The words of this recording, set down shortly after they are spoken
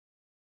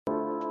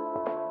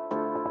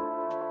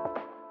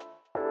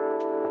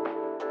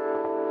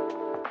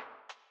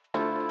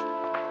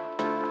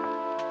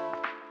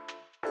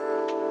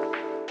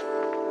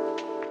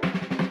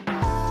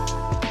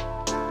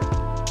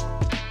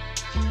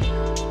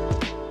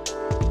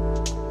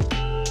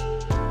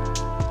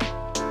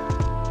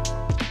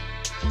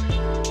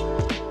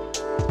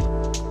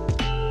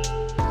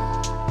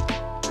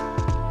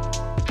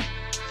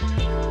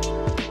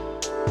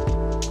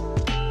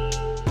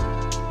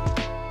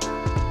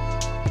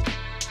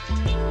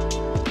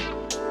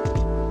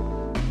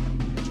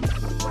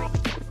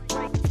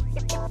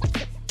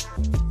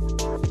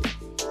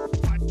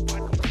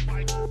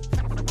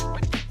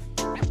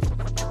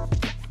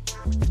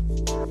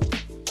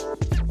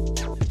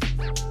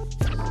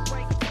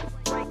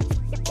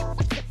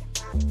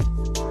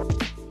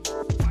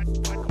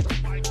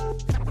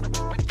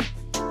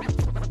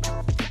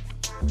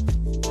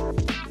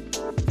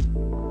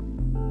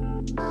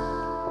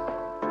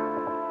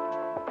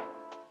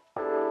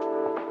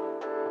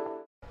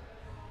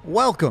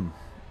Welcome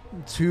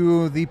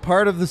to the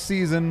part of the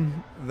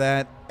season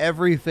that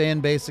every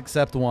fan base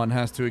except one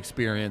has to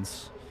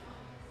experience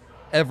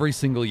every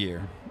single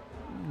year.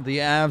 The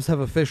Avs have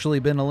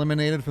officially been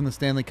eliminated from the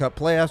Stanley Cup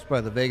playoffs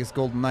by the Vegas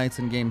Golden Knights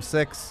in Game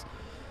 6.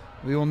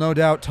 We will no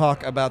doubt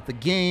talk about the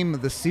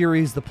game, the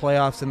series, the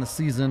playoffs, and the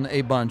season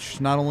a bunch,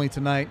 not only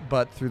tonight,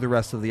 but through the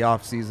rest of the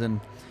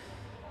offseason.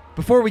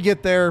 Before we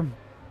get there,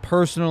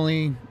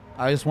 personally,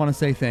 I just want to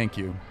say thank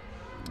you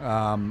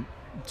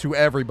to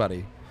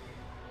everybody.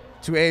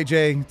 To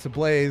AJ, to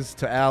Blaze,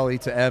 to Allie,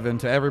 to Evan,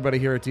 to everybody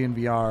here at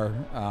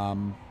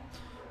DNVR,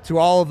 to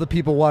all of the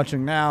people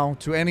watching now,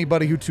 to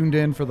anybody who tuned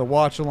in for the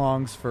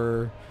watch-alongs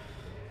for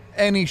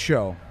any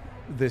show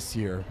this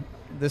year.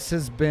 This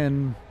has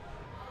been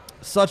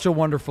such a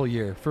wonderful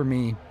year for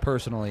me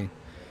personally,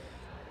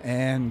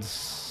 and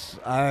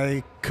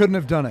I couldn't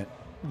have done it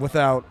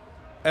without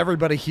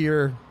everybody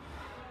here,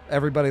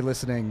 everybody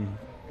listening.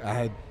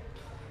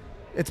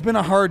 It's been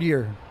a hard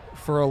year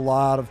for a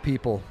lot of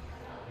people.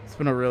 It's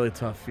been a really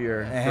tough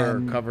year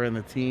for covering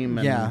the team.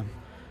 And, yeah.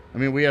 I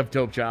mean, we have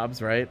dope jobs,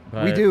 right?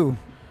 But we do.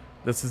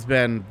 This has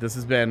been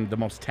the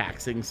most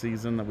taxing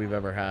season that we've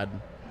ever had.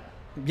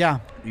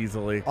 Yeah.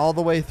 Easily. All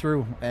the way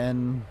through.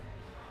 And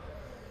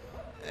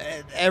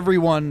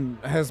everyone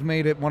has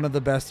made it one of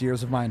the best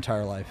years of my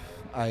entire life.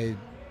 I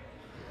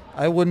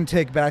wouldn't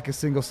take back a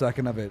single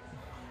second of it.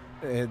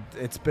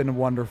 It's been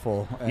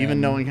wonderful. Even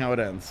knowing how it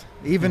ends.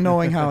 Even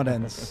knowing how it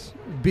ends.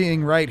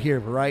 Being right here,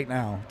 right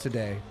now,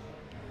 today.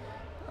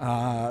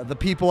 The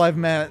people I've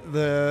met,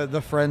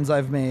 the friends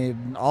I've made,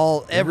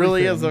 everything. It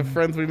really is the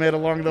friends we made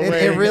along the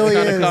way. It really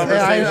is.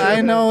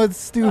 I know it's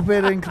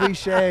stupid and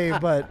cliche,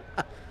 but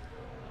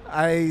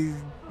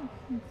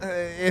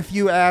if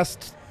you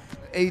asked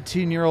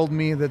 18-year-old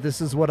me that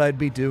this is what I'd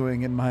be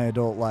doing in my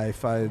adult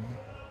life,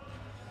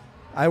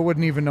 I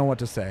wouldn't even know what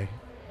to say.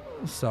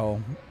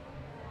 So,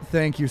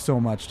 thank you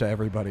so much to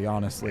everybody,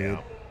 honestly.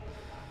 Yeah.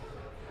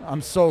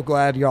 I'm so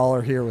glad y'all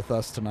are here with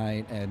us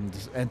tonight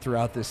and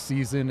throughout this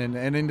season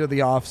and into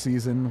the off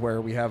season where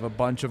we have a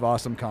bunch of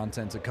awesome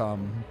content to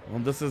come. Well,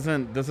 this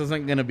isn't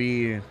going to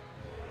be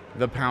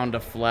the pound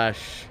of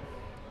flesh.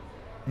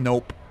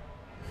 Nope.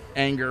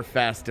 Anger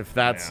fest. If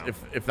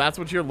that's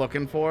what you're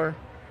looking for,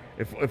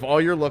 if all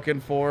you're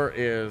looking for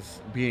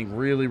is being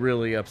really,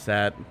 really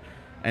upset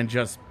and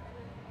just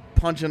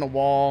punching a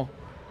wall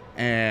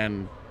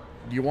and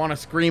you want to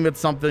scream at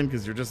something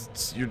because you're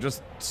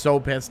just so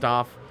pissed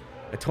off.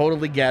 I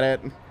totally get it.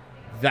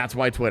 That's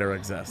why Twitter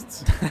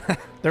exists.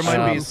 There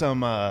might be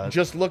some.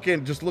 Just look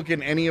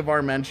in any of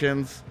our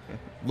mentions.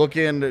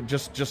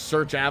 Just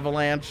search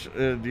Avalanche.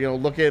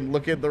 Look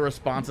at the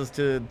responses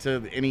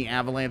to any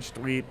Avalanche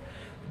tweet.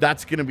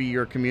 That's going to be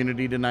your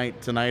community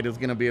tonight. Tonight is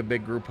going to be a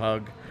big group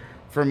hug.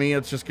 For me,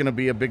 it's just going to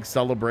be a big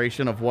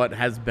celebration of what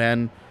has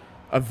been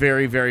a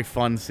very, very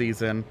fun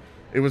season.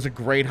 It was a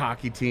great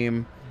hockey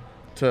team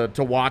to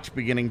watch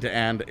beginning to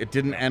end. It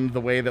didn't end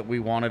the way that we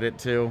wanted it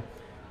to.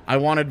 I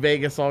wanted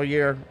Vegas all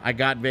year. I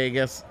got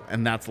Vegas,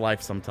 and that's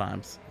life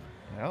sometimes.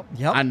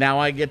 Yep. And now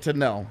I get to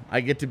know.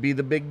 I get to be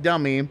the big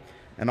dummy,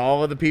 and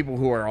all of the people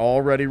who are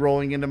already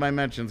rolling into my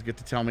mentions get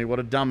to tell me what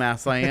a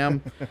dumbass I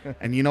am.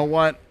 And you know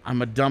what?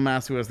 I'm a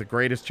dumbass who has the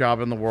greatest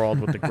job in the world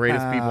with the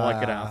greatest people I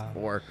could ask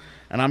for.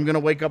 And I'm going to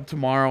wake up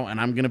tomorrow,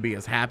 and I'm going to be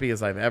as happy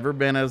as I've ever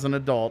been as an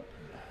adult.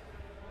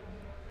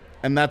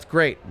 And that's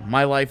great.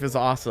 My life is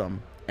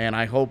awesome. And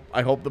I hope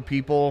the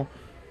people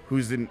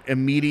whose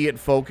immediate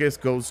focus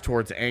goes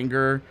towards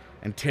anger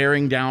and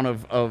tearing down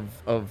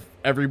of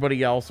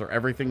everybody else or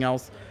everything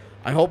else,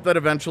 I hope that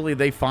eventually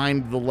they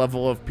find the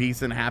level of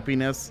peace and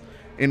happiness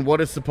in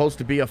what is supposed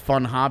to be a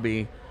fun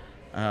hobby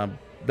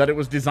that it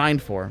was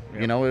designed for.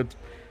 Yep.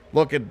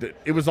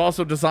 It was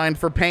also designed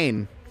for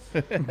pain.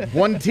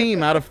 One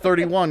team out of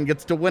 31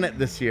 gets to win it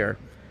this year.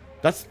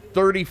 That's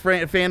 30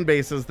 fan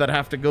bases that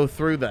have to go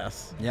through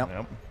this.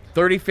 Yep.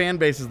 30 fan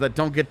bases that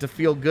don't get to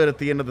feel good at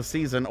the end of the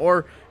season.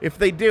 Or if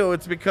they do,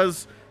 it's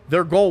because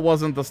their goal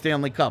wasn't the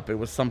Stanley Cup. It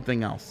was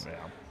something else. Yeah.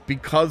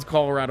 Because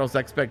Colorado's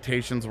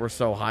expectations were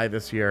so high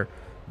this year,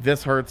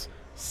 this hurts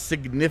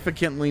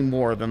significantly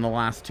more than the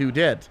last two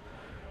did.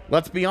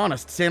 Let's be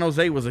honest, San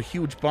Jose was a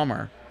huge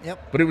bummer.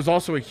 Yep. But it was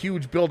also a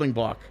huge building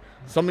block,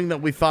 something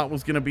that we thought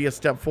was going to be a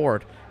step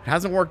forward. It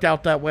hasn't worked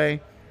out that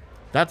way.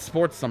 That's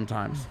sports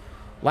sometimes.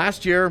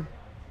 Last year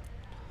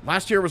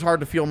was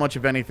hard to feel much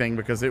of anything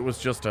because it was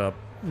just a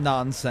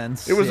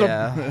nonsense. It was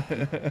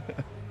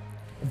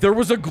there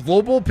was a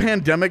global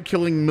pandemic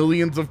killing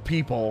millions of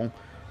people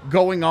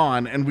going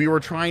on, and we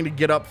were trying to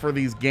get up for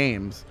these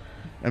games.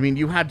 I mean,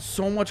 you had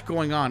so much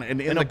going on,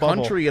 and in the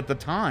country at the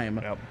time.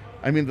 Yep.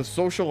 I mean, the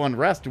social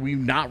unrest. Do we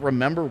not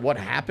remember what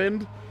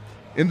happened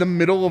in the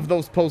middle of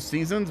those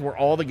postseasons where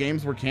all the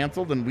games were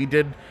canceled, and we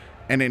did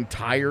an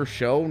entire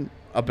show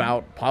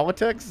about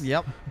politics?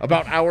 Yep.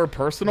 About our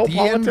personal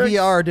politics?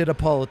 DNVR did a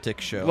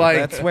politics show.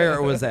 That's where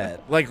it was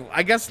at.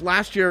 I guess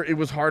last year it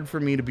was hard for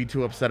me to be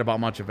too upset about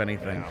much of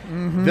anything. Yeah.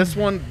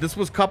 Mm-hmm. This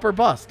was cup or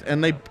bust,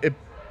 and it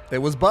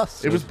was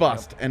bust. It was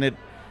bust, and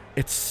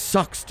it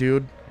sucks,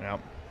 dude.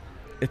 Yep.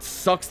 It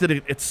sucks that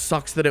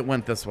it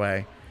went this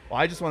way. Well,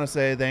 I just want to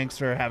say thanks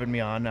for having me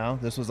on now.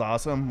 This was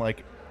awesome.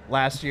 Like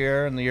last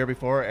year and the year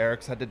before,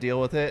 Eric's had to deal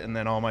with it, and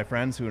then all my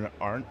friends who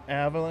aren't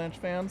Avalanche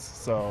fans.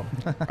 So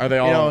are they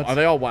all are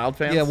they all Wild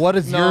fans? Yeah. What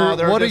do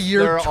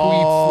your tweets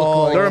look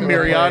like? They're a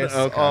myriad.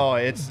 Okay. Oh,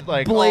 it's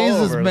like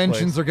Blaze's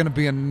mentions are going to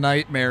be a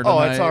nightmare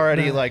tonight. Oh, it's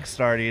already like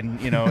starting.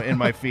 In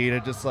my feed.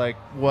 It just like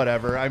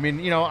whatever. I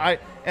mean,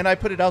 I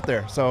put it out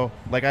there, so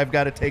like I've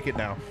got to take it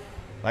now.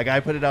 Like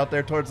I put it out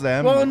there towards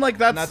them. Well, and like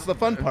that's the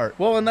fun part.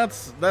 Well, and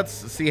that's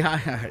see,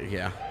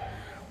 yeah.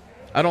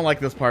 I don't like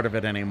this part of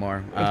it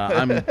anymore.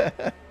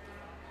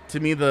 To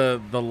me, the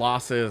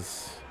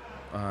losses.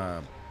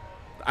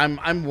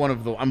 I'm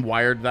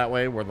wired that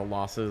way, where the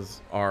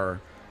losses are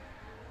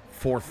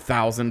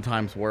 4,000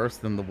 times worse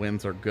than the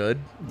wins are good.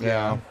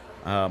 Yeah.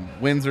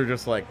 Wins are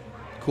just like,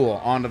 cool,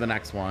 on to the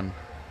next one.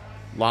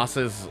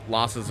 Losses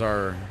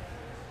are.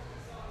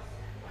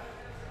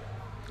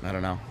 I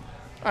don't know.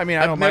 I mean,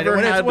 I don't mind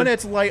it. When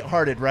it's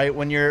lighthearted, right?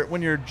 When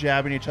you're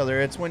jabbing each other,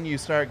 it's when you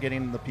start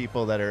getting the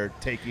people that are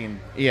taking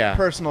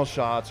personal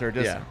shots or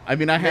just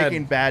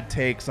making bad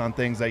takes on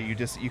things that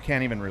you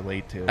can't even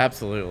relate to.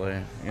 Absolutely.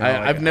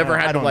 I've never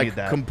had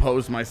to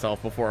compose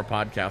myself before a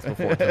podcast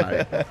before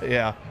tonight.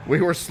 Yeah. We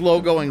were slow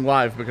going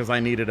live because I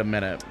needed a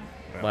minute.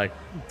 Like,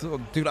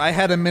 dude, I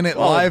had a minute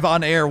live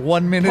on air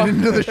 1 minute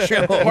into the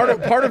show.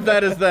 Part of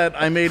that is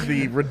that I made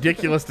the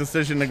ridiculous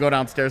decision to go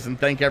downstairs and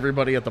thank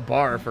everybody at the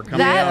bar for coming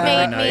out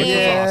every night.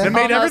 It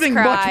made everything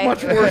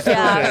much worse.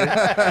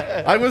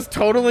 I was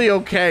totally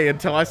okay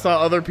until I saw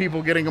other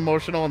people getting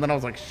emotional, and then I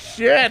was like,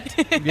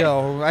 shit.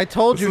 Yo, I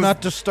told you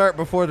not to start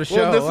before the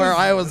show, or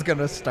I was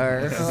gonna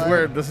start.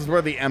 This is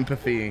where the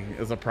empathy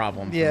is a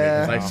problem for me.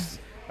 Because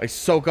I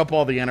soak up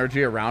all the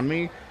energy around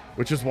me.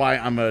 Which is why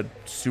I'm a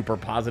super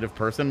positive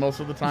person most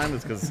of the time,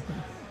 is because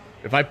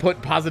if I put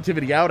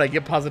positivity out, I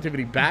get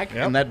positivity back,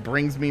 and that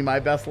brings me my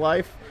best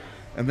life,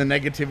 and the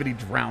negativity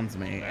drowns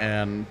me,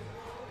 and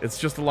it's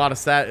just a lot of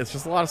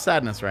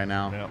sadness right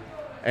now. Yep.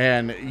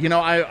 And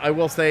I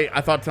will say I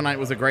thought tonight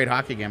was a great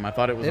hockey game. I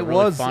thought it was a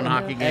really fun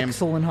hockey game.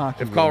 Excellent hockey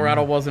game. If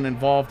Colorado wasn't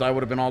involved, I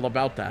would have been all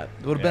about that.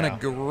 It would have been a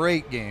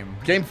great game.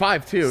 Game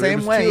 5 too.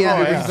 Same way,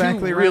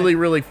 exactly. Two really,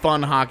 really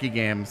fun hockey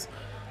games.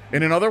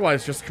 In an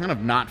otherwise just kind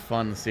of not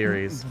fun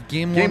series.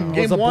 Game one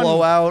was a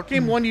blowout.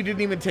 Game 1 you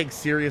didn't even take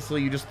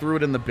seriously. You just threw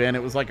it in the bin.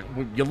 It was like,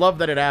 you loved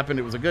that it happened.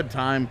 It was a good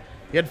time.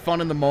 You had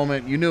fun in the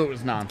moment. You knew it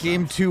was nonsense.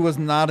 Game 2 was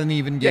not an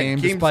even game,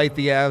 despite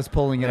the Avs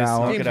pulling it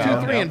out. Games 2,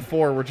 3, and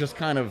 4 were just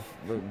kind of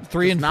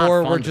 3 and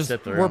 4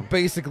 were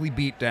basically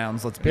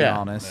beatdowns. Let's be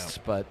honest.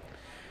 Yeah. But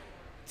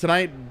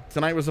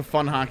tonight was a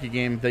fun hockey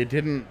game. They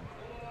didn't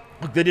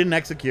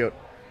execute.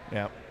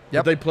 Yeah.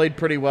 But they played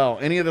pretty well.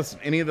 Any of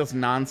this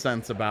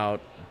nonsense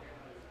about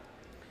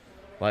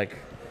like,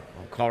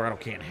 Colorado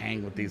can't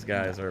hang with these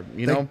guys, or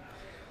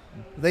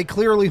they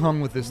clearly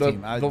hung with this team.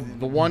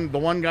 The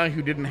one guy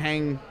who didn't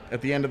hang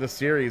at the end of the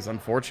series,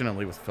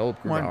 unfortunately, was Philip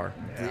Grubauer.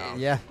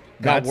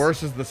 Got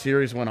worse as the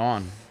series went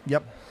on.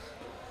 Yep.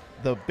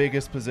 The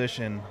biggest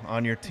position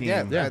on your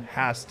team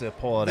has to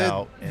pull it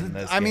out in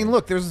this game. I mean,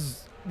 look,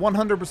 there's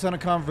 100% a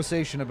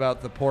conversation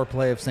about the poor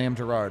play of Sam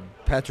Girard,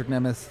 Patrick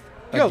Nemeth.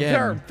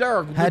 There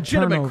are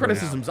legitimate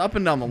criticisms up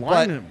and down the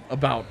line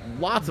about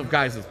lots of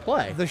guys'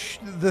 play.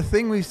 The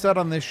thing we've said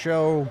on this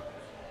show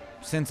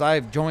since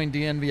I've joined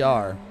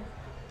DNVR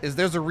is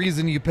there's a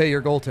reason you pay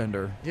your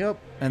goaltender. Yep.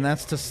 And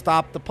that's to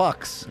stop the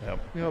pucks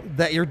Yep.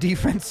 that your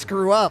defense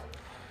screw up.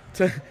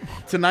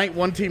 Tonight,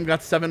 one team got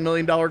 $7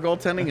 million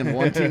goaltending and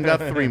one team got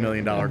 $3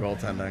 million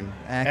goaltending.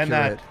 Accurate.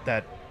 And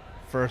that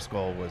first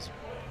goal was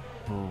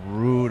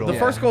brutal. The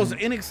first goal is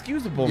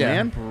inexcusable,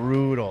 man.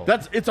 Brutal.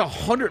 It's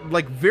 100.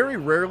 Like, very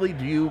rarely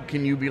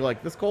can you be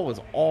like, this goal is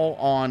all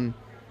on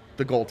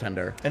the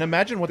goaltender. And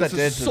imagine what this that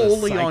did is to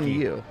solely the psyche. on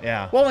you.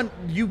 Yeah. Well, and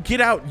you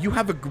get out.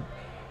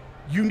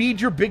 You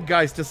need your big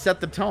guys to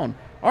set the tone.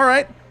 All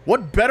right.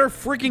 What better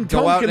freaking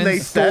tone can they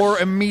score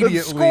set?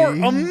 Immediately? Score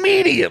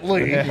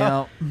immediately.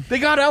 Yeah. They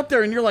got out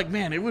there, and you're like,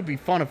 man, it would be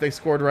fun if they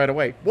scored right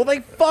away. Well, they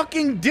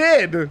fucking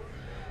did.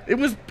 It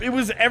was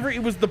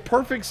the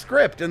perfect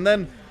script, and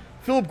then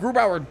Philip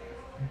Grubauer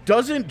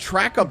doesn't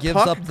track a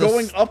puck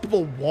going up the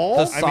wall.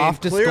 The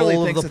softest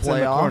goal of the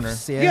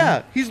playoffs.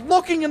 Yeah, he's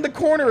looking in the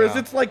corner as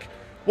it's like,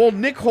 well,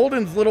 Nick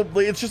Holden's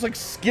it's just like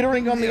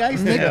skittering on the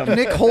ice to him.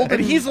 Nick Holden,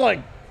 and he's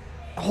like,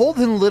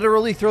 Holden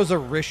literally throws a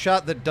wrist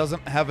shot that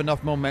doesn't have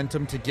enough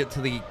momentum to get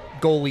to the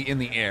goalie in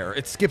the air.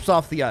 It skips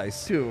off the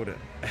ice. Dude.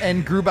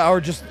 And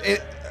Grubauer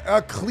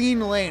a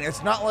clean lane.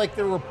 It's not like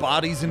there were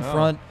bodies in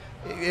front.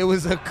 It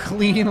was a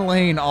clean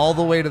lane all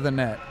the way to the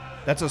net.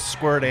 That's a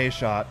squirt A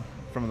shot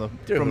from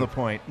the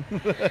point.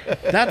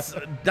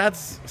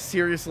 That's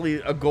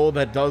seriously a goal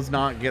that does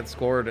not get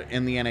scored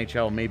in the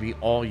NHL maybe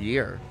all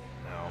year.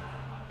 No.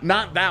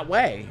 Not that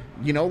way.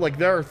 Like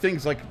there are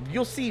things like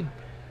you'll see.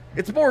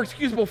 It's more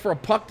excusable for a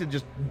puck to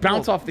just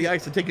bounce off the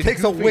ice and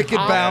takes a wicked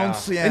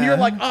bounce. Yeah. And you're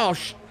like, oh,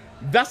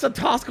 Vesa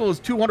Toskala's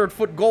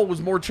 200-foot goal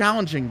was more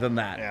challenging than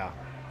that. Yeah.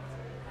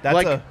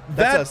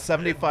 That's a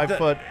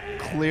 75-foot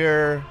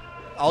clear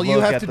All you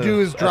have to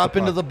do is drop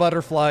into the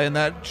butterfly, and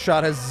that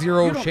shot has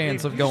zero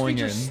chance of going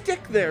in. Just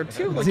stick there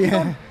too.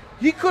 Like,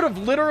 he could have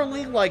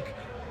literally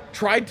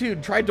tried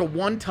to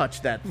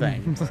one-touch that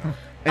thing.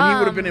 And he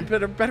would have been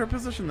in a better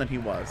position than he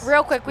was.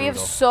 Real quick, we have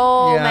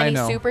so many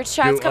super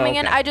chats coming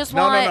in. I just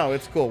want... No,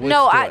 it's cool.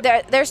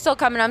 They're still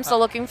coming. I'm still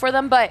looking for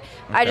them. But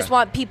I just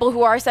want people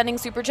who are sending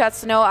super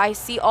chats to know I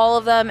see all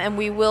of them, and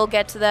we will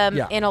get to them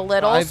in a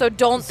little. So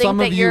don't think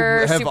that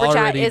your super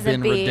chat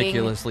isn't being...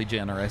 ridiculously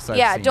generous.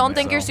 Don't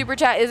think your super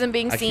chat isn't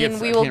being seen.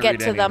 We will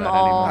get to them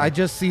all. I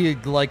just see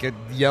like a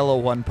yellow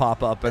one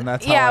pop up, and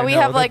that's how I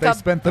know that they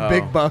spent the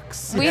big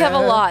bucks. We have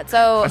a lot.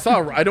 So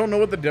I don't know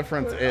what the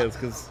difference is,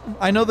 because...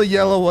 I know the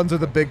yellow ones are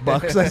the big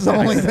bucks. That's the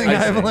only thing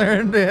I've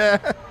learned.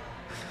 Yeah.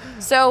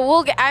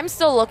 So I'm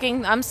still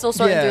looking. I'm still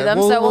sorting through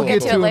them. So we'll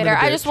get to it later.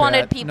 I just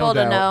wanted people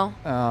to know.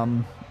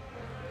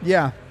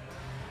 Yeah.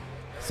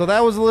 So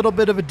that was a little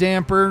bit of a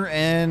damper,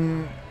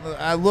 and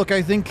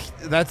I think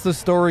that's the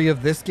story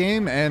of this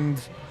game and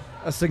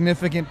a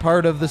significant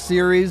part of the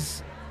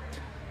series.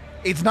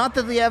 It's not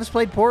that the Avs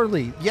played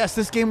poorly. Yes,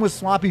 this game was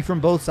sloppy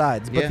from both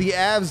sides, but the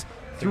Avs,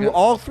 through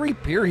all three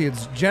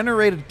periods,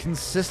 generated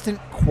consistent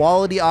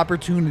quality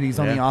opportunities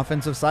on the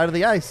offensive side of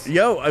the ice.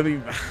 I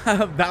mean,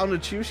 Val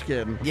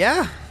Nichushkin.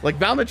 Yeah.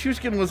 Val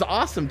Nichushkin was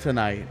awesome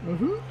tonight.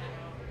 Mm-hmm.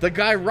 The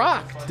guy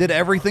rocked. Did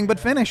everything but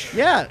finish.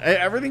 Yeah,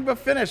 everything but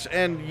finish.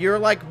 And you're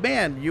like,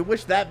 man, you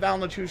wish that Val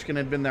Nichushkin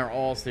had been there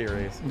all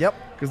series. Yep.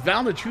 Because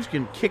Val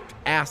Nichushkin kicked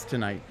ass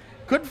tonight.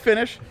 Couldn't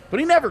finish, but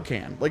he never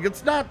can.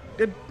 It's not,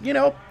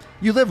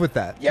 You live with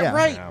that. Yeah,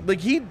 right. Yeah.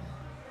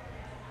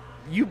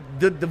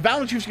 The Val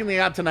Nichushkin they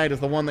got tonight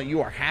is the one that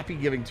you are happy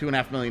giving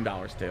 $2.5 million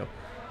to.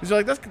 He's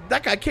like,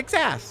 that guy kicks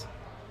ass.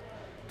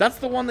 That's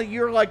the one that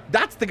you're like,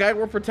 that's the guy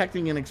we're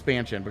protecting in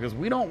expansion, because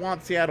we don't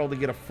want Seattle to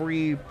get a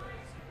free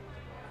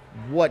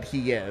what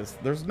he is.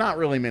 There's not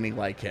really many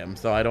like him,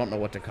 so I don't know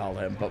what to call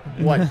him, but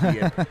what he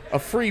is. A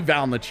free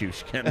Val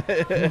Nichushkin.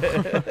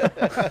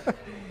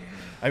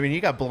 I mean,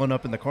 he got blown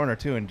up in the corner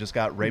too, and just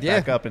got right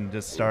back up and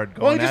just started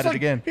going at it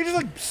again. He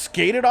just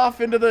skated off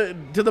into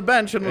the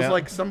bench and was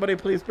like, "Somebody,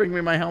 please bring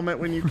me my helmet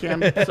when you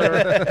can,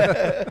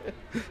 sir."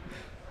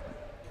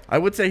 I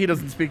would say he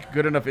doesn't speak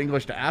good enough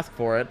English to ask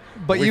for it,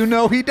 but he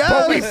does.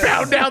 But we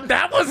found out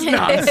that was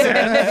nonsense.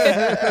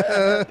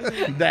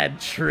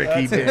 That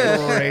tricky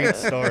bitch. Great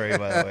story,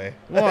 by the way.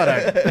 What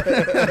I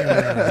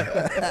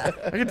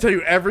can tell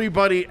you,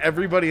 everybody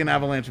in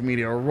Avalanche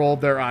media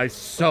rolled their eyes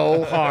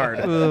so hard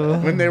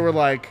when they were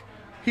like,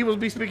 he will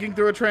be speaking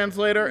through a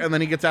translator, and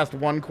then he gets asked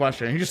one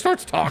question, and he just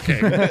starts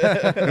talking,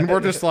 and we're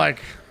just like,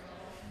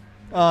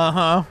 you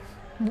can't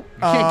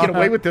get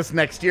away with this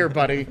next year,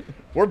 buddy.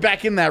 We're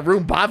back in that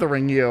room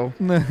bothering you.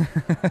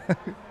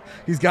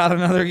 He's got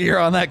another year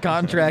on that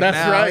contract. That's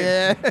now. right.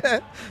 Yeah.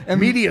 And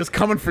media's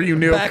coming for you,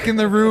 Nuke. Back in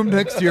the room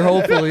next year,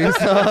 hopefully.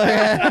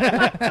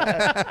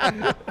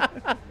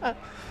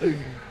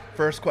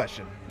 First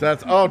question.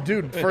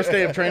 Dude, first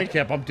day of training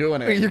camp, I'm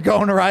doing it. You're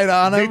going right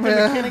on him.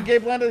 Nathan McKinnon,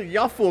 Gabe Landon,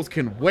 y'all fools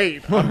can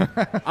wait.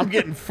 I'm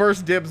getting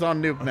first dibs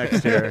on Nuke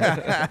next year.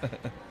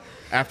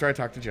 After I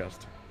talk to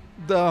Just.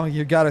 Oh,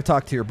 you got to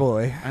talk to your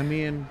boy. I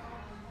mean,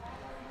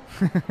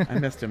 I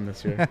missed him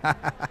this year.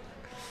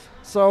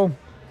 So,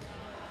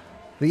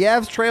 the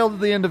Avs trailed at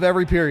the end of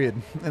every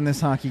period in this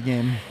hockey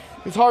game.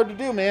 It's hard to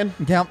do, man.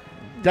 Yep.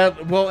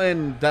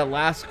 In that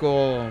last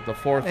goal, the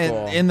fourth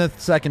goal. In the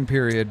second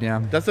period,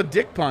 yeah. That's a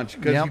dick punch,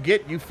 because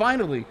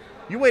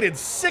you waited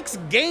 6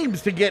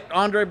 games to get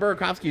Andre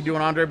Burakovsky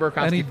doing Andre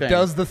Burakovsky thing. And he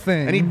does the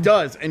thing. And he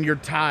does, and you're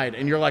tied.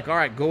 And you're like, all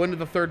right, go into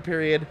the third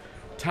period,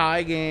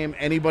 tie game,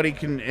 anybody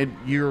can,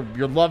 you're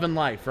loving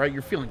life, right?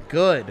 You're feeling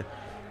good.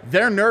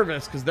 They're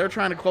nervous because they're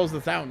trying to close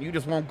this out, and you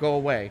just won't go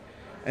away.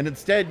 And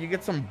instead, you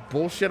get some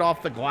bullshit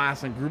off the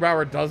glass, and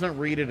Grubauer doesn't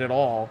read it at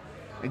all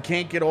and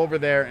can't get over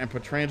there, and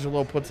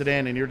Pietrangelo puts it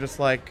in, and you're just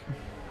like...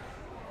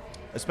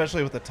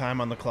 Especially with the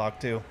time on the clock,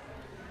 too.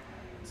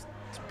 It's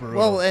brutal.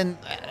 Well, and,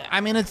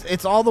 I mean,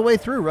 it's all the way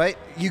through, right?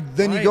 You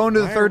go into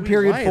the third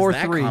period 4-3. Why is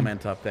that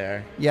comment up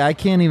there? Yeah, I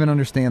can't even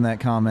understand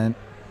that comment.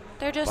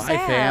 They're just Bye,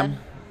 sad.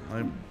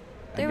 fam.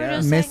 They were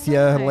just miss you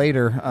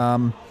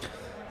later.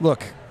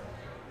 Look...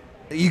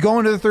 You go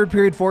into the third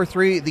period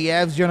 4-3, the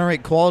Avs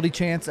generate quality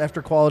chance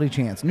after quality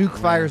chance. Nuke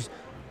fires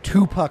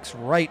 2 pucks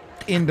right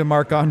into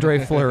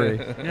Marc-Andre Fleury.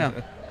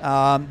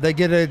 Yeah. They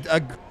get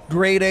a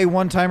grade A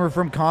one-timer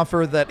from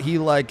Compher that he,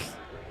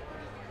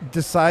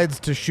 decides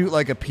to shoot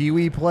like a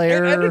peewee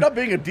player. It ended up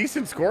being a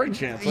decent scoring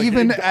chance.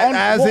 Even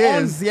as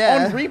is.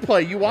 On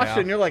replay, you watched it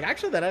and you're like,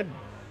 actually, that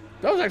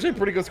was actually a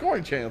pretty good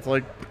scoring chance.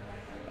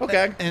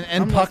 Okay,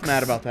 and I'm pucks,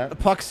 mad about that.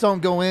 Pucks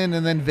don't go in,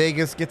 and then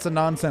Vegas gets a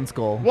nonsense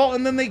goal. Well,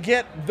 and then they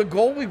get the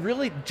goal we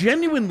really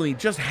genuinely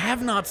just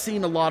have not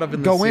seen a lot of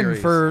in the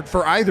series. Go in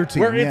for either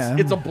team. Where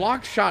it's a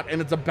blocked shot, and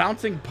it's a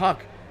bouncing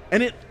puck,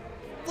 and it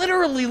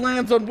literally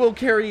lands on Will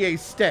Carrier's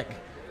stick.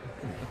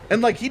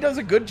 And, he does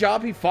a good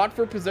job. He fought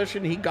for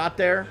position. He got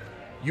there.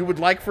 You would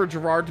like for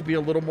Girard to be a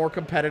little more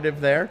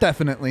competitive there.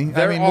 Definitely.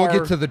 We'll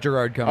get to the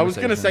Girard conversation. I was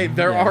going to say,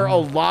 there are a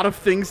lot of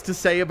things to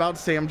say about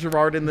Sam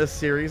Girard in this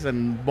series,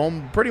 and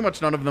pretty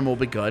much none of them will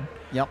be good.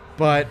 Yep.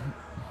 But,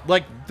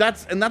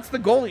 that's the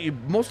goal.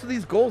 Most of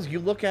these goals you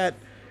look at,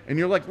 and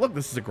you're like, look,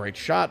 this is a great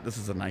shot. This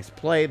is a nice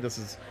play.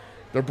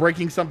 They're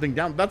breaking something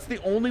down. That's the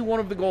only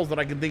one of the goals that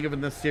I can think of in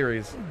this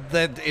series.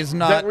 That is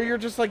not... where you're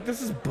just like,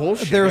 this is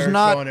bullshit. There's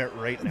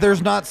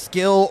not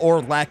skill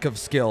or lack of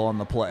skill on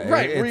the play.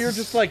 Right, where you're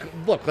just like,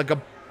 look, like a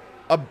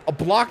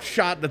blocked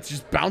shot that's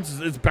just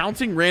it's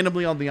bouncing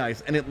randomly on the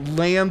ice, and it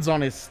lands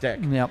on his stick.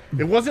 Yep.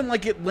 It wasn't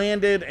like it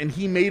landed and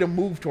he made a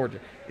move towards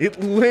it.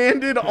 It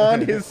landed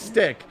on his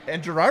stick.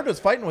 And Girard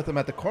was fighting with him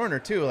at the corner,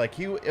 too.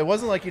 It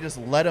wasn't like he just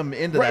let him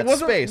into that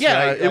space.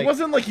 Yeah, right? It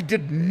wasn't like he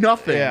did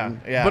nothing.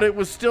 Yeah. But it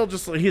was still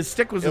just like his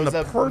stick was in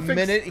the perfect... The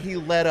minute he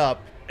let up,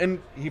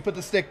 and he put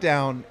the stick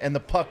down, and the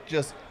puck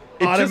just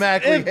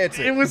automatically hits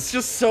it. It was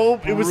just so...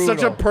 Brutal. It was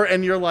such a...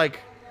 and you're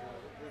like...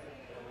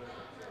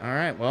 All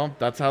right, well,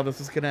 that's how this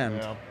is going to end.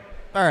 Yeah.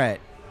 All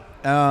right.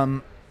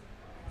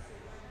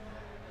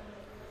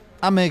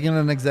 I'm making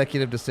an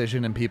executive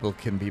decision, and people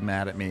can be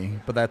mad at me,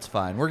 but that's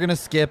fine. We're going to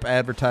skip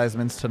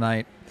advertisements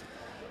tonight.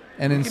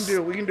 And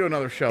we can do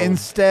another show.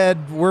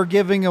 Instead, we're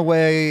giving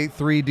away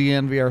 3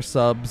 DNVR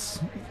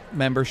subs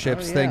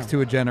memberships thanks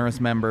to a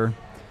generous member.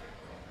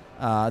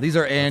 These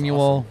are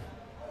annual.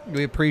 Awesome.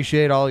 We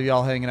appreciate all of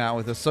y'all hanging out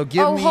with us. So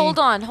give me... hold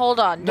on.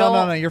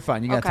 No, you're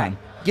fine. You got time.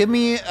 Give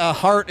me a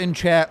heart in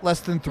chat,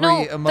 less than 3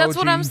 emoji. That's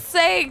what I'm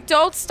saying.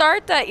 Don't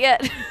start that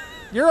yet.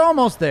 You're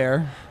almost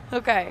there.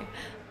 Okay.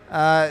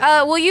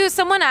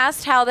 Someone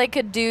asked how they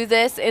could do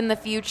this in the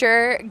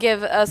future,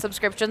 give a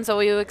subscription, so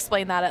will you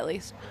explain that at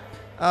least?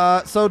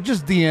 So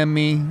just DM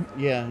me.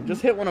 Yeah,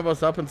 just hit one of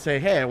us up and say,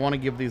 hey, I want to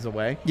give these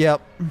away.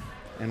 Yep.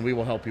 And we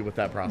will help you with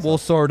that process. We'll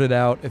sort it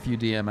out if you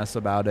DM us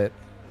about it.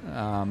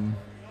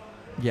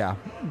 Yeah,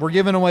 we're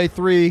giving away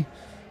 3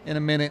 in a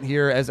minute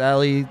here as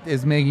Allie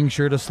is making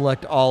sure to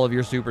select all of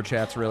your super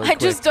chats really quick. I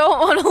just don't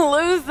want to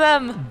lose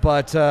them.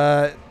 But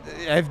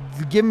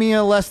give me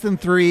a less than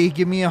 3,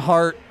 give me a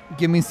heart,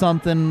 give me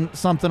something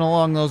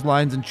along those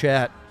lines in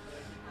chat,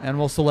 and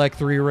we'll select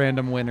 3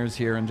 random winners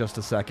here in just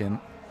a second.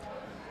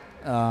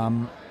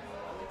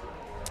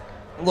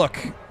 Look,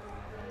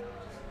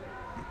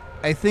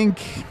 I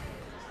think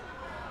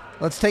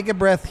let's take a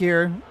breath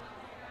here.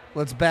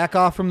 Let's back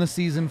off from the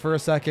season for a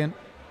second.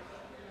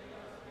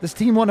 This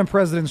team won a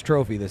President's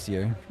Trophy this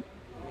year.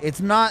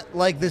 It's not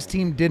like this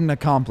team didn't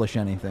accomplish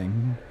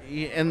anything.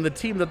 And the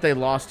team that they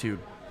lost to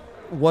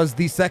was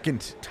the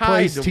second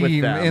place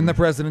team in the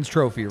President's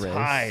Trophy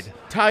race.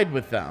 Tied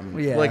with them.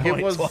 Yeah. Like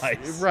it was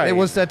twice. Right. It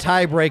was a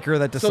tiebreaker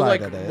that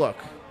decided it. Look,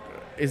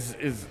 this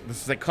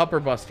is a cup or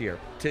bust year.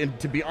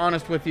 To be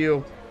honest with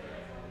you,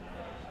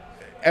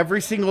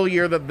 every single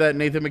year that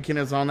Nathan McKinnon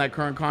is on that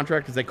current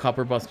contract is a cup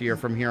or bust year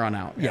from here on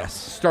out. Yes.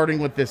 Starting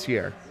with this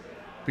year.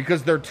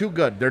 Because they're too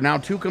good. They're now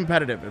too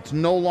competitive. It's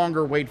no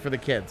longer wait for the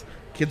kids.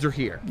 Kids are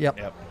here.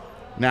 Yep.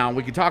 Now,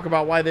 we can talk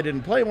about why they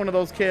didn't play one of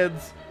those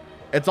kids.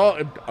 It's all.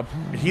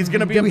 He's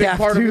going to be a big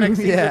part of next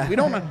season. Yeah. We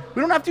don't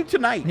have to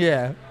tonight.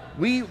 Yeah.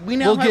 We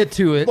now get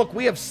to it. Look,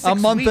 we have 6 weeks.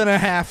 A month and a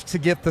half to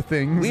get the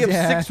things. We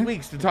have 6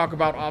 weeks to talk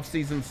about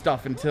off-season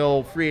stuff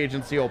until free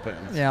agency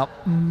opens. Yep.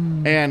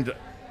 And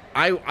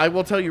I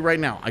will tell you right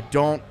now, I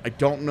don't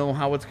know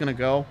how it's going to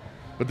go,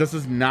 but this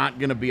is not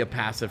going to be a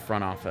passive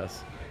front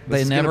office.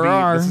 They never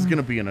are. This is going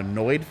to be an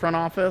annoyed front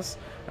office,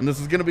 and this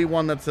is going to be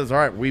one that says, all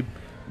right,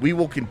 we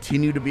will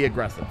continue to be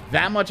aggressive.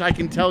 That much I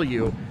can tell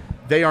you.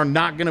 They are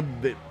not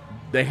going to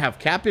 – they have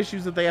cap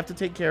issues that they have to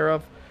take care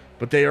of,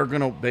 but they are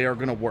going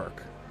to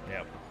work.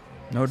 Yep.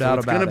 No doubt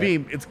about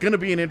it. It's going to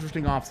be an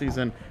interesting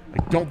offseason.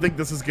 I don't think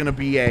this is going to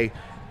be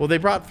they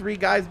brought 3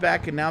 guys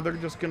back, and now they're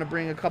just going to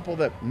bring a couple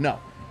that – no.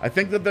 I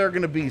think that there are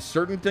going to be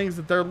certain things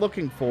that they're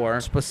looking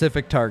for.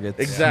 Specific targets.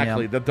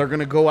 Exactly. Yeah. That they're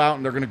going to go out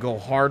and they're going to go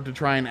hard to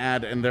try and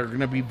add, and they're going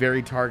to be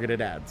very targeted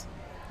ads.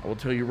 I will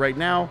tell you right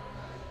now,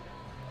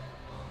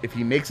 if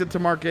he makes it to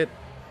market,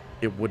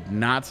 it would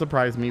not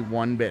surprise me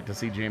one bit to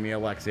see Jamie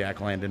Alexiak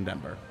land in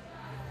Denver.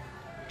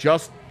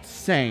 Just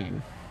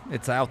saying.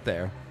 It's out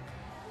there.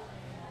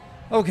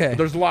 Okay.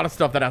 There's a lot of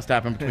stuff that has to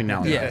happen between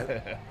now and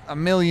then. Yeah. A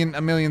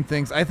million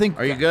things. I think.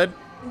 Are you good?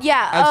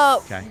 Yeah,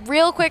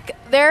 real quick,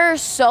 there are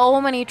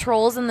so many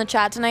trolls in the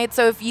chat tonight,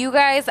 so if you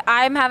guys,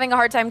 I'm having a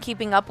hard time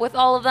keeping up with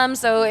all of them,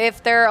 so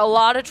if there are a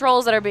lot of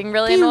trolls that are being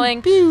really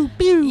annoying,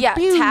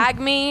 tag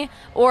me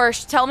or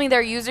tell me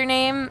their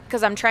username,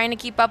 because I'm trying to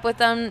keep up with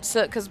them,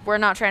 because we're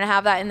not trying to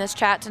have that in this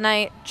chat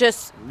tonight.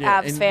 Just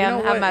Avs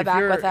fam, have my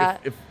back with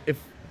that.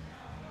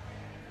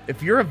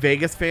 If you're a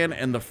Vegas fan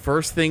and the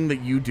first thing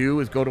that you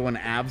do is go to an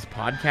Avs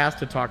podcast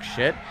to talk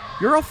shit,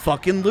 you're a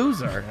fucking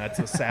loser. That's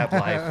a sad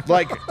life.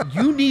 Like,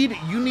 you need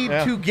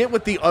to get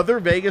with the other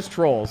Vegas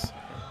trolls,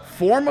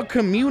 form a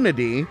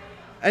community,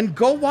 and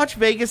go watch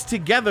Vegas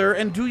together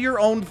and do your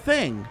own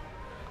thing.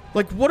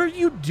 Like, what are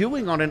you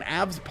doing on an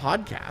Avs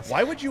podcast?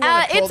 Why would you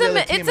want to troll the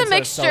other team It's a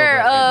mixture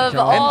of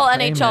all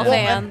NHL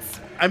fans.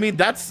 I mean,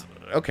 that's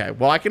okay.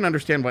 Well, I can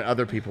understand why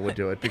other people would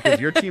do it because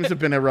your teams have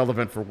been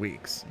irrelevant for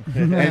weeks.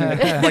 And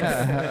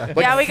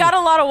yeah, we got a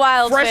lot of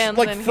Wild fans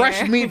in fresh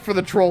here. meat for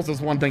the trolls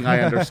is one thing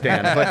I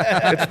understand, but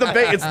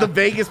it's the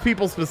Vegas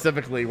people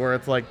specifically where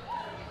it's like,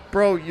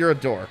 bro, you're a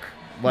dork.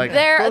 Like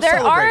there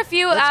are a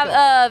few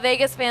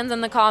Vegas fans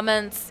in the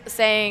comments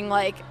saying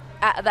like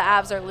the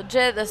Avs are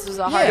legit. This is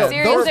a hard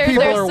series. Those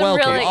people are some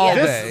welcome really all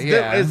day.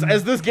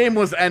 As this game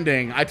was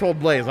ending, I told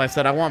Blaze, I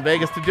said, I want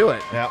Vegas to do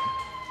it. Yeah.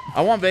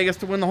 I want Vegas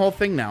to win the whole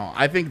thing now.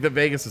 I think that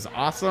Vegas is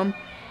awesome.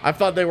 I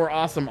thought they were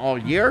awesome all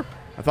year.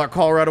 I thought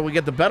Colorado would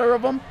get the better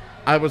of them.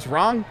 I was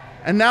wrong.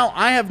 And now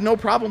I have no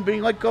problem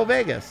being like, go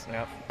Vegas.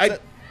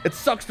 Yep. It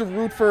sucks to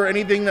root for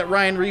anything that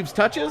Ryan Reeves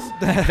touches.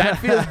 That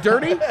feels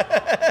dirty.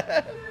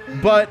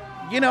 But,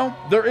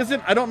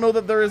 I don't know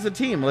that there is a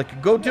team.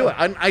 Like, go do it.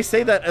 I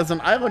say that as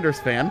an Islanders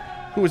fan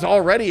who has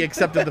already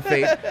accepted the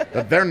fate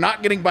that they're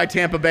not getting by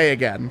Tampa Bay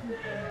again.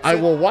 I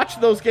will watch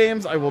those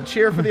games. I will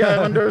cheer for the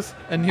Islanders.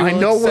 And you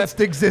will accept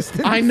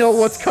existence. I know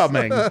what's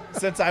coming.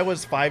 Since I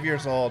was 5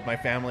 years old, my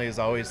family has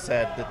always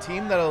said the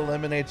team that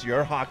eliminates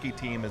your hockey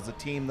team is the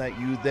team that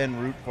you then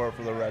root for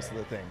the rest of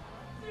the thing.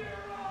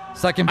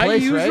 Second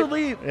place,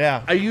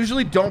 I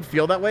usually don't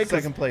feel that way.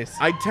 Second place.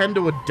 I tend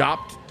to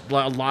adopt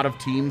a lot of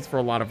teams for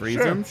a lot of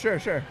reasons.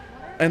 Sure.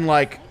 And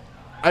like,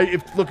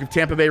 if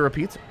Tampa Bay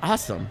repeats,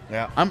 awesome.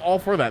 Yeah. I'm all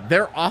for that.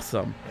 They're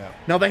awesome. Yeah.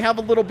 Now they have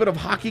a little bit of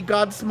hockey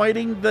god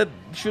smiting that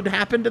should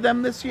happen to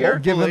them this year.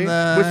 Given with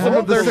some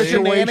of their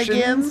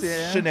shenanigans.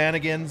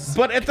 Shenanigans.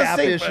 But at the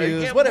same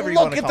issues, whatever you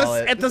want to call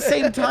it. At the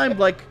same time,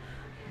 like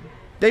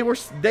they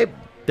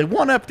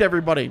one-upped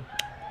everybody.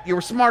 You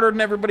were smarter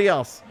than everybody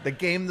else. They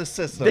gamed the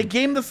system. They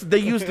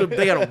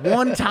had a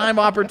one-time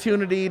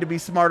opportunity to be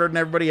smarter than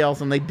everybody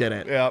else, and they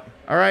didn't. Yep.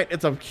 All right?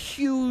 It's a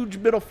huge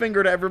middle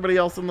finger to everybody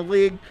else in the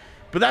league,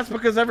 but that's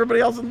because everybody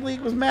else in the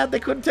league was mad they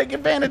couldn't take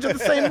advantage of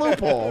the same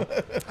loophole.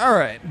 All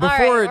right.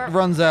 Before it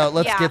runs out,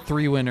 let's get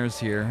 3 winners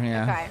here.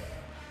 Yeah. Okay.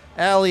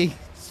 Allie,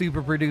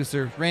 super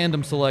producer,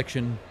 random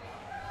selection.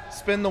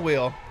 Spin the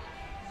wheel.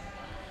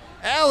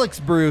 Alex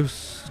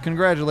Bruce,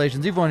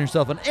 congratulations. You've won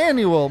yourself an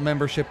annual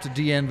membership to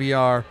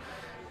DNVR.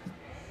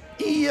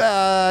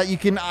 You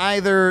can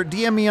either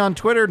DM me on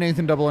Twitter,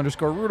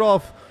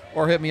 Nathan_Rudolph,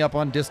 or hit me up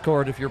on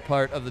Discord if you're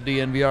part of the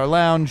DNVR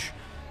Lounge.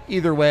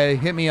 Either way,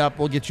 hit me up.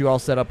 We'll get you all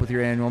set up with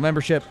your annual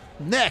membership.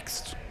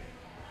 Next.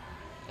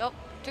 Oh,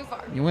 too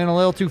far. You went a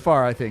little too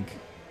far, I think.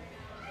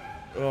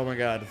 Oh, my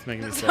God. It's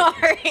making me sick.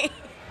 Sorry.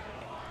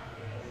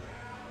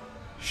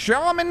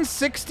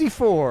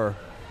 Shaman64.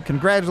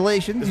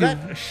 Congratulations. Is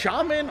that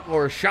Shaman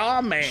or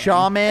Shawman?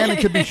 Shawman. It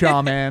could be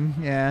Shawman.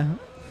 Yeah.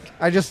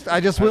 I just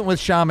went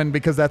with Shaman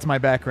because that's my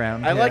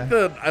background. I like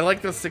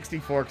the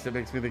 64 because it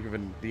makes me think of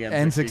the N64.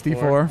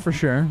 N64 for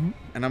sure.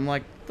 And I'm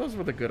like, those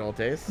were the good old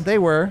days. They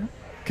were.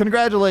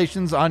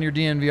 Congratulations on your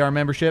DNVR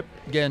membership.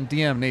 Again,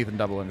 DM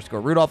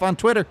Nathan_Rudolph on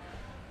Twitter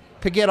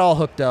to get all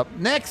hooked up.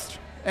 Next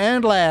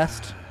and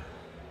last.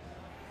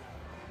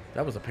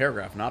 That was a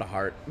paragraph, not a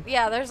heart.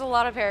 Yeah, there's a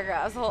lot of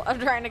paragraphs. I'm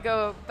trying to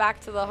go back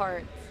to the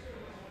hearts.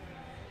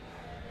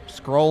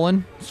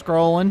 Scrolling.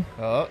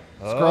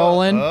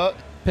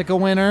 Pick a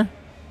winner.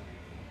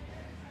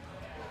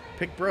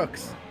 Pick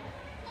Brooks.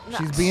 No.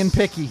 She's being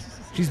picky.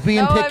 She's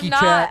being picky, I'm not.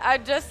 chat.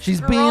 I'm just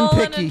She's being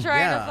picky. and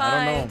trying to find.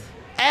 I don't know.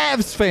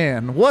 Avs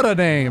fan. What a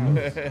name.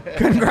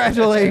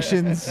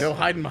 Congratulations. No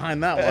hiding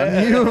behind that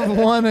one. You've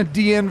won a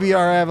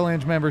DNVR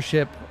Avalanche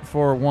membership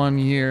for 1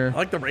 year. I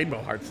like the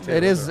rainbow hearts, too.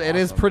 It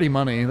is pretty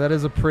money. That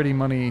is a pretty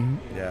money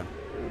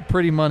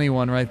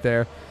one right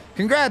there.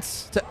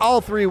 Congrats to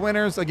all 3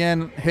 winners.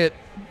 Again, hit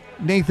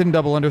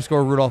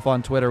Nathan_Rudolph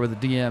on Twitter with a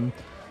DM.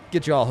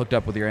 Get you all hooked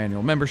up with your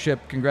annual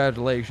membership.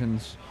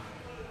 Congratulations.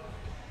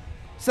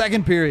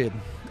 Second period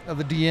of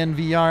the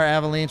DNVR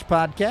Avalanche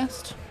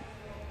podcast.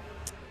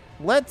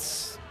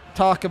 Let's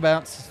talk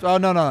about... Oh,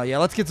 no. Yeah,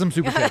 let's get some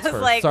Super Chats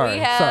first. Like sorry.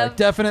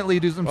 Definitely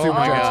do some Super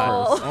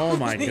Chats first. Oh,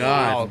 my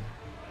God.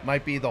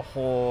 Might be the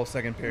whole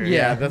second period.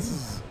 Yeah, this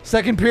is...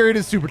 Second period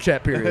is Super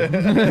Chat period.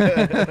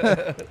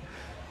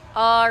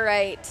 All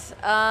right.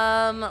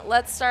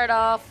 Let's start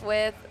off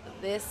with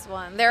this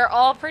one. They're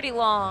all pretty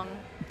long.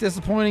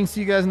 Disappointing. See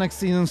you guys next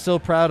season. Still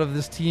proud of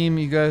this team.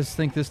 You guys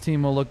think this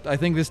team will look... I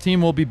think this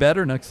team will be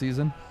better next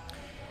season.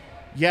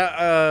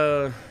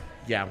 Yeah,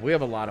 we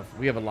have a lot of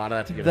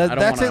that to get.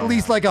 That's at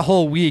least like a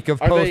whole week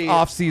of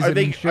off-season. Are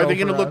they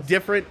going to look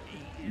different?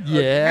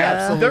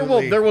 Yeah,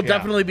 absolutely. There will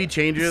definitely be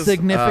changes.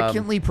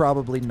 Significantly,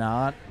 probably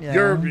not.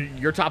 Yeah.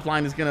 Your top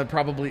line is going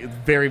to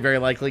very, very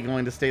likely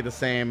going to stay the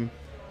same.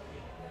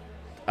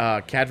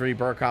 Kadri,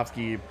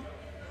 Burakovsky,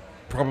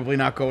 probably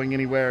not going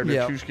anywhere.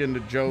 Nichushkin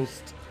to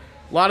Jost.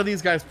 A lot of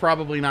these guys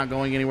probably not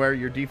going anywhere.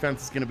 Your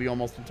defense is going to be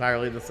almost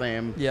entirely the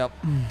same. Yep.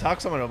 Talk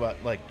someone about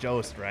like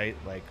Jost, right?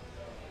 Like,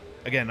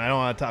 again, I don't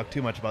want to talk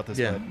too much about this,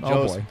 but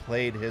Jost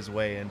played his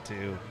way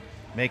into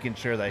making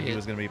sure that he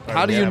was going to be part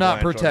How of the do you not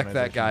Avalanche protect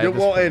that guy?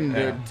 Well,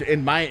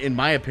 in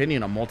my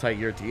opinion, a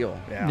multi-year deal.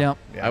 Yeah.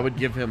 I would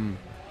give him.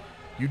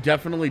 You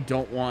definitely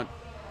don't want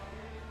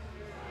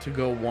to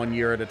go 1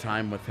 year at a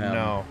time with him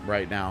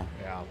right now.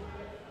 Yeah.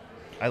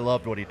 I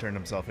loved what he turned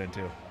himself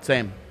into.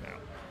 Same.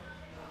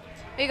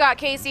 We got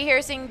Casey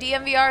here saying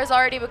DNVR is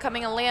already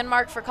becoming a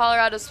landmark for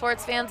Colorado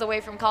sports fans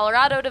away from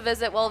Colorado to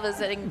visit while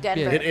visiting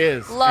Denver. It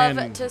is.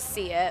 Love to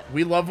see it.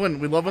 We love when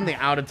the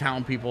out of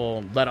town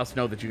people let us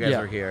know that you guys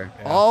are here.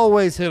 Yeah.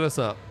 Always hit us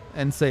up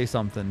and say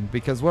something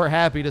because we're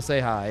happy to say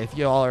hi if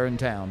y'all are in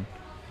town.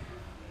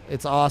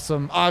 It's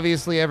awesome.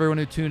 Obviously, everyone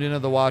who tuned into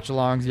the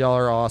watch-alongs, y'all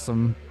are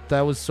awesome.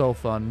 That was so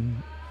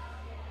fun.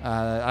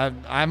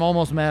 I'm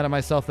almost mad at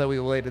myself that we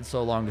waited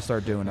so long to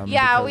start doing them.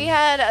 Yeah, we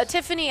had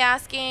Tiffany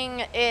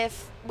asking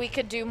if we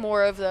could do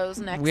more of those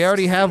next We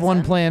already have season.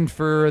 one planned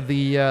for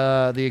the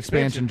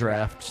expansion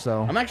draft.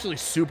 So I'm actually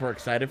super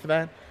excited for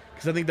that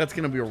because I think that's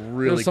going to be a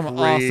really There's some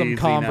crazy awesome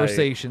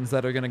conversations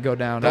that are going to go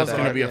down. That's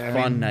going to be a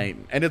fun night,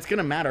 and it's going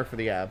to matter for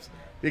the Avs.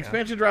 The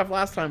expansion draft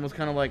last time was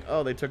kind of like,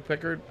 oh, they took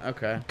Pickard?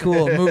 Okay.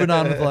 Cool. Moving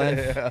on with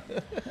life.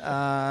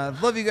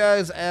 Love you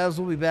guys. Avs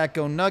will be back.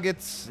 Go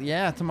Nuggets.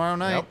 Yeah, tomorrow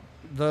night. Yep.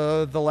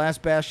 The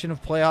last bastion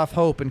of playoff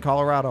hope in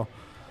Colorado.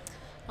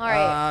 All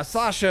right.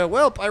 Sasha,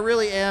 welp, I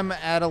really am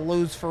at a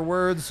lose for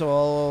words, so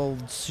I'll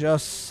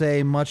just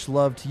say much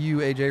love to you,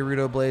 AJ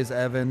Rudo, Blaze,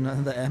 Evan,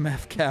 the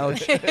MF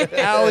Couch,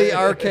 Ali,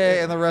 RK,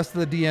 and the rest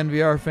of the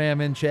DNVR fam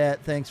in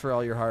chat. Thanks for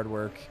all your hard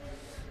work.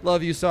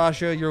 Love you,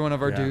 Sasha. You're one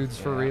of our dudes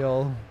for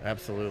real.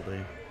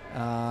 Absolutely.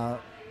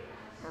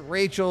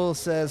 Rachel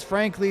says,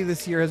 frankly,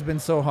 this year has been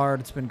so hard.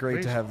 It's been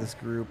great to have this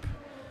group.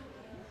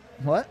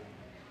 What?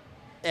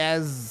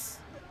 As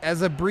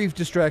a brief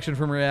distraction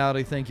from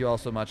reality, thank you all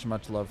so much.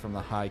 Much love from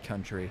the high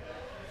country.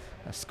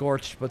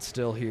 Scorched, but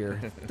still here.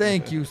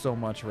 Thank you so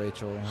much,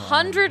 Rachel.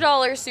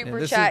 $100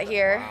 super chat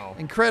here. Wow.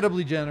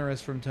 Incredibly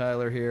generous from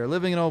Tyler here.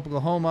 Living in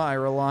Oklahoma, I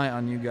rely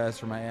on you guys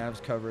for my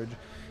Avs coverage.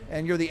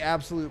 And you're the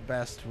absolute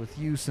best with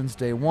you since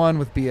day one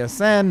with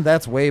BSN.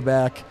 That's way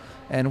back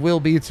and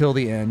will be till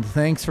the end.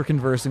 Thanks for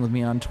conversing with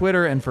me on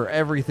Twitter and for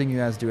everything you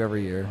guys do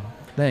every year.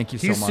 Thank you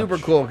so much. He's super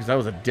cool because I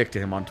was a dick to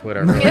him on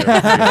Twitter. I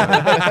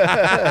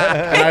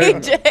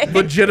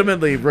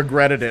legitimately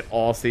regretted it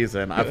all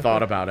season. I've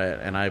thought about it,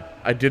 and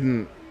I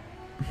didn't.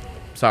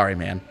 Sorry,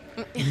 man.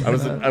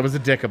 I was a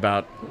dick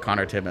about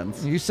Connor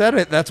Timmins. You said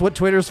it. That's what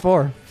Twitter's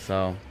for.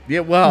 So yeah,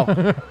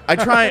 well, I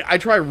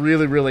try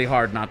really, really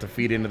hard not to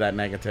feed into that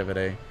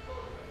negativity.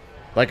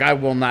 Like, I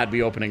will not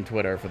be opening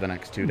Twitter for the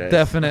next 2 days.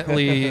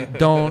 Definitely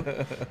don't.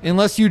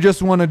 Unless you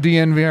just want a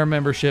DNVR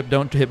membership,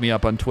 don't hit me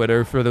up on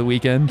Twitter for the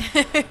weekend.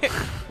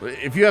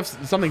 If you have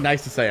something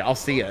nice to say, I'll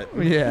see it.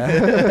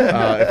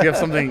 Yeah. If you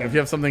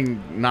have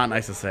something not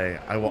nice to say,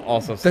 I will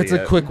also see it.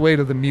 That's a quick way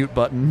to the mute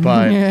button.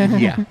 But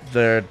yeah,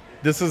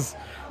 it's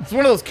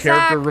one of those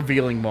character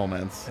revealing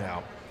moments.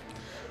 Yeah.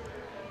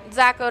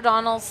 Zach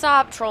O'Donnell,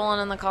 stop trolling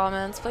in the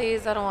comments,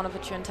 please. I don't want to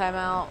put you in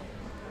timeout.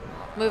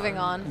 Moving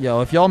on. Yo,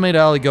 if y'all made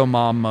Allie go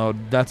mom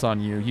mode, that's on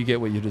you. You get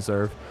what you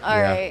deserve.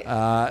 All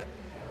right.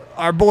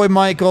 Our boy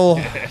Michael,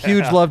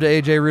 huge love to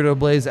AJ, Rudo,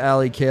 Blaze,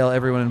 Allie, Kale,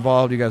 everyone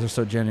involved. You guys are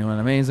so genuine and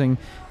amazing.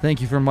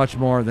 Thank you for much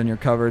more than your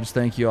coverage.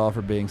 Thank you all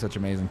for being such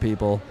amazing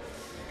people.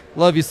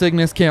 Love you,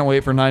 Cygnus. Can't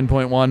wait for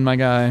 9.1, my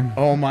guy.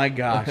 Oh, my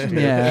gosh, dude.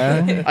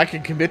 Yeah. I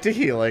can commit to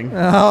healing.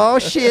 Oh,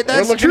 shit.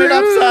 That's true.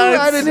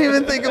 I didn't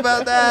even think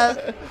about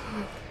that.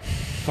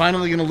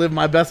 Finally going to live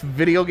my best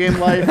video game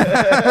life.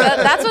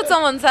 That's what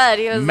someone said.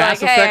 He was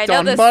Mass like, hey, I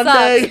know this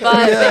sucks,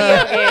 but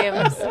video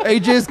games.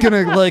 AJ's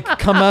going to,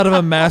 come out of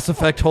a Mass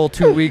Effect hole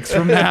 2 weeks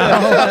from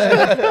now.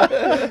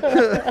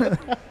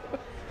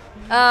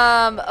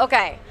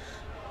 Okay.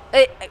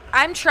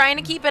 I'm trying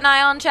to keep an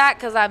eye on chat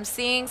because I'm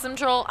seeing some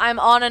troll. I'm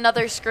on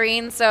another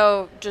screen,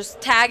 so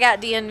just tag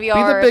at DNVR.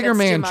 Be the bigger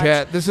man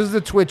chat. This is the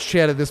Twitch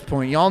chat at this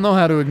point. Y'all know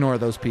how to ignore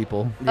those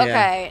people. Yeah.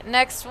 Okay,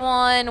 next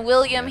one.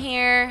 William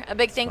here. A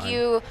big thank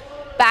you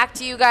back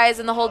to you guys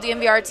and the whole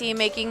DNVR team,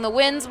 making the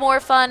wins more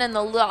fun and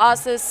the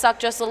losses suck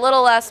just a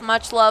little less.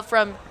 Much love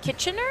from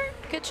Kitchener.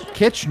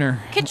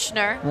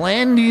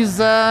 Landy's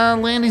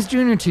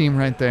junior team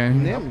right there.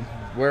 Yeah,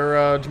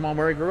 where Jamal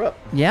Murray grew up.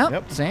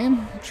 Yep.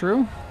 Same.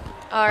 True.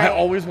 All right. I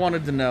always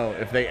wanted to know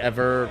if they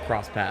ever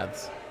crossed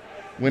paths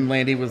when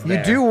Landy was there.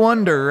 You do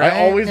wonder, right?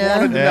 I always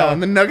wanted to know,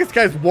 and the Nuggets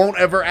guys won't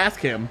ever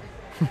ask him.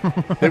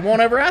 They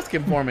won't ever ask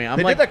him for me.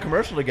 They did that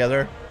commercial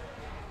together.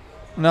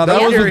 No,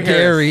 that was with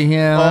Gary.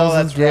 Yeah,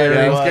 that's Gary.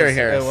 Yeah, it was Gary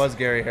Harris. It was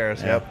Gary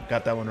Harris. Yep,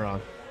 got that one wrong.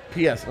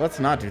 P.S. Let's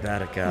not do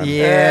that again.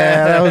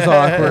 Yeah, that was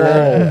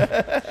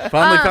awkward.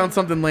 Finally found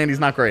something Landy's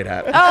not great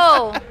at.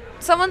 Oh.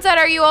 Someone said,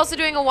 are you also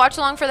doing a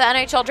watch-along for the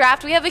NHL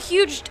draft? We have a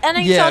huge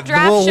NHL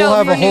draft show. We'll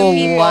have for a whole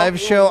new live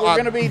show. We're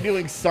going to be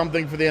doing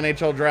something for the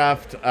NHL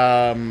draft.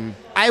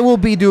 I will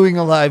be doing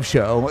a live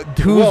show.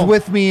 Who's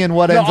with me and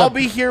what ends up? I'll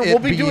be here. We'll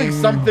be doing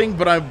something,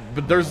 but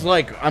there's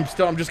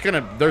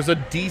there's a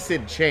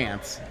decent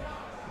chance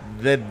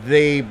that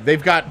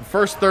they've got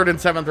first, third, and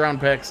seventh round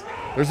picks.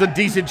 There's a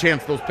decent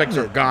chance those picks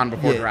are gone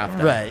before draft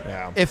time. Right.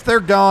 Yeah. If they're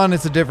gone,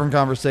 it's a different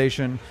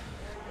conversation.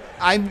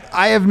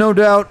 I have no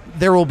doubt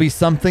there will be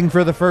something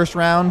for the first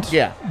round.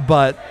 Yeah.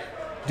 But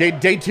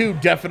day two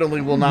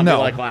definitely will not be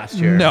like last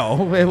year.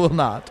 No, it will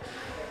not.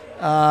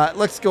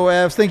 Let's go,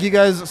 Avs. Thank you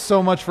guys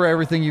so much for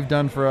everything you've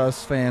done for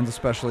us fans,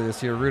 especially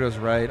this year. Rudo's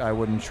right. I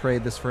wouldn't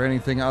trade this for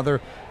anything other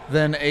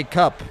than a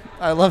cup.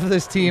 I love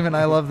this team, and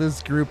I love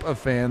this group of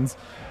fans.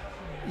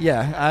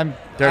 Yeah,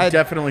 There are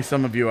definitely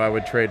some of you I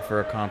would trade for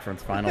a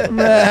conference final.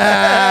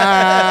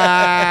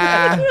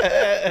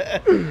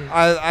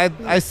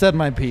 I said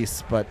my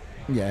piece, but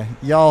yeah,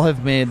 y'all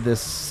have made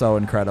this so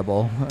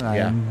incredible.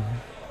 Yeah.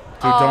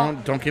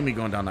 Dude, don't get me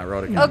going down that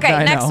road again. Okay,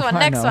 next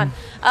one.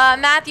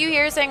 Matthew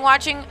here saying,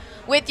 watching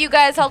with you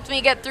guys helped me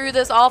get through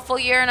this awful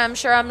year, and I'm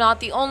sure I'm not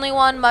the only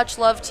one. Much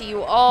love to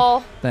you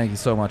all. Thank you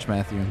so much,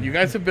 Matthew. You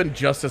guys have been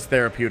just as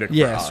therapeutic for us.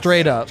 Yeah,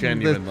 straight up.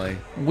 Genuinely.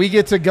 We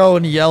get to go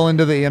and yell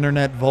into the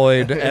internet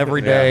void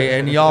every day,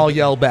 and y'all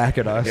yell back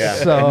at us. Yeah.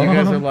 So. And you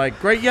guys are like,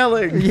 great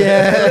yelling.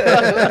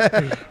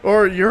 Yeah.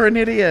 Or you're an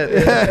idiot.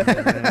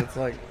 And it's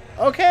like,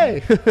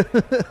 okay.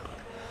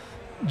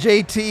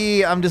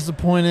 JT, I'm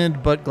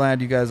disappointed, but glad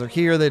you guys are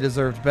here. They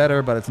deserved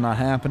better, but it's not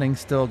happening.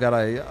 Still got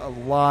a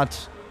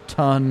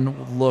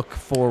ton look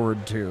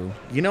forward to.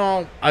 You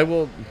know, I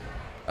will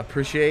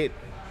appreciate.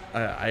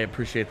 I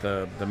appreciate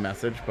the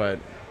message, but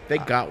they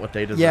got what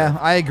they deserve. Yeah,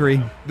 I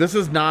agree. This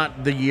is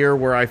not the year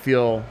where I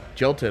feel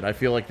jilted. I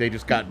feel like they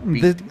just got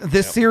beat.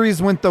 This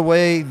series went the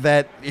way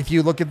that if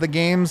you look at the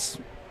games,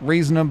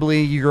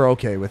 reasonably, you're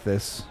okay with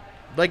this.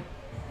 Like,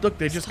 look,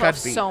 they just got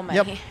beat. So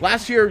many. Yep.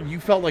 Last year, you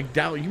felt like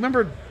Dallas. You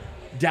remember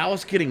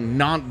Dallas getting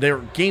their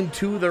game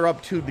 2, they're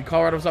up 2. The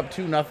Colorado's up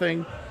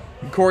 2-0.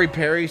 Corey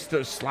Perry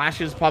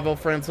slashes Pavel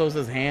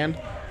Francouz's hand,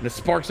 and it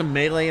sparks a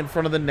melee in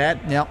front of the net,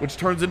 which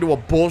turns into a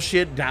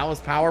bullshit Dallas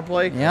power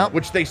play,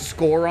 which they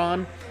score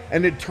on,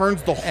 and it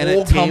turns the whole game around.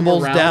 And it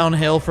tumbles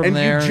downhill from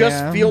there. And you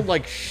just feel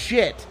like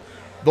shit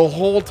the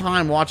whole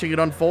time watching it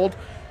unfold.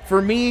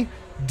 For me,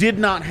 did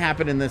not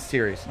happen in this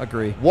series.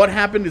 Agree. What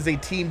happened is a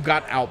team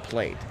got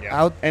outplayed.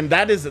 Yeah. And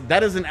that is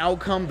an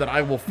outcome that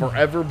I will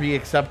forever be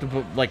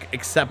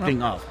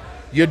accepting of.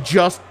 You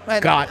just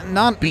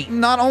got beat.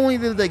 Not only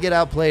did they get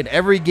outplayed,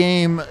 every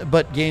game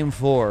but Game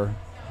 4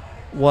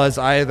 was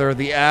either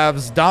the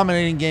Avs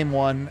dominating Game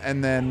 1,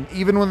 and then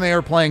even when they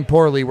were playing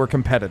poorly, were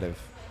competitive.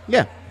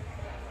 Yeah.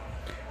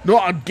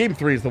 No, Game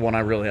 3 is the one I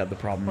really had the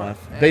problem with.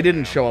 They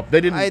didn't show up.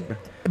 They didn't.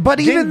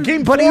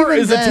 Game 4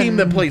 is a team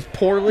that plays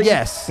poorly,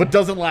 but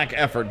doesn't lack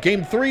effort.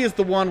 Game 3 is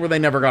the one where they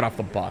never got off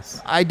the bus.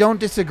 I don't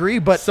disagree,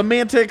 but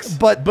semantics.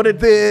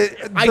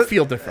 I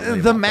feel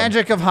differently. The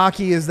magic of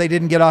hockey is they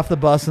didn't get off the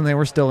bus and they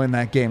were still in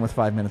that game with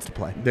 5 minutes to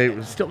play. They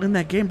were still in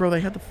that game, bro. They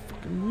had the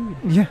fucking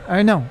lead. Yeah,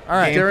 I know. All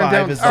right, Game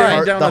 5 is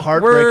the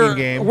heartbreaking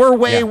game. We're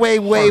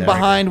way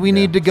behind. We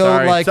need to go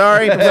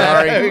sorry.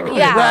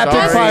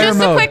 Rapid fire just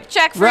mode. A quick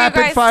check for rapid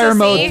you guys fire to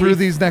mode see. through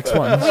these next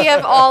ones. We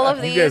have all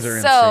of these. You guys are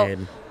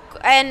insane.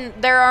 And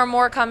there are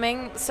more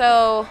coming,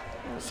 so...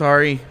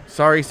 Sorry.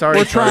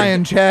 We're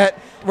trying, chat.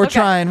 We're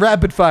trying.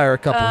 Rapid fire a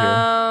couple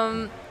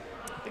here.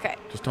 Okay.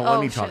 Just don't let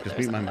me talk. Just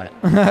beat my mic.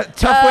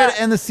 Tough way to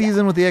end the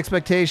season with the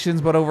expectations,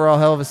 but overall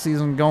hell of a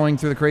season going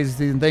through the crazy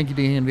season. Thank you,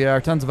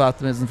 DNVR. Tons of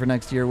optimism for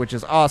next year, which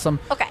is awesome.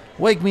 Okay.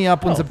 Wake me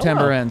up when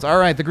September ends. All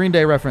right, the Green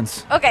Day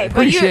reference. Okay.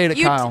 Appreciate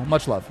it, Kyle.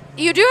 Much love.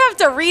 You do have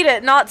to read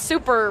it, not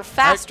super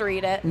fast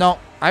read it. No,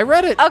 I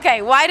read it.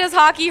 Okay, why does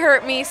hockey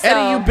hurt me so?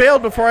 Eddie, you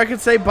bailed before I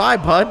could say bye,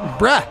 bud.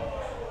 Bruh.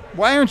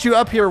 Why aren't you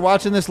up here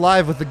watching this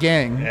live with the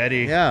gang?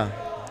 Eddie. Yeah.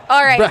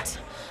 All right.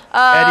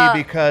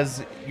 Eddie,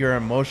 because you're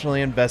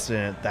emotionally invested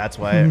in it. That's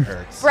why it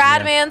hurts.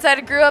 Bradman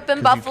said, grew up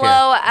in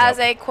Buffalo as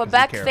a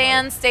Quebec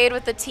fan, stayed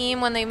with the team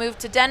when they moved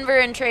to Denver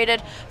and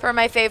traded for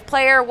my fave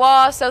player,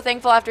 Wah. So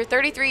thankful after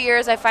 33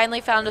 years, I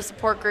finally found a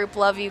support group.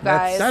 Love you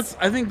guys.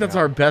 I think that's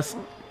our best.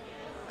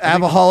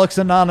 Avaholics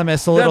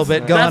Anonymous a little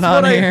bit going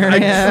on here. I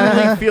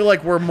truly feel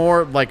like we're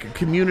more like a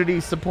community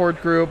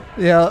support group.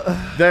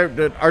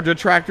 Yeah. Our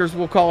detractors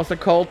will call us a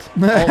cult.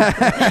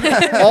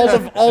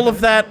 All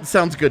of that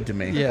sounds good to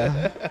me.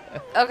 Yeah.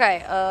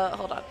 Okay,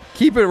 hold on.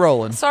 Keep it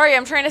rolling. Sorry,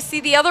 I'm trying to see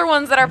the other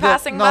ones that are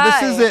passing by. No,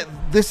 this is it.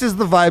 This is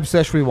the vibe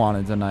sesh we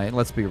wanted tonight.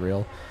 Let's be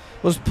real.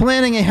 Was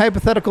planning a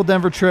hypothetical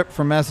Denver trip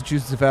from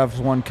Massachusetts if Avs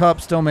won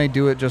Cup. Still may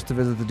do it just to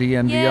visit the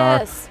DNVR.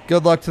 Yes.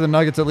 Good luck to the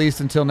Nuggets at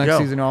least until next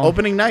season.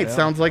 Opening night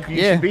sounds like you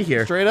should be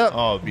here. Straight up.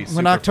 Oh, it'd be super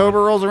when October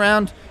fun. rolls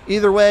around.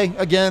 Either way,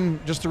 again,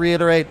 just to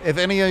reiterate, if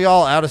any of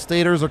y'all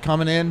out-of-staters are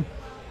coming in,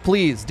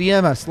 please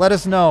DM us. Let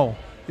us know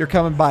you're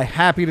coming by.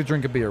 Happy to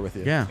drink a beer with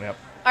you. Yeah. Yep.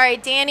 All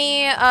right,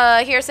 Danny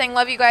here saying,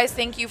 love you guys.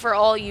 Thank you for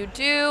all you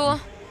do.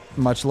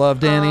 Much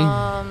love,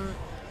 Danny.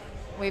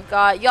 We've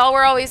got, y'all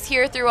were always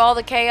here through all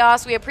the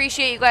chaos. We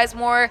appreciate you guys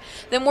more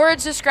than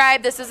words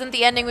describe. This isn't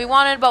the ending we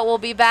wanted, but we'll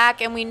be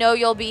back, and we know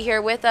you'll be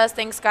here with us.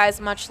 Thanks,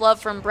 guys. Much love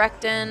from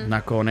Breckton.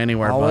 Not going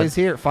anywhere, Always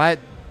bud. Here. Fight.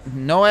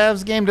 No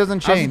Avs game doesn't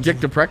change. I was a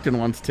dick to Breckton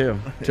once, too.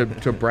 to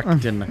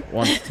Breckton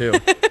once, too.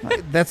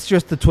 That's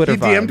just the Twitter He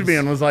DM'd me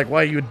and was like,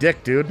 why are you a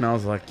dick, dude? And I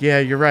was like, yeah,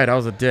 you're right. I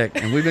was a dick.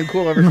 And we've been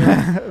cool ever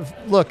since.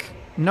 Look,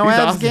 no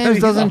Avs games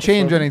doesn't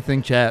change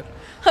anything, chat.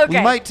 Okay.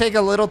 We might take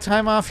a little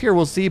time off here.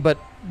 We'll see, but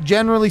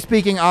generally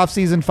speaking,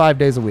 off-season 5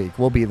 days a week.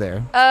 We'll be there.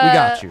 We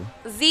got you.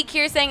 Zeke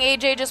here saying,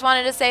 AJ, just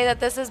wanted to say that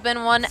this has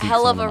been one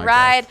hell of a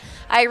ride.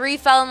 I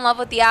fell in love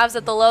with the Avs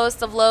at the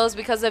lowest of lows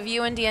because of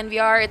you and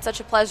DNVR. It's such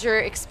a pleasure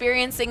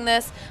experiencing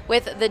this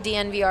with the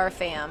DNVR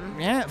fam.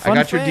 Yeah, I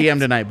got your DM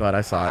tonight, bud.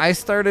 I saw it. I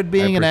started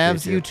being an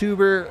Avs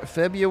YouTuber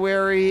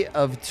February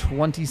of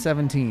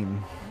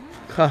 2017.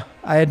 Huh.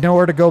 I had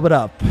nowhere to go but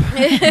up.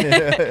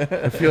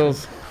 It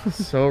feels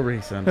so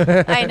recent.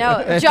 I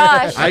know.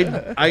 Josh.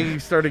 I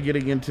started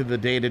getting into the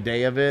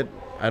day-to-day of it.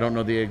 I don't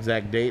know the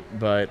exact date,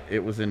 but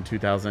it was in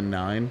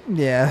 2009.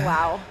 Yeah.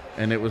 Wow.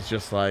 And it was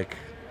just like,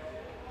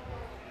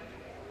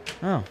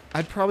 oh.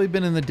 I'd probably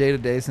been in the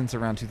day-to-day since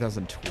around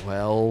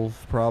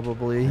 2012,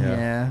 probably.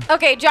 Yeah.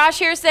 Okay, Josh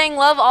here saying,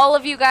 love all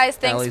of you guys.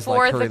 Thanks Allie's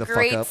for like, the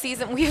great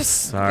season. We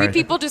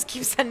people just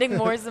keep sending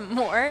more and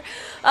more.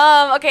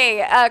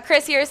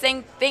 Chris here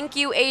saying, thank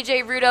you,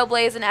 AJ, Rudo,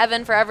 Blaze, and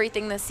Evan for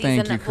everything this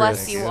season. Thank you,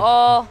 Bless Chris. you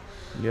all.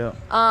 Yeah.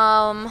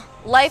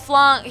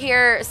 Lifelong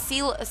here,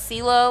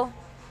 CeeLo.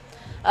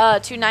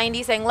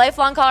 290 saying,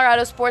 lifelong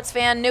Colorado sports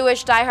fan,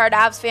 newish diehard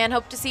Avs fan.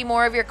 Hope to see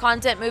more of your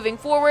content moving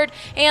forward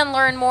and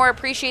learn more.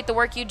 Appreciate the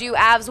work you do.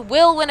 Avs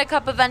will win a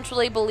cup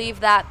eventually. Believe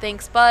that.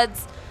 Thanks,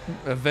 buds.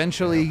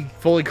 Eventually.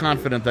 Fully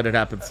confident that it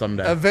happens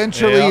someday.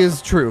 Eventually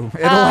is true.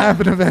 It'll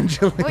happen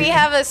eventually. We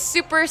have a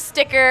super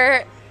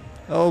sticker.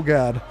 Oh,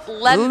 God.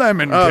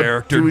 Lemon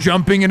character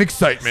jumping in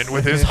excitement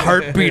with his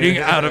heart beating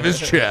out of his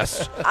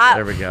chest.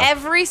 There we go.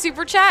 Every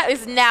super chat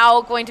is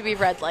now going to be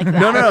read like that.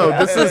 No.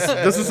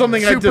 This is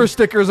something super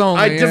stickers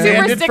only. I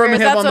demanded Super from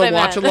stickers, him on that's the what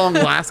I watch along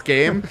last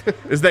game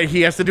is that he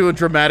has to do a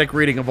dramatic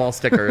reading of all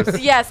stickers.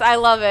 Yes, I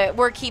love it.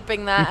 We're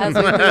keeping that as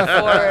we move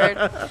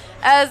forward.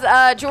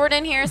 As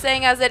Jordan here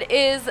saying,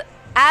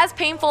 as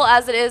painful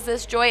as it is,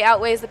 this joy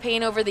outweighs the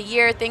pain over the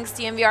year. Thanks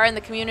to DNVR and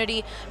the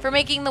community for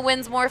making the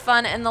wins more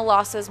fun and the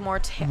losses more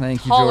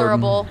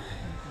tolerable.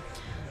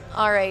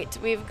 All right,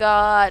 we've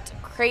got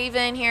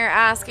Craven here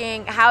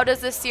asking, how does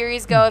this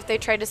series go if they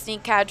try to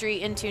sneak Kadri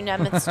into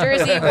Nemeth's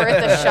jersey?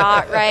 Worth a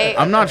shot, right?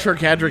 I'm not sure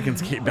Kadri can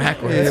skate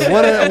backwards. Yeah,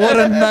 what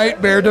a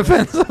nightmare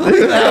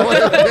defensively that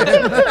would have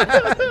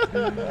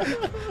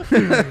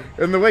been.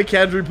 And the way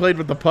Kadri played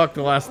with the puck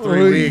the last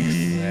 3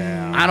 weeks.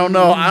 I don't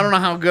know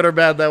how good or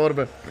bad that would have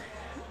been.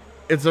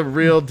 It's a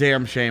real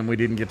damn shame we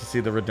didn't get to see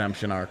the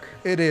redemption arc.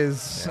 It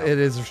is. Yeah. It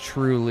is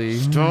truly.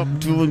 Stop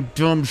doing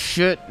dumb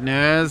shit,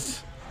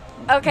 Naz.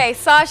 Okay,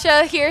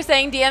 Sasha here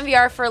saying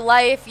DNVR for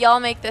life. Y'all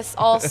make this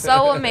all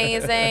so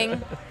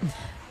amazing.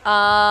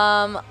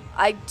 I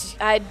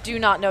do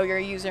not know your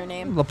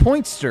username. The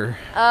Pointster.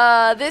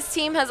 This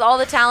team has all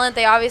the talent.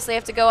 They obviously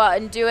have to go out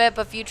and do it,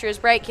 but future is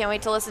bright. Can't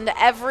wait to listen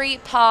to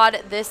every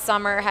pod this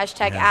summer.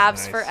 Hashtag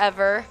Avs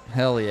forever.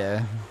 Hell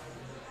yeah.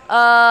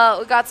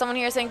 We got someone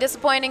here saying,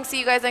 disappointing. See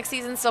you guys next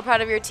season. Still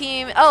proud of your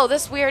team. Oh,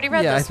 we already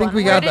read this one. Yeah, I think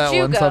we got that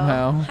one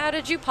somehow. How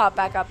did you pop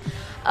back up?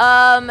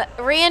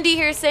 Randy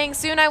here saying,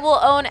 soon I will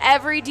own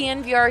every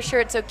DNVR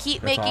shirt, so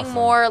keep making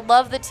more.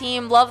 Love the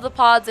team, love the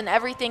pods, and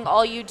everything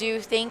all you do.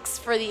 Thanks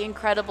for the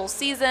incredible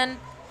season.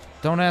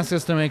 Don't ask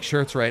us to make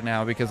shirts right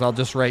now because I'll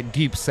just write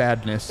deep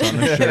sadness on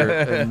the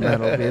shirt and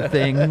that'll be a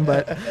thing.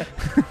 But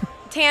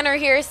Tanner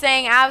here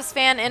saying, Avs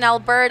fan in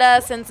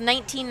Alberta since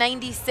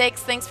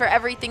 1996. Thanks for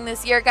everything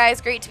this year,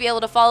 guys. Great to be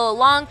able to follow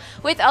along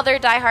with other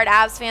diehard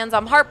Avs fans.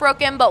 I'm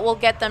heartbroken, but we'll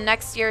get them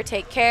next year.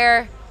 Take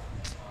care.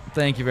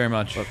 Thank you very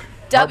much. Look,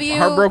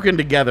 heartbroken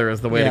together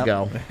is the way to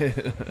go.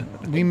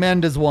 We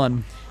mend as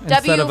one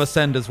instead of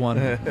ascend as one.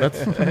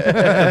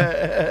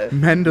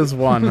 Mend as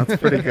one.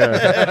 That's pretty good.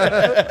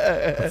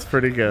 That's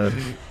pretty good.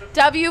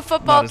 W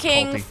Football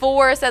King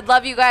 4 said,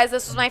 love you guys.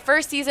 This was my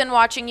first season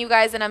watching you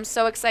guys, and I'm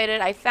so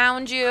excited I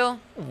found you.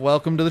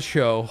 Welcome to the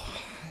show.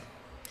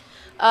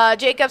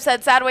 Jacob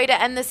said, sad way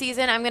to end the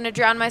season. I'm going to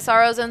drown my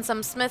sorrows in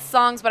some Smith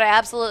songs, but I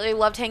absolutely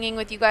loved hanging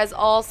with you guys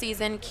all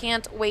season.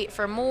 Can't wait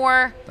for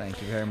more.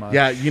 Thank you very much.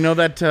 Yeah, you know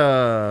that,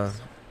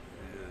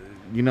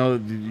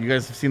 you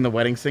guys have seen The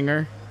Wedding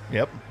Singer?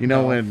 Yep. You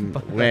know when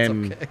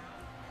okay.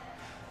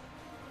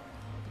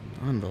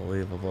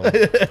 Unbelievable.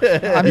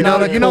 I'm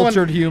not a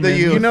cultured human.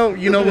 You know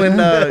when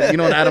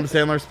Adam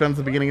Sandler spends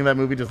the beginning of that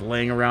movie just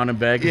laying around in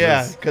bed?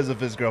 Yeah, because of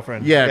his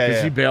girlfriend. Yeah,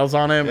 because she bails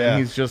on him and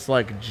he's just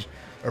like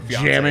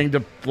jamming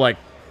to like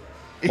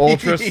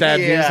ultra sad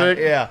music.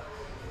 Yeah,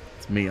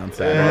 it's me on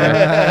Saturday.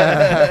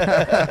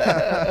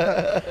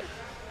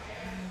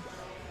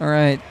 All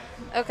right.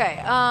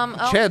 Okay.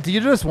 Chad, do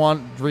you just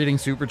want reading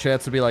super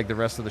chats to be like the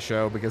rest of the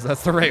show because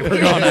that's the rate we're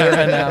going at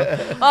right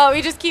now? Oh,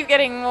 we just keep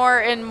getting more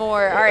and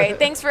more. All right.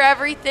 Thanks for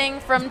everything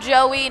from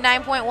Joey.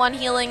 9.1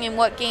 healing in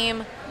what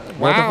game?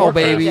 Wow,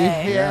 baby.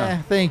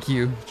 Yeah. Thank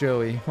you,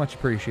 Joey. Much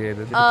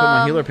appreciated. Put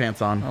my healer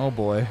pants on. Oh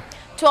boy.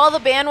 To all the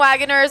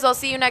bandwagoners, I'll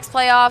see you next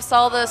playoffs.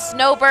 All the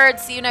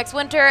snowbirds, see you next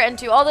winter. And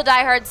to all the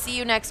diehards, see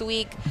you next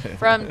week.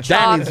 From That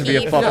Chalky needs to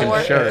be a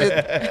fucking shirt.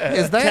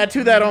 Is that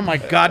tattoo that on my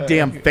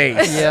goddamn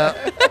face? Yeah.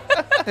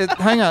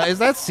 Hang on. Is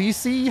that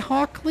CC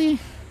Hockley?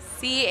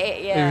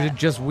 Yeah. They're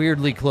just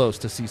weirdly close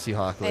to CC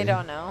Hockley. I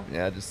don't know.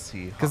 Yeah, just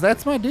see. Because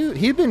that's my dude.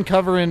 He'd been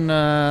covering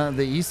the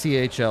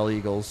ECHL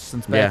Eagles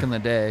since back in the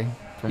day.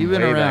 He'd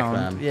been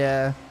around.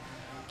 Yeah.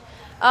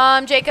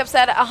 Jacob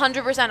said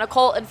 100% a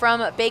Colt, and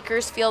from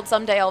Bakersfield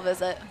someday I'll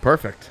visit.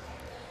 Perfect.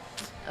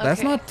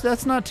 Okay.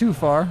 That's not too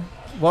far.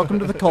 Welcome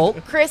to the Colt.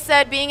 Chris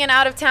said, being an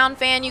out-of-town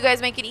fan, you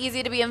guys make it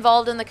easy to be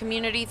involved in the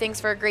community. Thanks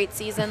for a great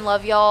season.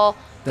 Love y'all.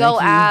 Go Avs.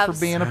 Thank you for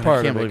being a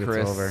part of it,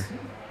 Chris. It's over.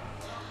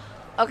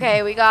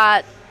 Okay, we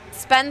got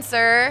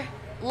Spencer.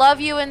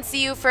 Love you and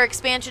see you for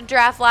expansion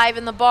draft live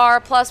in the bar,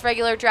 plus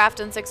regular draft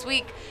in 6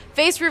 weeks.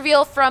 Face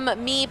reveal from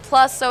me,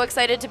 plus so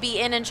excited to be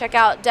in and check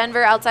out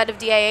Denver outside of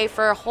DIA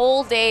for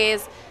whole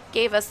days.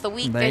 Gave us the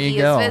week that he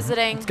is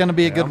visiting. It's going to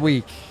be a good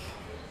week.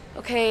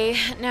 Okay,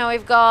 now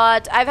we've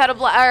got, I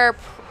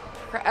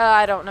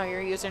don't know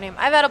your username.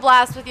 I've had a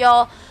blast with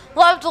y'all.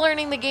 Loved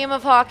learning the game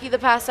of hockey the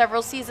past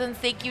several seasons.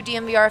 Thank you,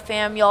 DNVR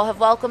fam. Y'all have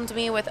welcomed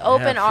me with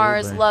open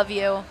arms. Love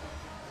you.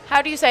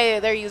 How do you say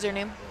their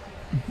username?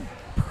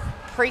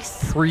 Priest.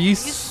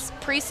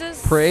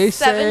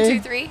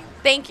 723.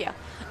 Thank you.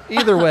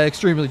 Either way,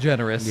 extremely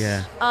generous.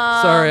 Yeah.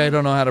 Sorry, I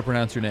don't know how to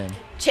pronounce your name.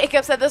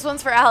 Jacob said this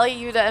one's for Allie,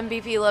 you to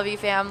MVP. Love you,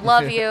 fam.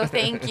 Love you.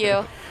 Thank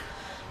you.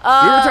 We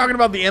were talking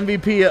about the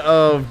MVP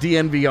of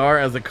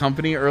DNVR as a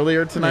company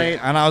earlier tonight,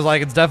 and I was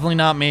like, it's definitely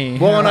not me.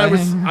 Well, and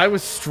I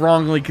was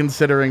strongly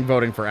considering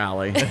voting for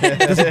Allie.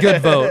 That's a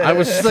good vote. I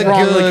was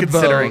strongly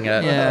considering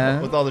it. Yeah,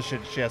 with all the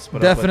shit she has to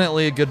put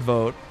definitely a good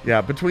vote.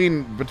 Yeah,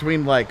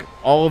 between like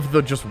all of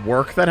the just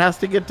work that has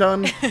to get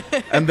done,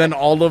 and then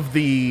all of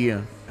the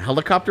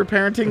helicopter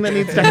parenting that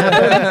needs to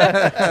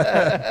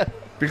happen,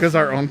 because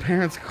our own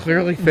parents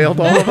clearly failed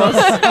all of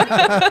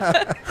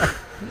us.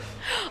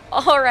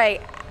 All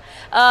right.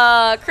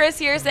 Chris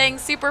here saying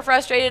super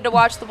frustrated to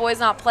watch the boys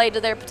not play to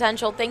their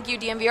potential. Thank you,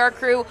 DNVR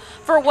crew,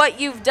 for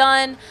what you've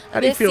done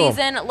this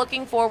season.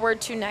 Looking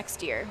forward to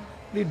next year.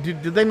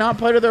 Did they not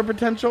play to their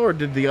potential, or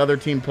did the other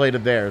team play to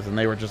theirs and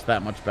they were just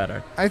that much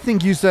better? I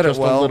think you said just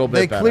it well. A little bit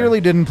they better.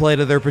 Clearly didn't play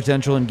to their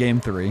potential in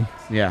Game 3.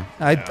 Yeah.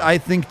 I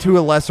think to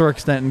a lesser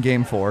extent in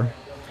Game 4.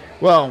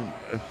 Well,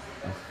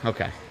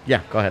 okay.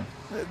 Yeah, go ahead.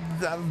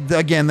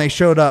 Again, they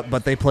showed up,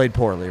 but they played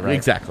poorly, right?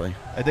 Exactly.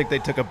 I think they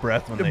took a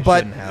breath when they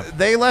but shouldn't have.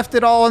 They left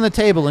it all on the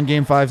table in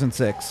Game 5 and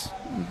 6.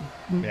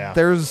 Yeah.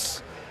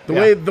 There's the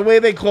way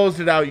they closed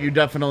it out. You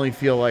definitely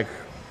feel like,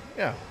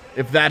 yeah.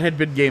 If that had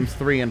been Games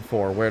 3 and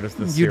 4, where does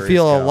this? You'd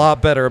feel a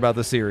lot better about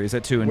the series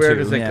at 2 and 2. Where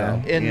does it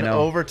go? In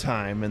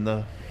overtime, in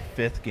the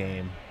 5th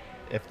game,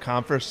 if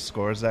Comfort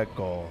scores that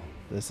goal,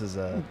 this is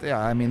a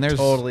there's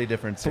totally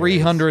different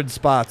series. 300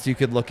 spots you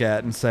could look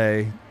at and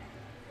say,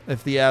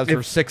 if the Avs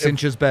were 6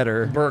 inches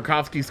better.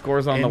 Burakovsky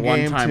scores on the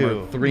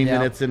one-timer 3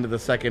 minutes into the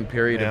second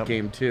period of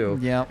Game 2,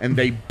 and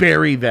they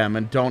bury them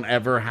and don't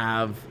ever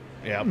have.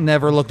 Yep.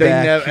 Never look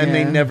back.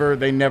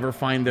 They never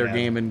find their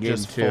game in Game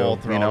 2. Full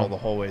throttle the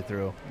whole way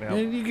through. Yep.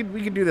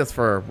 We could do this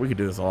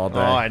all day.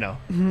 Oh, I know.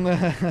 We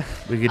could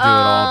do it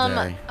all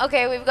day.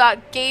 Okay, we've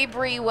got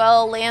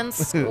Gabriel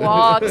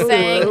Landskog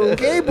saying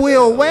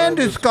Gabriel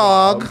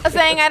Landeskog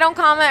saying I don't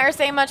comment or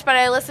say much, but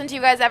I listen to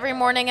you guys every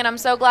morning, and I'm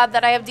so glad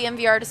that I have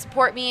DNVR to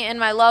support me in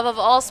my love of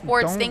all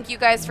sports. Thank you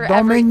guys for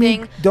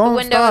everything. The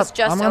window is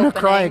just I'm gonna opening.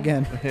 cry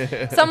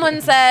again. Someone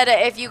said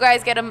if you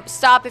guys get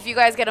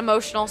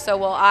emotional, so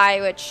will I.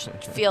 Which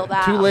feel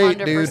that Too late,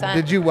 100%.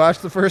 dude. Did you watch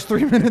the first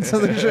 3 minutes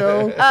of the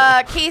show?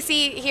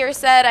 Casey here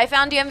said, I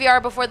found DNVR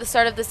before the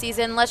start of the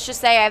season. Let's just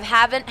say I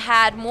haven't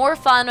had more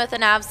fun with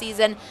an Av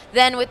season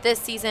than with this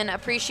season.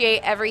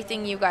 Appreciate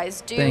everything you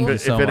guys do. Thank you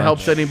so much. If it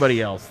helps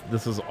anybody else,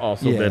 this has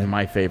also been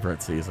my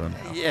favorite season.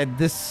 Yeah,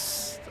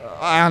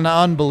 an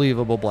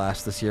unbelievable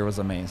blast this year was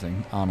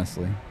amazing,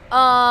 honestly.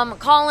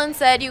 Colin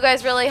said, you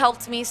guys really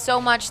helped me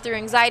so much through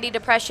anxiety,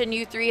 depression.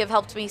 You three have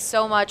helped me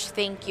so much.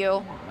 Thank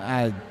you.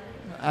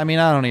 I mean,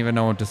 I don't even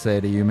know what to say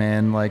to you,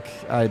 man. Like,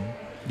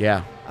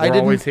 we're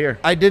always here.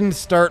 I didn't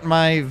start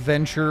my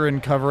venture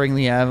in covering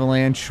the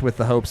Avalanche with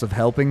the hopes of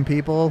helping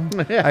people.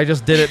 I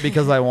just did it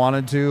because I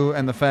wanted to,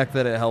 and the fact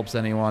that it helps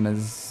anyone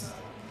is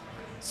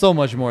so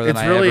much more than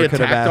I ever could have asked for. It's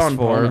really a tacked on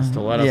bonus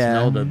to let us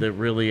know that it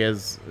really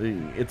is.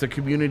 It's a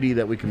community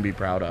that we can be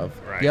proud of.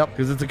 Right. Yep.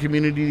 Because it's a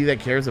community that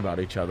cares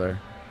about each other.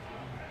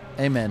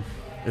 Amen.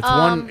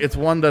 It's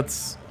one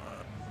that's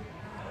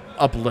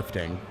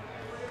uplifting.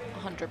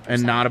 100%.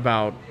 And not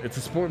about, it's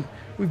a sport.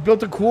 We've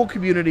built a cool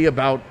community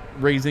about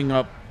raising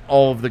up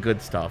all of the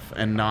good stuff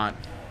and not,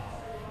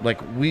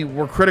 like,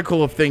 we're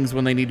critical of things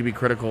when they need to be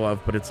critical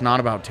of, but it's not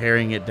about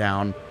tearing it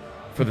down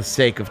for the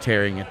sake of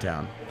tearing it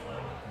down.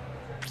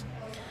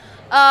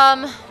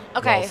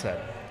 Okay. Well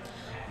said.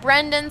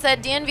 Brendan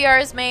said, DNVR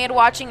has made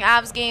watching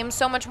Avs games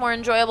so much more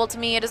enjoyable to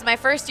me. It is my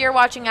first year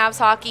watching Avs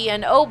hockey,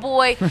 and oh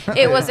boy,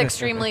 it was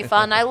extremely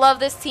fun. I love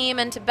this team,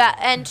 and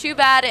too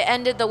bad it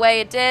ended the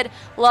way it did.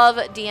 Love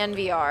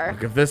DNVR.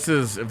 Look, if this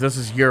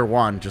is year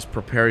one, just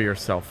prepare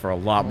yourself for a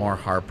lot more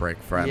heartbreak,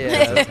 friend.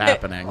 Yeah. This is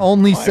happening.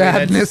 Only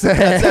sadness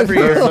ahead. That's every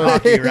year in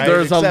hockey, right?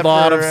 There's Except a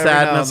lot of for every now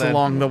and sadness then.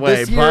 along the way,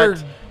 This year,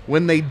 but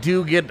when they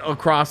do get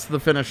across the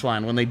finish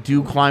line, when they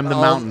do climb the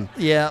mountain,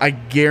 I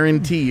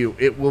guarantee you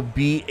it will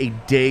be a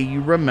day you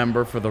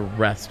remember for the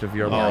rest of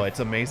your life. Oh, it's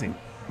amazing.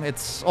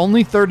 It's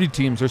only 30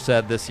 teams are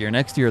said this year.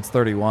 Next year it's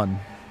 31.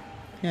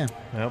 Yeah.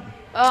 Yep.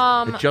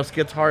 It just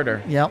gets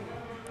harder. Yep.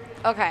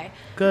 Okay.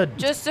 Good.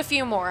 Just a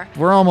few more.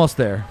 We're almost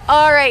there.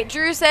 All right.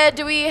 Drew said,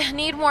 do we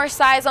need more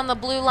size on the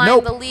blue line?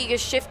 Nope. The league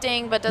is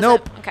shifting, but doesn't.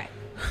 Nope. Okay.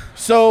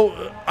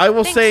 So I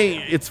will say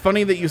it's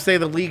funny that you say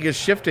the league is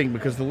shifting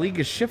because the league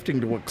is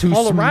shifting to what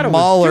Colorado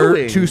is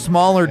doing. To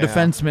smaller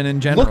defensemen in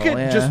general. Look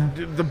at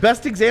just the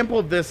best example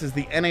of this is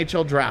the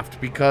NHL draft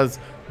because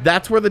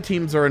that's where the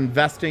teams are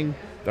investing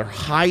their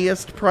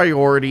highest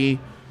priority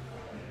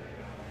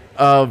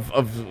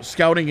of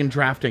scouting and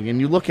drafting. And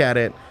you look at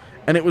it,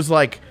 and it was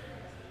like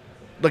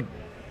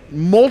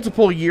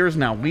multiple years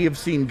now we have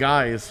seen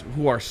guys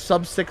who are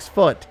sub 6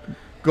 foot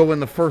go in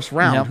the first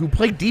round who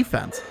play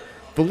defense.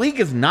 The league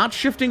is not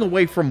shifting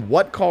away from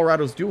what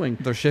Colorado's doing.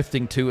 They're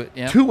shifting to it.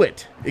 Yep. To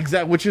it.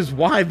 Exactly. Which is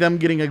why them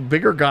getting a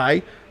bigger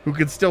guy who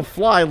could still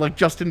fly like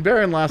Justin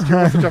Barron last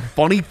year was such a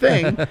funny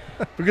thing.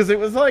 Because it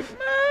was like,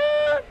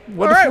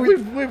 all right,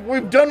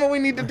 we've done what we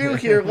need to do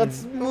here.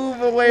 Let's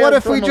move away. What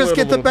if we just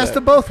get the best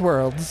of both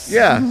worlds?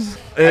 Yeah.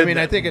 I mean,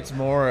 I think it's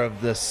more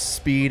of the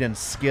speed and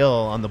skill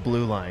on the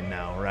blue line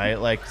now, right?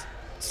 Like,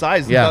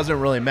 size doesn't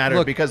really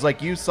matter because,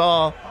 like you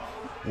saw,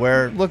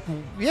 where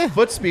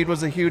foot speed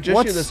was a huge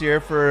issue this year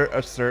for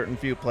a certain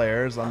few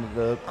players on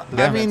the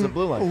defensive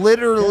blue line.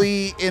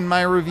 Literally in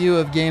my review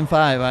of Game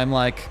 5, I'm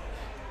like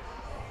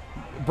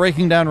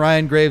breaking down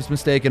Ryan Graves'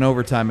 mistake in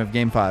overtime of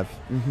Game 5.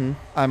 Mm-hmm.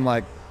 I'm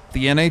like,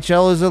 the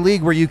NHL is a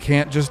league where you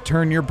can't just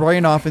turn your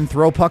brain off and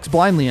throw pucks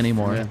blindly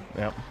anymore. Yeah.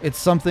 Yep. It's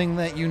something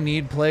that you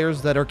need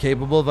players that are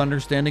capable of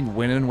understanding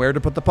when and where to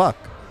put the puck.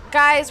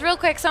 Guys, real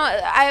quick,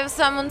 I have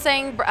someone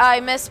saying I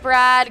miss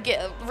Brad.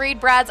 Read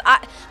Brad's.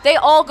 They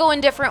all go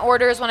in different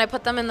orders when I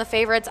put them in the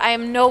favorites. I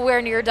am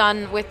nowhere near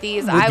done with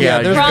these. I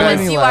will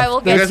promise you I will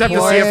get to you. You guys have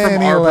to see it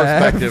from our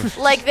perspective.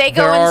 Like, they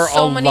go in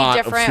so many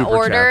different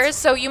orders.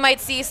 So you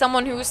might see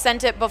someone who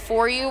sent it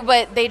before you,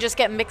 but they just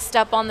get mixed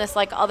up on this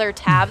like other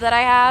tab that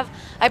I have.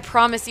 I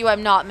promise you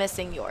I'm not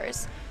missing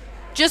yours.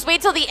 Just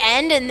wait till the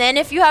end, and then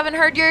if you haven't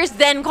heard yours,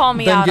 then call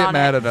me out on it. Then get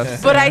mad at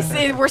us. But I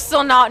say we're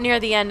still not near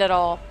the end at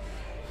all.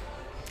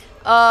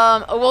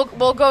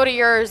 We'll go to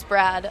yours,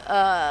 Brad.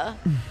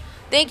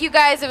 Thank you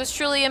guys. It was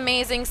truly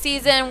amazing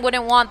season.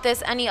 Wouldn't want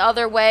this any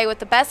other way with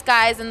the best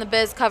guys in the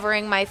biz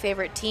covering my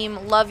favorite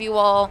team. Love you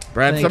all.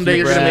 Brad, someday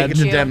you're going to make it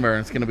to Denver, and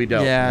it's going to be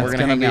dope. Yeah, we're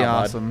going to be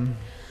awesome.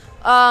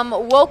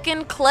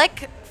 Woken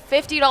Click,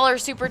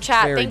 $50 super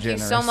chat. Very Thank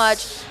generous. you so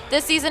much.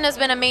 This season has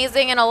been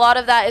amazing, and a lot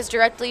of that is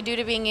directly due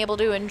to being able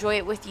to enjoy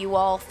it with you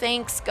all.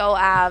 Thanks. Go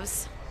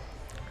Avs.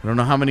 I don't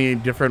know how many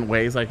different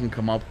ways I can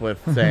come up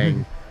with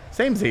saying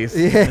samesies.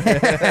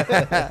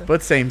 But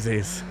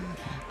samesies.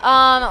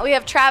 We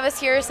have Travis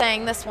here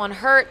saying this one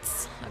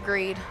hurts.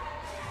 Agreed.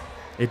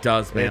 It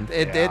does, man.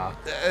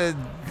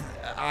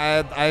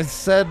 I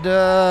said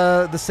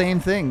the same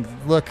thing.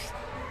 Look,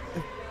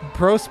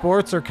 pro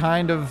sports are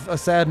kind of a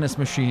sadness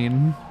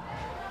machine.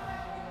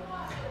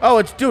 Oh,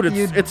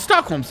 it's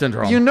Stockholm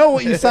Syndrome. You know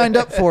what you signed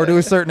up for to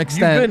a certain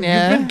extent. You've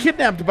been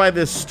kidnapped by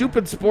this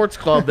stupid sports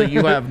club that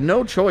you have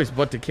no choice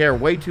but to care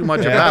way too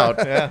much about.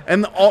 Yeah.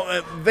 And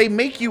they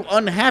make you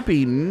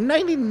unhappy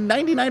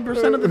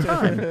 99% of the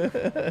time.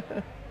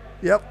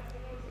 Yep.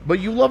 But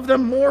you love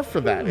them more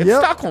for that. It's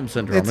Stockholm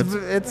Syndrome.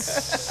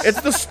 It's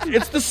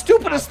the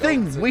stupidest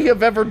thing we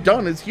have ever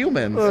done as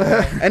humans.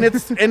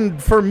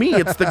 And for me,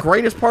 it's the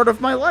greatest part of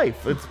my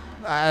life.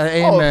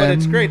 Oh, but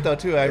it's great though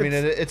too. I mean,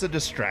 it's a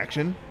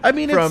distraction.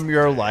 From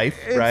your life,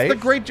 right?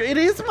 It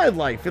is my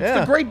life. It's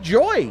the great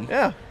joy.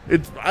 Yeah.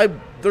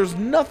 There's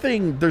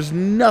nothing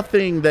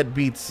that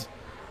beats.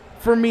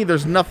 For me,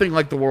 there's nothing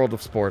like the world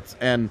of sports,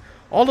 and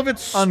all of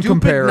its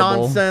stupid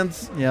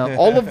nonsense. Yeah.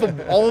 All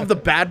of the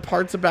bad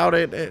parts about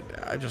it.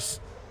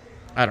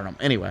 I don't know.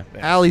 Anyway,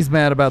 Allie's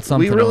mad about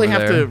something. We really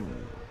have there. to.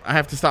 I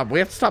have to stop. We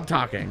have to stop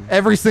talking.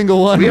 Every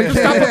single one. We have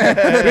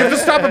to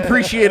stop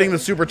appreciating the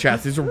super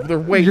chats. They're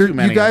way too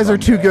many. You guys are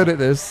too good at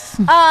this.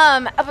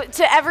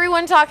 To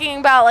everyone talking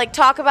about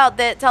talk about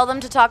that, tell them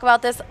to talk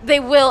about this. They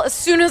will as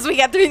soon as we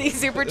get through these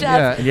super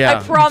chats. Yeah.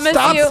 I promise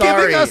you. Stop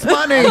giving us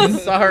money.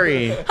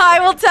 Sorry. I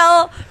will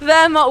tell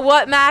them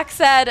what Max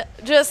said.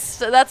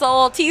 That's a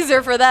little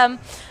teaser for them.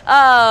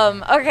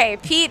 Okay,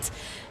 Pete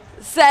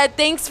said,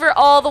 thanks for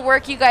all the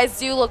work you guys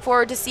do. Look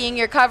forward to seeing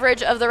your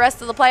coverage of the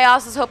rest of the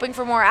playoffs. Is hoping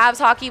for more Avs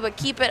hockey, but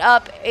keep it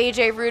up,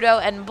 AJ Rudo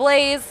and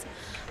Blaze.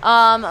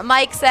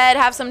 Mike said,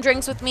 have some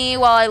drinks with me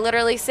while I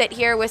literally sit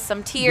here with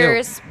some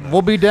tears.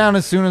 We'll be down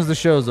as soon as the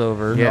show's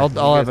over. Yeah,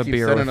 I'll have a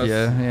beer with you.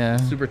 Yeah.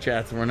 Super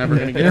chats, and we're never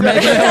going to get You're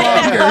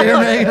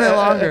making it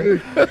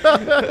longer.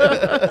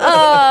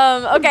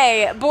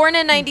 Okay, born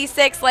in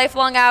 96,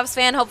 lifelong Avs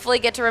fan. Hopefully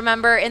get to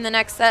remember in the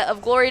next set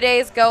of Glory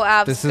Days. Go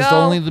Avs, This is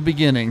only the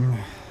beginning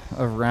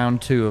of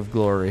round 2 of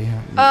Glory.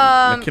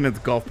 McKinnon's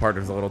golf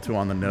partner's a little too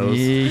on the nose.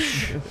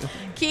 Yeesh.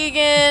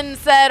 Keegan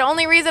said,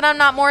 only reason I'm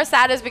not more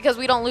sad is because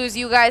we don't lose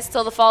you guys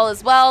till the fall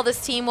as well.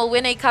 This team will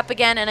win a cup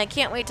again, and I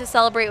can't wait to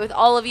celebrate with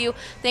all of you.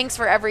 Thanks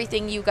for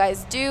everything you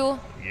guys do.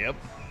 Yep.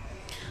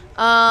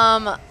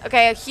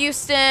 Okay,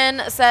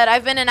 Houston said,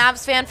 I've been an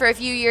Avs fan for a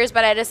few years,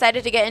 but I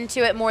decided to get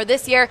into it more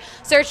this year.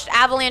 Searched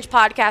Avalanche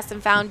Podcast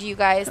and found you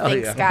guys.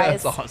 Thanks,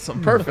 guys. That's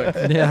awesome.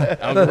 Perfect. Yeah.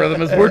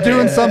 Algorithm is We're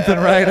doing something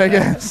right, I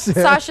guess.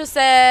 Sasha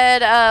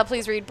said,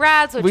 please read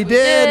Brad's, which we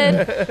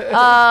did.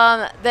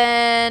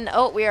 Then,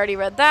 we already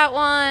read that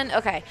one.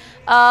 Okay.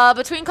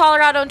 Between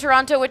Colorado and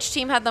Toronto, which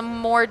team had the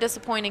more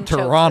disappointing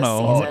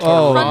Toronto. choke this season?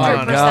 Oh,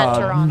 100% my God.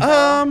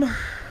 Toronto.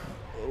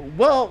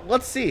 Well,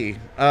 let's see.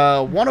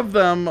 One of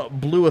them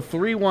blew a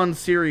 3-1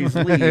 series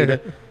lead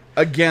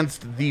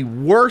against the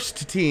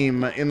worst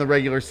team in the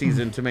regular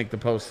season to make the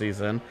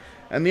postseason,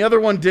 and the other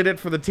one did it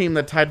for the team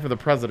that tied for the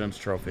President's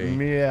Trophy.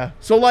 Yeah.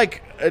 So,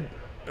 like, a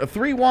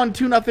 3-1,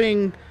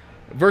 2-0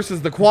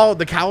 versus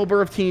the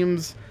caliber of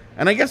teams,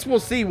 and I guess we'll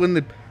see when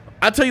the...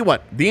 I'll tell you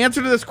what. The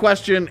answer to this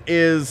question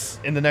is...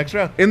 In the next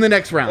round. In the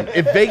next round.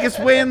 If Vegas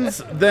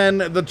wins, then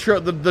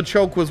the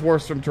choke was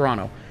worse from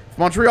Toronto. If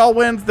Montreal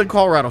wins, then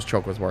Colorado's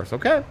choke was worse.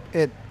 Okay.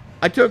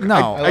 I don't.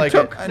 Not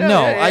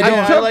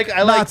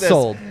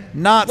sold.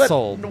 Not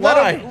sold.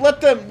 Let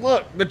them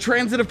look. The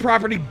transitive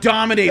property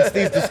dominates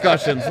these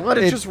discussions. Let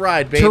it just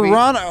ride, baby.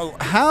 Toronto.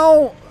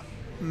 How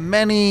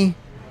many?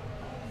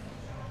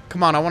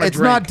 Come on, I want to. It's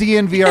drink. not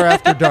DNVR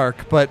After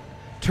Dark, but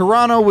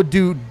Toronto would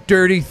do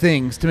dirty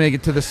things to make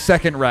it to the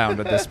second round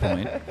at this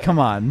point. Come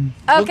on.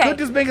 Okay. What good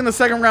does making the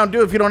second round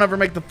do if you don't ever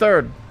make the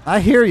third?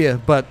 I hear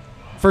you, but.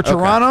 For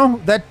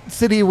Toronto, that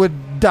city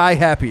would die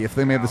happy if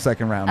they made the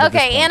second round.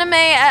 Okay, anime.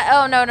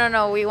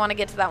 No. We want to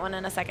get to that one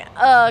in a second.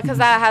 Because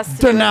that has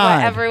to do with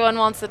what everyone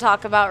wants to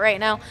talk about right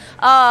now.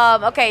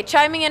 Okay,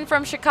 chiming in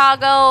from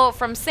Chicago,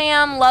 from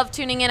Sam. Love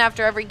tuning in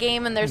after every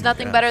game, and there's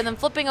nothing better than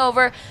flipping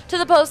over to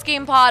the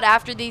post-game pod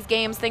after these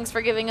games. Thanks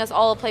for giving us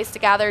all a place to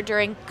gather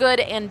during good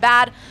and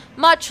bad.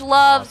 Much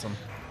love. Awesome.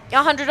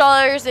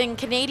 $100 in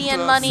Canadian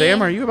money.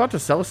 Sam, are you about to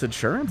sell us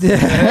insurance?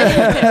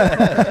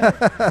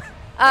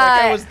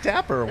 That guy was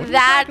dapper. What are you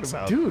talking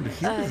about? Dude,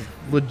 he was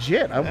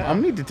legit. I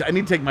need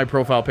to take my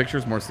profile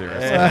pictures more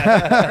seriously.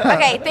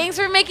 Okay, thanks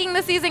for making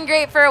the season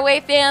great for away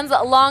fans.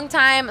 A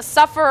long-time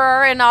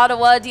sufferer in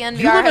Ottawa.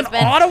 DNVR has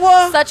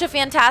been such a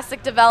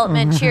fantastic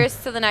development.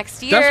 Cheers to the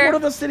next year. That's one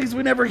of the cities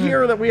we never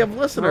hear that we have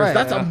listeners. Right,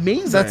 that's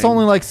amazing. That's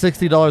only like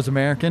 $60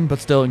 American,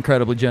 but still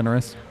incredibly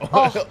generous.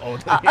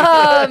 Illinois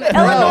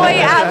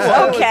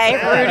Avs. Okay,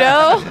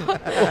 Rudo.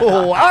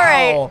 Oh, wow. All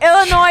right,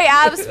 Illinois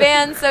Avs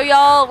fans. So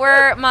y'all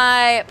were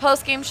my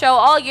post-game show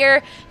all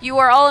year. You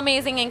are all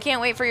amazing and can't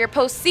wait for your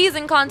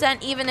postseason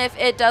content, even if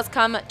it does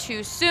come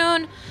too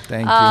soon.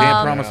 Thank you.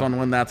 Can't promise on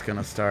when that's going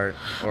to start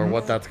or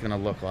what that's going to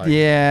look like.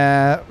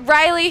 Yeah.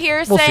 Riley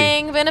here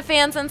saying, been a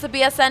fan since the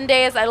BSN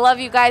days. I love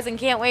you guys and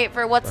can't wait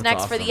for what's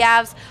next for the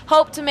Avs.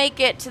 Hope to make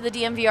it to the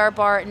DNVR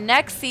bar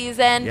next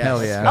season. Yes.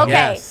 Hell yeah. Okay.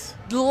 Yes.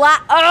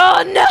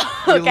 Oh, no.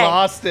 You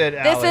lost it,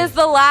 Allie. This is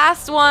the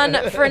last one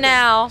for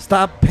now.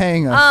 Stop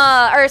paying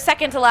us. Or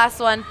second to last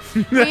one.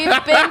 We've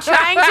been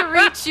trying to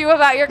reach you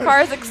about your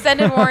car's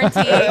extended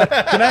warranty.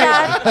 Can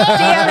I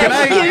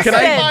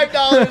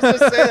 $5 to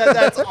say that?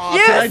 That's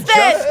awesome.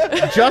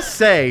 Can I just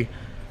say,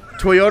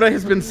 Toyota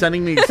has been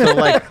sending me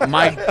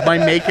my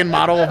make and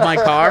model of my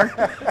car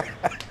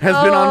has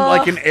been on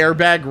like an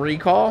airbag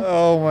recall.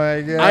 Oh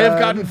my God. I have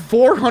gotten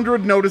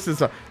 400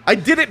 notices. I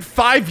did it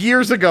 5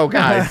 years ago,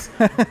 guys.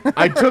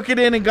 I took it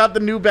in and got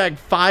the new bag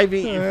 5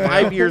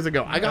 years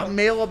ago. I got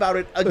mail about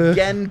it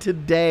again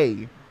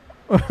today.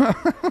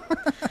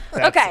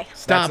 Okay.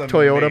 Stop,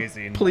 Toyota.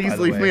 Amazing, please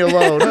leave me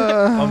alone.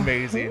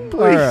 Amazing.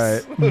 All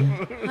right.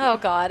 Oh,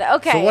 God.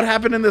 Okay. So what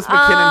happened in this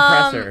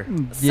McKinnon presser?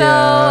 So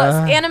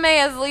Anime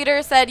as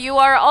leader said, you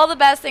are all the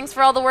best. Thanks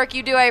for all the work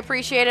you do. I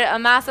appreciate it a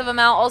massive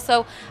amount.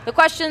 Also, the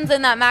questions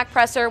in that Mac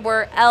presser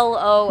were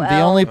LOL. The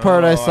only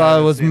part I saw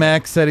was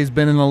Mac said he's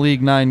been in the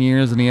league 9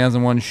 years and he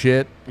hasn't won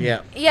shit.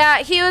 Yeah.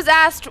 Yeah, he was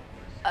asked...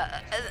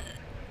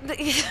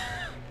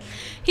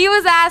 he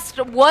was asked,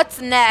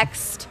 what's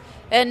next?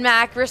 And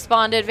Mac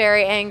responded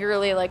very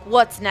angrily, like,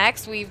 what's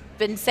next? We've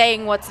been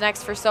saying what's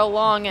next for so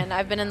long, and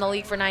I've been in the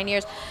league for 9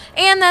 years.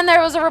 And then there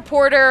was a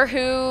reporter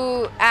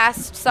who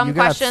asked some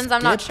questions.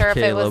 I'm not sure if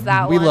it was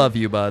that one. We love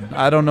you, bud.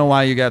 I don't know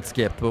why you got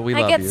skipped, but we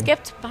love you. I get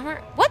skipped.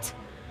 Bummer. What?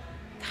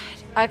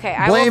 God. Okay,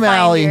 I Blame will find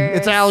Allie. yours.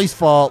 It's Allie's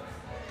fault.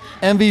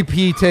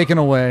 MVP taken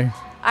away.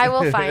 I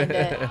will find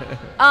it.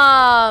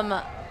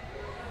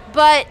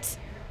 But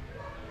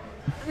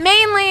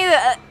mainly...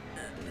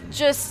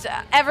 just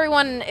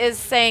everyone is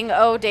saying,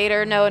 oh,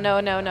 Dater, no.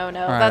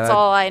 That's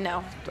all I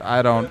know.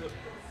 I don't.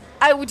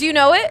 Do you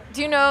know it?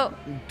 Do you know?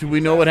 Do we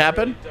know what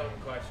happened?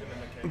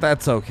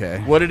 That's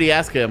okay. What did he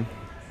ask him?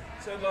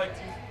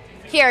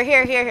 Here.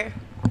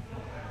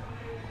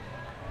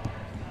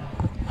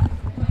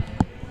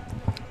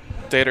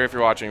 Dater, if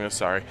you're watching this,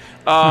 sorry.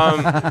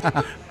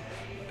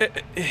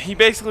 he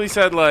basically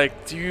said,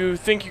 like, do you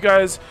think you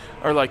guys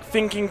are, like,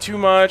 thinking too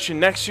much, and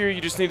next year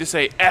you just need to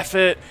say F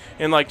it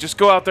and, like, just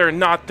go out there and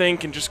not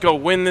think and just go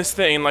win this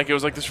thing? And, like, it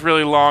was, like, this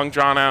really long,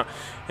 drawn-out,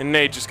 and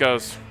Nate just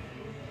goes,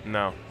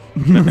 no.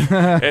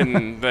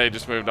 And they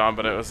just moved on,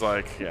 but it was,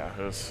 like, yeah,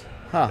 it was...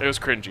 Huh. It was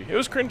cringy. It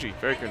was cringy.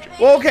 Very cringy.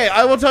 Well, okay,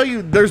 I will tell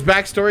you there's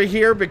backstory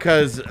here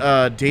because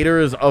Dater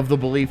is of the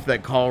belief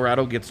that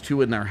Colorado gets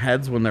 2 in their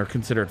heads when they're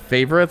considered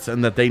favorites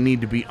and that they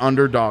need to be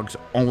underdogs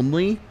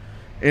only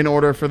in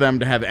order for them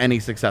to have any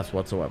success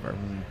whatsoever.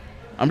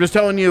 I'm just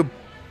telling you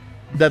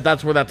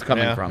that's where that's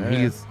coming from.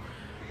 Yeah.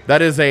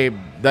 That is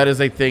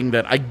a thing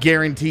that I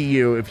guarantee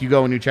you if you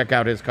go and you check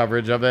out his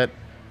coverage of it,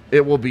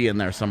 it will be in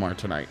there somewhere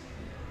tonight.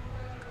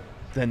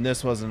 Then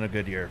this wasn't a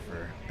good year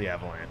for the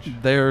Avalanche.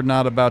 They're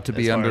not about to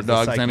be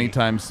underdogs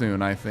anytime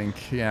soon, I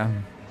think. Yeah.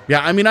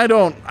 Yeah, I mean I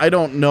don't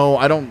know.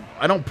 I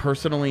don't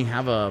personally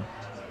have a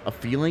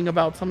feeling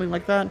about something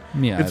like that.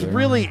 Yeah. It's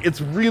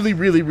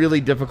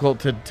really difficult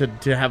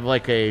to have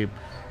like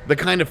the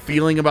kind of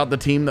feeling about the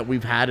team that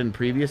we've had in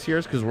previous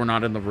years because we're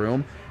not in the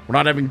room. We're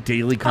not having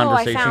daily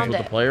conversations with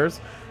the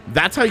players.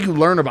 That's how you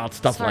learn about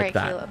stuff like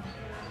that. Caleb.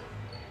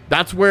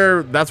 That's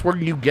where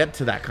you get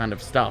to that kind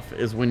of stuff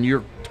is when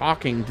you're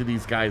talking to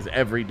these guys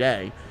every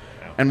day.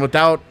 And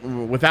without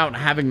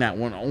having that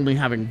one, only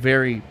having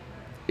very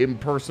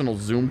impersonal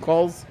Zoom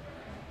calls,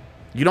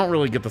 you don't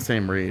really get the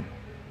same read.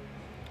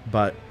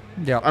 But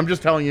yeah, I'm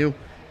just telling you,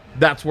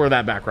 that's where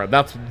that background.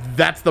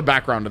 That's the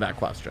background to that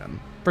question.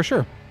 For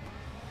sure.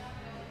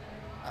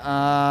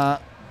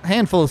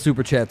 Handful of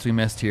super chats we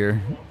missed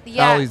here.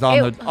 Yeah, Allie's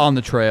on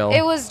the trail.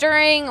 It was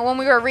during when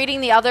we were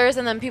reading the others,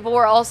 and then people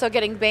were also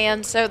getting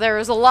banned, so there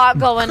was a lot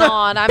going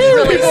on. I'm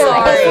really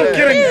sorry.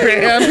 Getting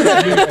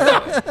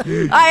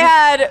banned. I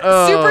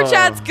had super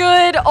chats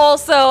good.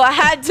 Also, I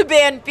had to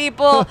ban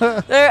people.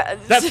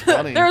 That's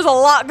funny. There was a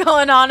lot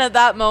going on at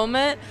that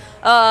moment.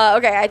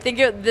 Okay, I think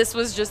this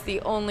was just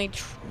the only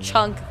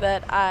chunk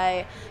that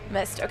I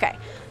missed. Okay,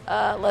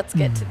 let's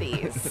get to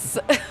these.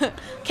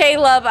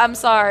 Caleb, I'm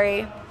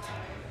sorry.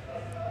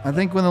 I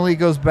think when the league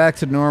goes back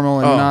to normal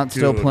and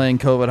still playing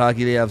COVID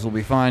hockey, the Avs will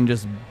be fine.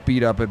 Just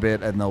beat up a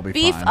bit and they'll be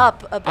fine. Beef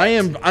up a bit.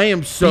 I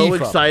am so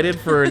excited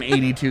for an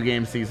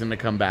 82-game season to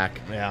come back.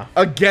 Yeah.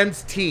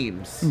 Against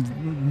teams.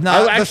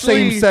 Not the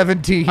same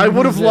 17. I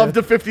would have loved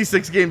a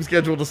 56-game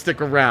schedule to stick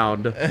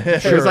around.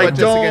 Because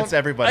against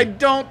everybody. I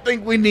don't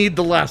think we need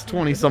the last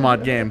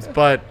 20-some-odd games.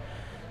 But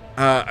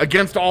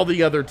against all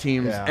the other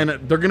teams, and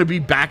they're going to be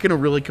back in a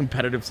really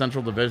competitive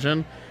Central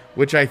Division,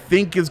 which I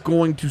think is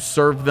going to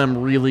serve them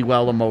really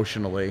well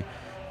emotionally.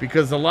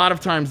 Because a lot of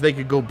times they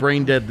could go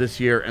brain dead this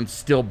year and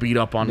still beat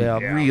up on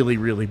really,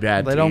 really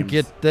bad teams.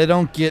 They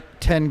don't get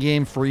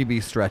 10-game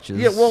freebie stretches.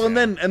 Yeah, well, and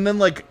then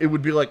like it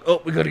would be like,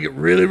 oh, we got to get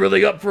really,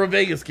 really up for a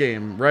Vegas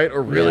game, right?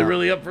 Or really,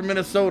 really up for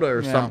Minnesota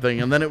or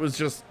something. And then it was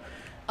just,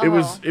 it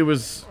was.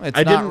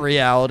 It's not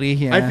reality.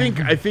 Yeah.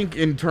 I think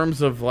in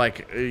terms of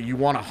like you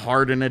want to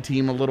harden a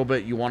team a little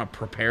bit, you want to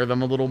prepare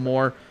them a little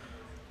more.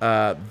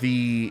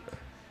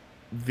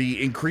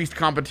 The increased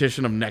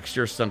competition of next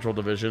year's Central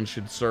Division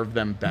should serve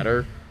them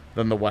better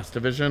than the West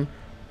Division.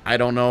 I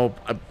don't know.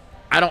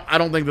 I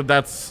don't think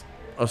that's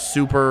a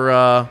super.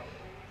 I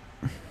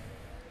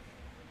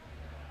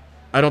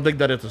don't think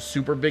that it's a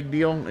super big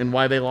deal in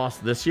why they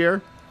lost this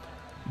year,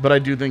 but I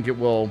do think it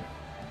will.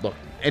 Look,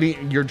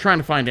 you're trying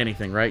to find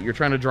anything, right? You're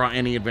trying to draw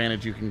any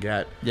advantage you can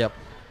get. Yep.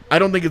 I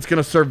don't think it's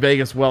going to serve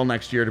Vegas well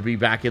next year to be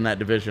back in that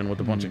division with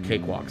a bunch of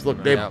cakewalks.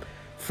 Look, they have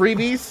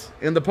freebies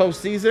in the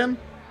postseason.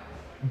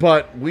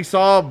 But we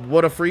saw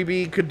what a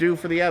freebie could do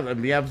for the Avs.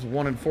 And the Avs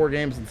won in 4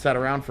 games and sat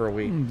around for a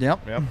week.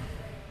 Yep.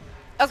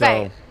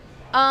 Okay.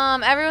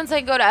 Everyone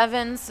saying go to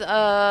Evan's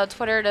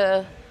Twitter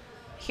to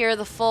hear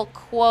the full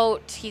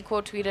quote. He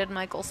quote tweeted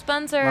Michael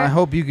Spencer. I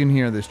hope you can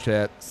hear this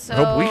chat. I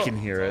hope we can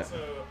hear it.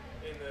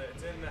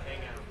 It's in the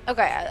hangout.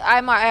 Okay,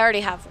 I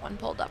already have one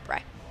pulled up,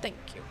 right? Thank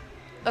you.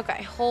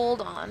 Okay,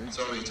 hold on. That's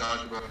what we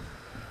talked about.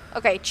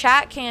 Okay,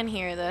 chat can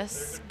hear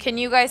this. Can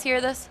you guys hear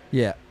this?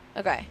 Yeah.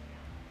 Okay.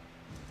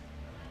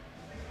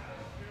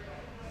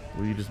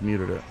 Well, you just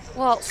muted it.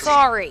 Well,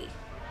 sorry.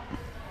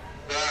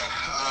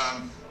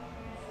 Yeah,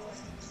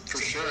 for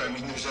sure. I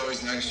mean, there's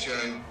always next year.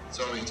 It's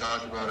all we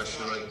talk about. I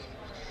feel like,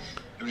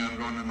 I'm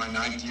going to my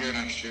 9th year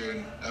next year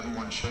and haven't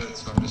won shit.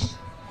 So I'm just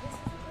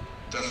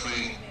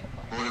definitely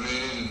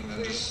motivated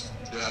and just,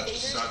 it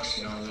just sucks,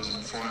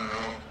 losing 4 in a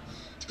row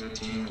to a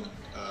team.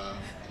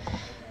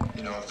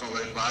 And, I felt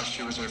like last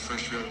year was our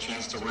first real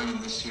chance to win.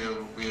 And this year,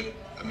 I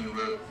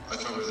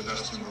thought we were the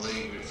best team in the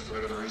league. For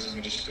whatever reason,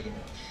 we just couldn't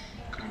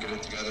get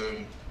it together,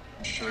 and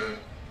I'm sure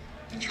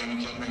in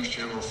training camp next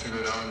year we'll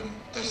figure it out and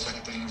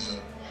dissect things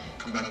and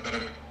come back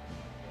better.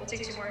 We'll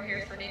take 2 more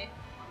here for Nate.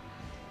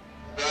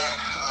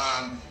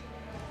 Yeah,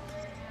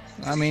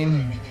 I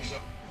mean,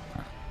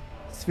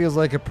 this feels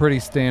like a pretty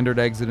standard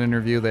exit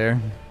interview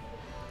there.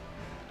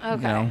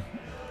 Okay.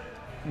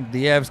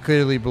 The Avs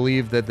clearly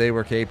believed that they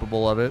were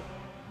capable of it,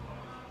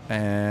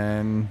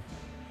 and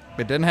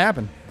it didn't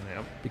happen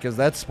because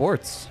that's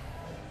sports.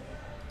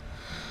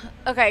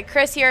 Okay,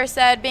 Chris here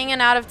said, being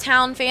an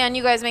out-of-town fan,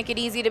 you guys make it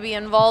easy to be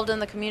involved in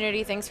the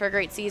community. Thanks for a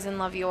great season.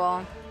 Love you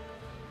all.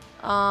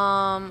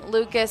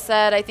 Lucas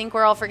said, I think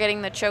we're all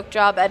forgetting the choke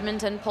job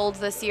Edmonton pulled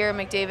this year.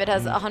 McDavid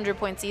has a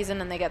 100-point season,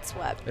 and they get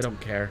swept. I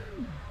don't care.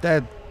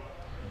 That,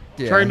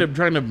 yeah. Trying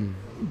to.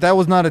 That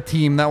was not a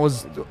team. That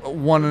was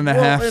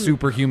 1.5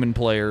 superhuman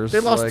players. They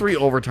lost 3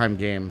 overtime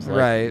games.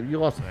 Right. You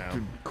lost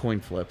coin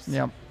flips.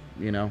 Yep.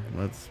 You know,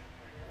 that's.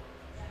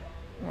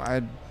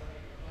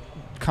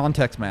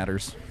 Context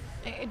matters.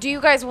 Do you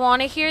guys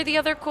want to hear the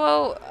other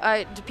quote?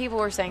 People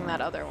were saying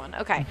that other one.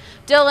 Okay.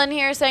 Dylan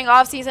here saying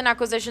off-season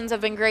acquisitions have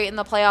been great in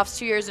the playoffs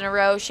 2 years in a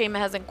row. Shame it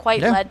hasn't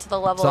quite led to the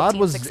level of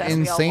team success we all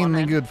wanted. Saad was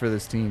insanely good for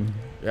this team.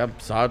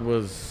 Yep, Saad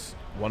was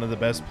one of the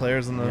best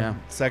players in the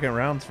second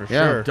rounds for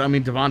sure. I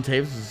mean, Devon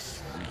Toews is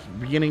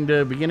beginning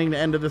to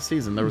end of the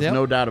season. There was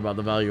no doubt about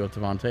the value of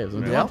Devon Toews.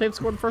 And Devon Toews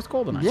scored the first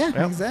goal tonight.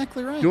 Yeah,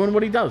 exactly right. Doing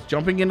what he does,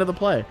 jumping into the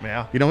play.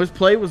 Yeah. You know, his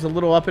play was a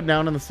little up and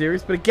down in the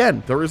series, but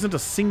again, there isn't a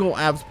single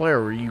Avs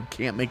player where you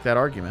can't make that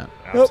argument.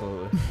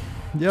 Absolutely.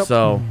 Yep.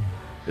 So,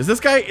 is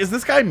this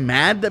guy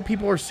mad that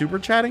people are super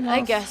chatting us?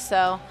 I guess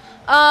so.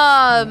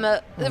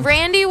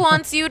 Randy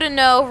wants you to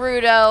know,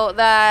 Rudo,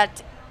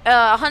 that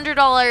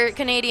 $100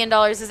 Canadian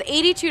dollars is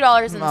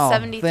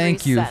 $82.73.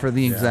 Thank you for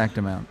the exact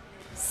amount.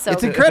 So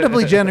it's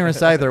incredibly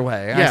generous either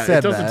way. Yeah, I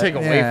said it doesn't take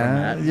away from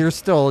that. You're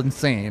still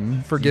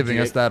insane for giving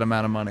us that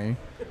amount of money.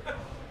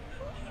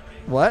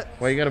 What?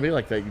 Why you gotta be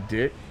like that, you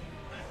dick?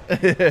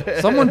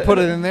 Someone put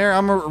it in there.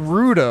 I'm a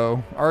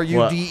Rudo.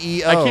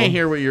 R-U-D-E-O. I can't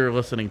hear what you're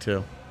listening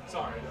to.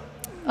 Sorry.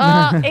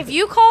 If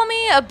you call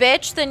me a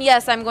bitch, then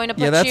yes, I'm going to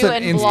put you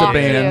in block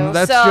ban. you.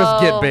 That's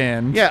just get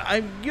banned.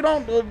 Yeah, you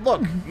don't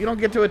you don't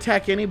get to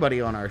attack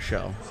anybody on our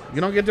show. You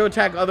don't get to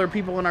attack other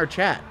people in our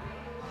chat.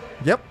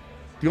 Yep.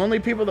 The only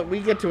people that we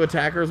get to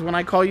attack is when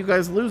I call you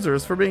guys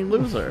losers for being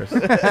losers.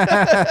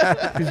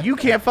 Because you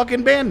can't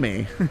fucking ban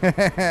me.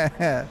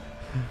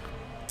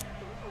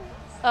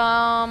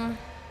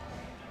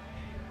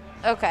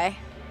 Okay.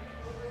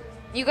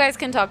 You guys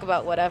can talk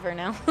about whatever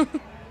now.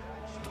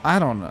 I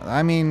don't know.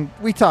 I mean,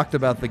 we talked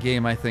about the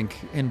game, I think,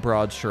 in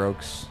broad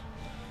strokes.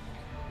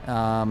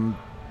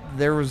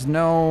 There was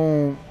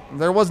no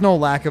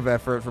lack of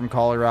effort from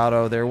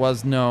Colorado. There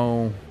was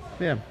no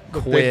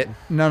quit.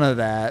 None of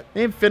that.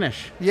 They didn't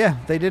finish. Yeah,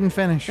 they didn't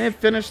finish. They didn't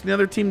finish. The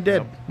other team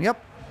did.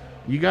 Yep.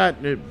 You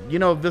got,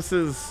 this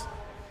is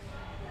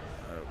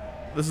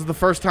the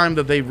first time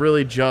that they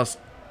really just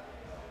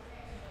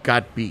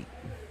got beat.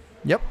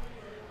 Yep.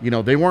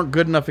 They weren't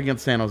good enough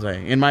against San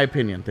Jose, in my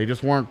opinion. They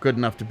just weren't good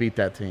enough to beat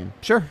that team.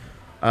 Sure.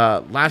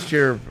 Last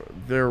year's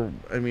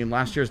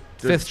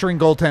fifth string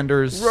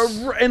goaltenders,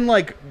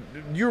 and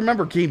you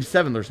remember Game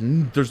 7. There's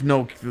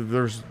no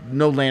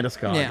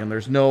Landeskog, and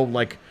there's no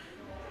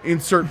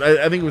insert.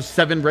 I think it was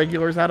 7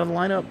 regulars out of the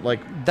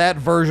lineup. That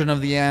version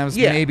of the Avs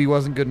maybe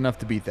wasn't good enough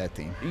to beat that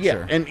team. Yeah,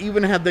 sure. And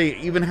even had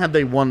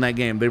they won that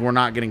game, they were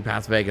not getting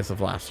past Vegas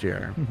of last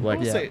year.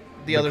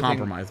 The other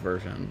compromised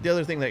version. The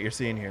other thing that you're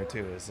seeing here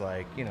too is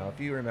if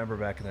you remember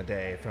back in the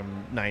day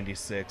from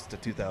 '96 to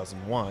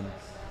 2001,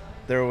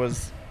 there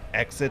was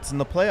exits in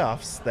the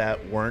playoffs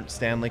that weren't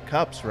Stanley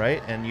Cups,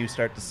 right? And you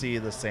start to see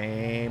the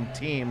same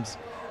teams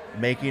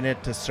making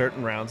it to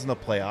certain rounds in the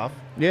playoff.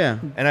 Yeah.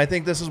 And I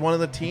think this is one of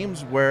the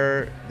teams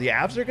where the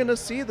Avs are going to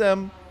see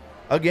them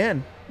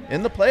again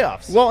in the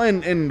playoffs. Well,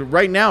 and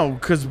right now,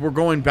 because we're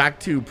going back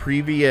to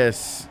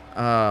previous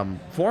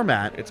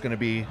format, it's going to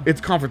be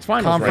conference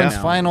finals. Conference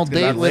right final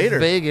date with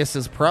Vegas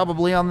is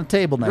probably on the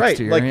table next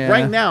year.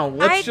 Right now,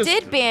 I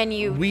did ban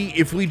you.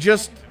 If we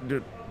just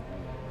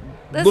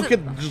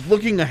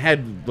looking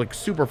ahead,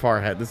 super far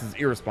ahead. This is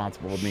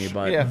irresponsible of me,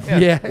 but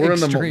we're we're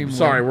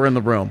in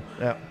the room.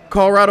 Yeah.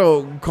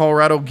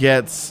 Colorado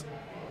gets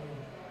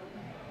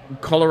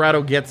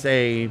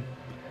they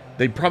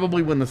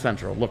probably win the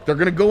Central. Look, they're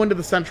going to go into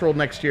the Central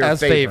next year as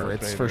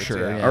favorites for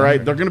sure. Yeah. All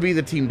right, they're going to be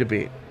the team to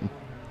beat.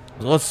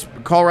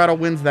 Colorado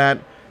wins that.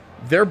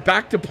 They're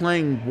back to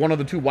playing one of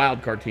the 2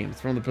 wild card teams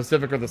from the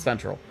Pacific or the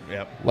Central.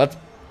 Yep. Let's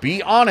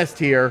be honest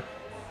here.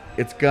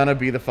 It's going to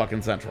be the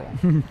fucking Central.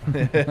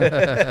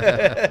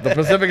 The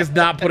Pacific is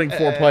not putting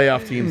 4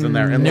 playoff teams in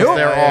there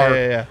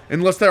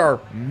unless there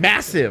are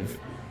massive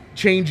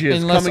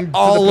changes coming to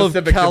all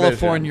the Pacific of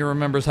California division.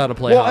 Remembers how to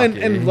play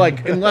hockey. And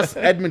unless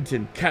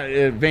Edmonton,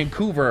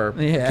 Vancouver,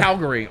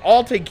 Calgary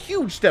all take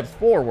huge steps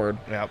forward,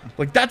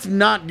 that's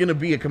not going to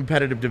be a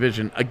competitive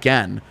division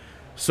again.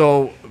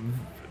 So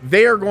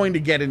they are going to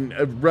get in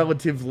a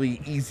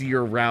relatively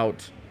easier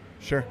route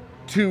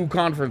to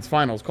conference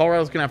finals.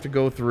 Colorado's going to have to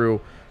go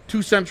through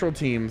 2 Central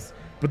teams,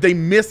 but they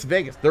miss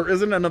Vegas. There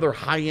isn't another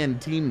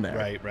high-end team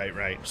there.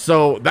 Right.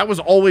 So that was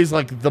always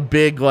the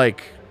big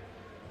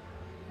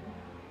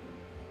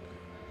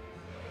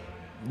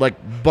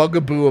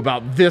bugaboo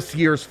about this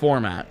year's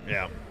format.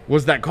 Yeah.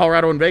 Was that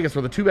Colorado and Vegas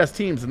were the 2 best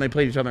teams and they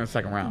played each other in the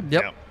second round.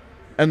 Yep.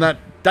 And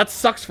that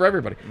sucks for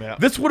everybody. Yeah.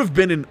 This would have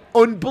been an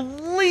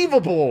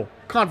unbelievable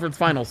conference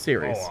final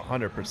series. Oh,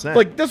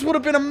 100%. This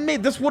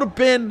would have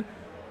been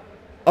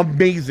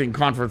amazing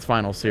conference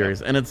final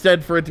series, and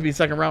instead for it to be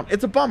second round,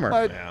 it's a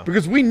bummer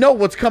because we know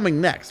what's coming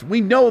next.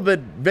 We know that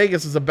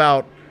Vegas is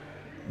about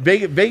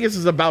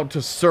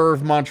to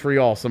serve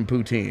Montreal some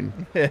poutine.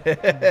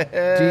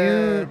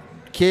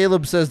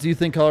 Caleb says, do you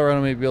think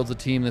Colorado may build a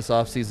team this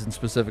offseason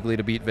specifically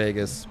to beat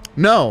Vegas?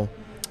 No.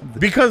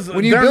 Because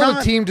when you build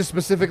a team to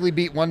specifically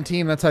beat one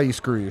team, that's how you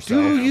screw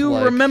yourself. Do you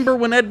remember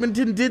when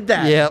Edmonton did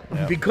that?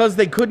 Yep. Because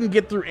they couldn't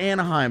get through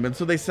Anaheim, and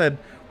so they said,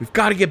 we've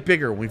got to get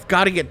bigger. We've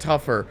got to get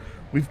tougher.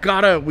 We've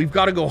got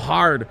to go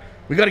hard.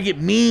 We got to get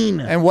mean.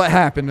 And what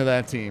happened to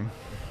that team?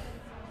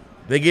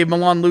 They gave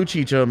Milan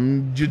Lucic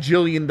 $1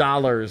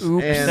 gajillion.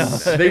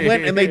 Oops. And they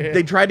went and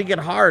they tried to get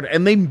hard,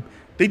 and they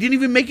didn't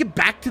even make it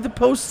back to the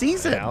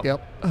postseason.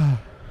 Yep.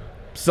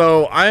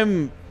 So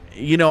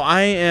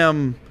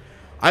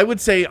I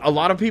would say a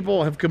lot of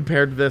people have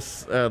compared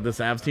this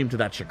Avs team to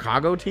that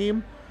Chicago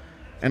team,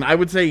 and I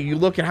would say you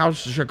look at how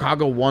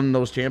Chicago won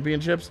those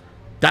championships.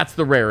 That's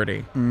the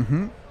rarity.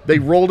 Mm-hmm. They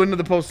rolled into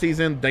the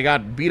postseason, they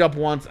got beat up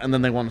once, and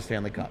then they won the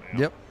Stanley Cup.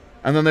 Yep.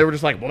 And then they were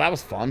just like, well, that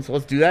was fun, so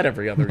let's do that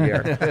every other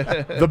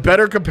year. The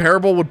better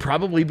comparable would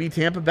probably be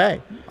Tampa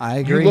Bay. I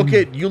agree.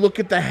 You look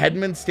at the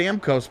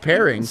Hedman-Stamkos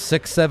pairing.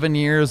 6-7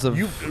 years of...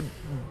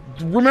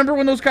 remember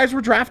when those guys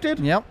were drafted?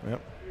 Yep.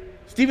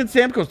 Steven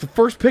Stamkos, the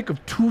first pick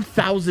of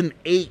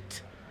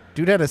 2008.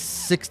 Dude had a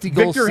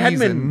 60-goal Victor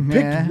season. Hedman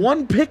picked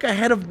one pick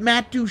ahead of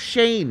Matt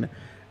Duchene,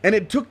 and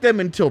it took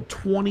them until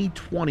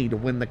 2020 to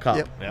win the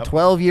Cup. Yep.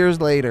 12 years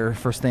later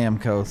for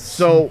Stamkos.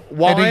 So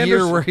while a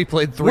year where he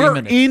played 3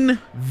 minutes. We're in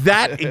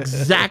that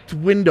exact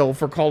window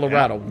for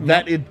Colorado.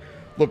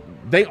 Look,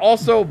 they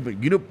also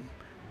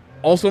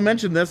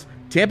mentioned this.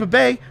 Tampa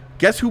Bay,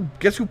 guess who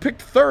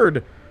picked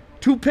third?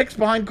 2 picks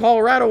behind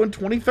Colorado in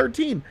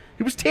 2013.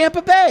 It was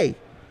Tampa Bay.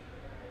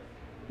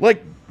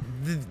 Like,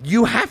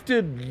 you have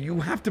to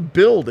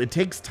build. It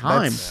takes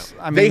time.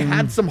 They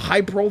had some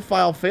high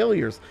profile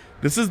failures.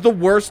 This is the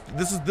worst.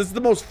 This is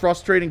the most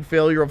frustrating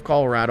failure of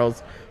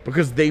Colorado's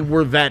because they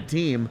were that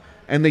team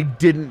and they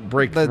didn't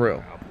break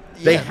through.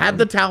 They had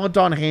the talent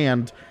on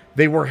hand.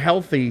 They were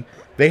healthy.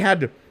 They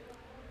had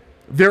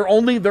their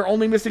only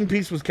missing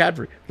piece was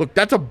Kadri. Look,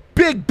 that's a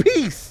big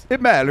piece.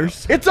 It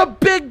matters. It's a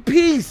big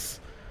piece.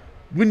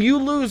 When you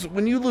lose 2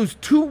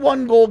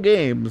 1-goal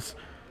games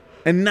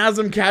and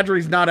Nazem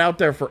Kadri's not out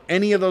there for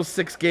any of those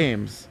 6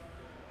 games,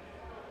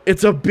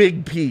 it's a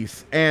big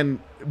piece.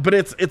 But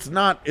it's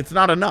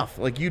not enough.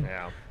 Like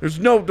there's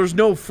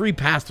no free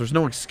pass, there's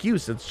no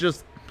excuse. It's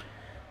just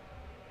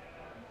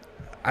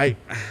they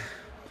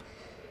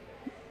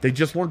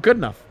just weren't good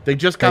enough. They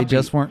just got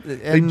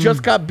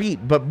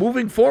beat. But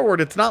moving forward,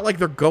 it's not like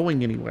they're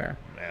going anywhere.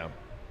 Yeah.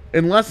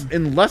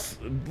 Unless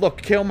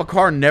look, Cale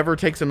Makar never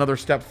takes another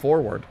step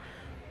forward.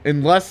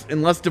 Unless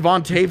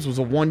Devon Taves was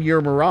a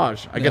 1-year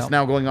mirage. I guess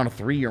now going on a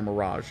 3-year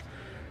mirage.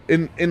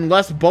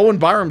 Unless Bowen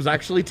Byram's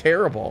actually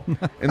terrible.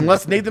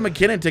 Unless Nathan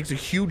McKinnon takes a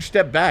huge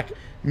step back.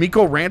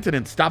 Mikko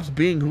Rantanen stops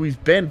being who he's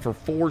been for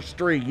 4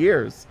 straight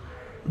years.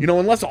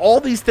 Unless all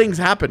these things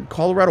happen,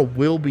 Colorado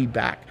will be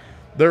back.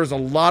 There's a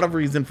lot of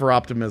reason for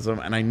optimism,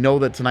 and I know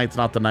that tonight's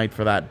not the night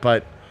for that,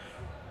 but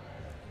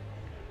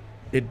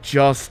it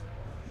just...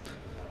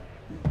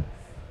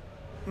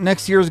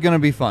 Next year is going to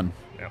be fun.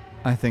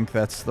 I think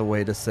that's the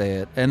way to say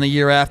it. And the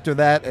year after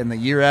that, and the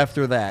year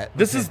after that.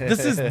 This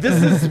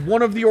is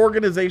one of the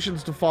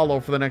organizations to follow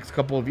for the next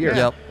couple of years.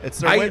 Yep. It's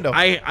their window.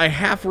 I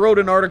half wrote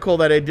an article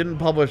that I didn't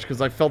publish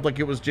because I felt like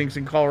it was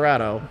jinxing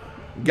Colorado.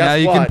 Guess now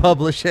you what? can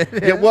publish it.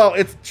 Yeah, well,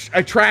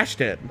 I trashed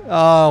it.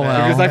 Oh,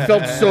 well. Because I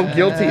felt so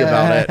guilty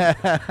about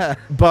it.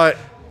 But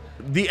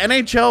the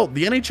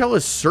NHL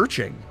is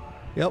searching.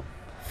 Yep.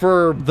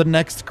 For the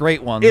next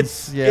great ones.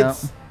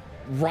 It's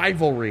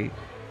rivalry.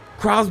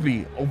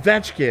 Crosby,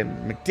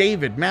 Ovechkin,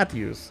 McDavid,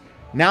 Matthews,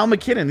 now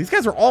McKinnon. These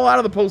guys are all out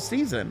of the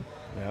postseason.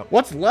 Yep.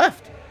 What's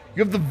left?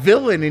 You have the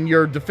villain in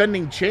your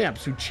defending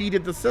champs who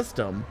cheated the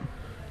system.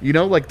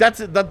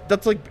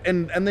 That's like,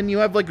 and then you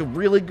have like a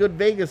really good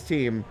Vegas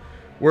team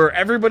where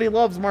everybody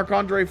loves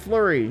Marc-Andre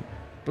Fleury,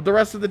 but the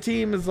rest of the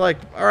team is like,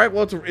 all right,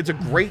 well, it's a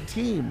great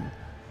team.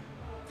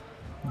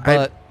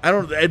 But I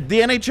don't.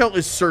 The NHL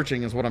is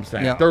searching, is what I'm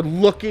saying. Yeah. They're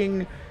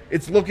looking.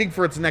 It's looking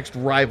for its next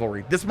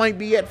rivalry. This might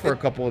be it for a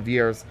couple of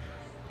years.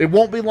 It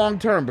won't be long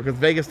term because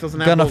Vegas doesn't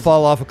have gonna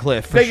fall off a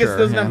cliff. Vegas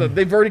doesn't have.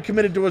 They've already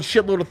committed to a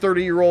shitload of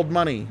 30-year-old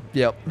money.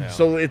 Yep. Yeah.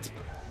 So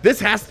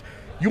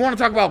you want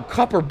to talk about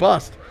cup or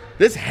bust?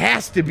 This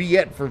has to be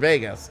it for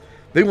Vegas.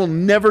 They will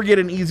never get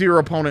an easier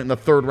opponent in the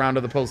 3rd round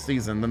of the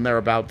postseason than they're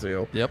about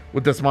to. Yep.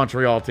 With this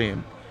Montreal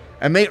team,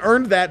 and they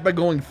earned that by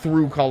going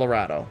through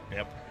Colorado.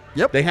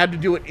 Yep. They had to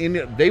do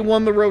it they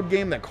won the road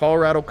game that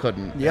Colorado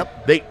couldn't.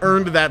 Yep. They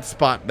earned that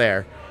spot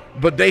there.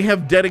 But they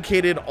have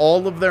dedicated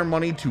all of their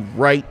money to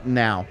right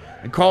now.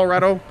 And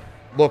Colorado,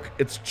 look,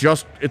 it's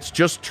just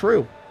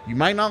true. You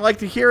might not like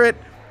to hear it.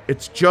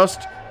 It's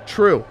just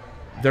true.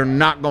 They're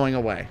not going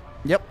away.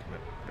 Yep.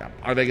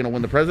 Are they going to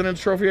win the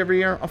President's Trophy every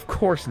year? Of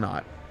course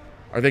not.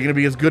 Are they going to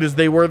be as good as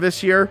they were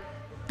this year?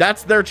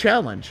 That's their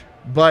challenge.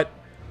 But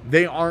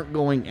they aren't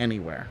going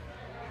anywhere.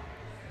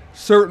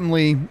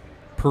 Certainly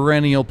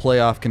perennial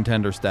playoff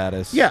contender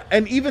status. Yeah,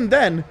 and even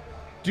then,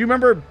 do you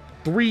remember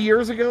 4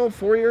 years ago,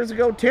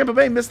 Tampa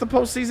Bay missed the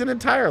postseason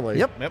entirely?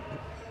 Yep.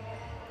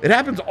 It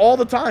happens all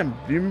the time.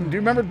 Do we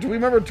remember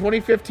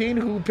 2015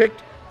 who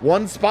picked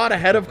one spot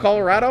ahead of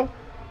Colorado?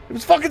 It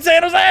was fucking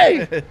San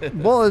Jose.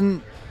 Well,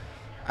 and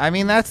I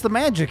mean, that's the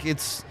magic.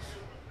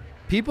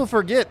 People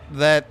forget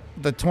that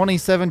the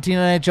 2017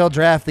 NHL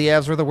draft, the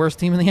Avs were the worst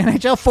team in the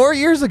NHL 4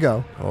 years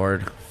ago.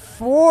 Horde.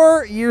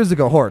 4 years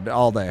ago. Horde.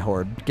 All day,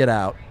 Horde. Get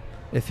out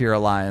if you're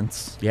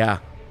Alliance. Yeah.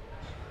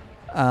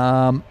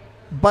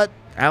 But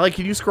Allie,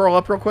 can you scroll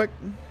up real quick?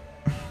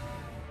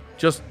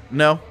 Just,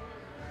 no?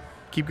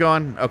 Keep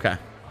going? Okay.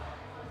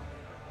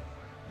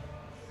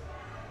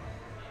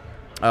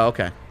 Oh,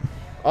 okay.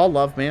 All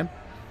love, man.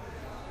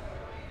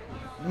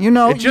 You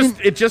know,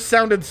 it just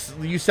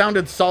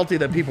sounded salty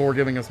that people were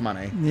giving us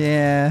money.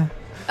 Yeah.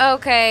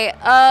 Okay,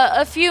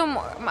 a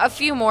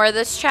few more.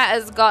 This chat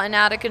has gotten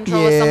out of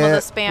control with some of the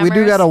spammers. We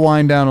do got to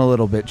wind down a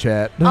little bit,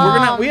 chat.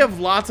 We have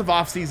lots of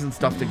off-season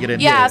stuff to get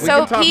into. Yeah,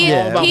 so Pete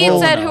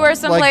said, "Who are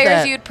some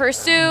players you'd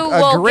pursue?"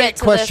 We'll great get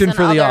to question this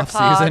for in the other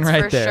off-season, pods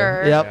right for there.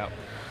 Sure. Yep.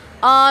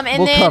 And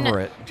we'll then cover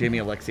it. Jamie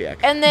Alexiak.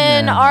 And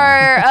then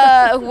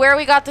our where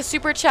we got the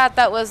super chat,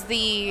 that was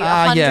the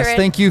 100. Yes,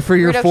 thank you for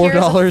your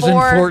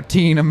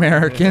 $4.14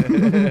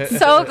 American.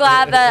 So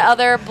glad that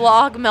other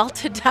blog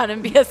melted down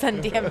and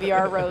BSN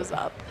DNVR rose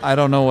up. I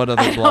don't know what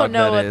other blog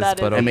that is,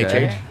 but okay.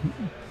 MHH?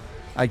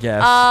 I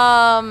guess.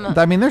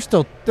 I mean, they're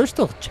still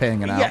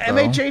hanging out. Yeah, though.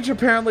 MHH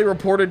apparently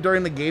reported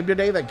during the game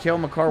today that Cale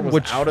Makar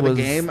was out of the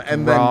game,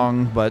 and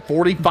wrong, then but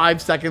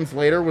 45 seconds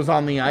later was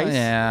on the ice.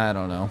 Yeah, I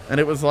don't know. And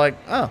it was like,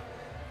 oh.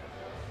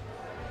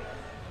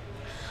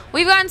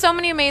 We've gotten so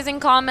many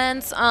amazing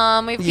comments. We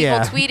have people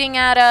tweeting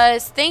at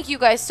us. Thank you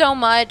guys so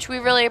much. We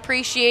really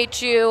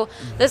appreciate you.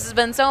 This has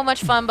been so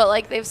much fun, but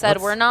like they've said,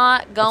 we're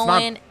not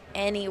going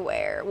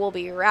anywhere. We'll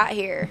be right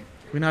here.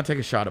 Can we not take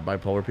a shot at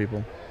bipolar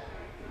people?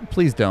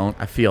 Please don't.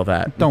 I feel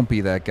that. Don't be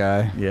that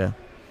guy. Yeah.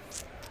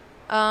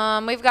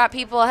 We've got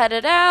people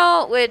headed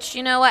out, which,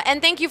 you know what,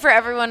 and thank you for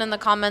everyone in the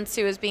comments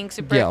who was being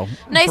super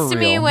nice to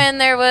me when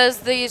there was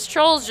these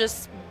trolls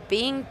just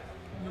being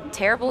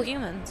terrible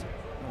humans.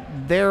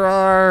 There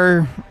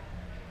are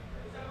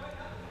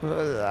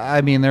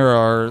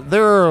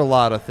a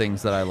lot of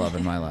things that I love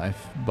in my life,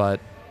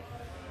 but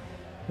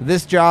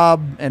this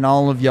job and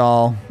all of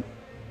y'all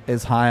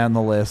is high on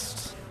the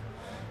list.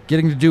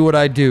 Getting to do what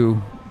I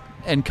do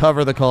and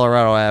cover the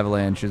Colorado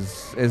Avalanche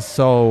is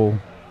so...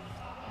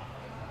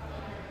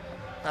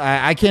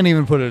 I can't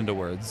even put it into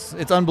words.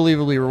 It's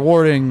unbelievably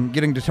rewarding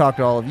getting to talk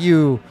to all of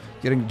you,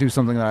 getting to do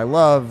something that I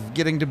love,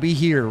 getting to be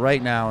here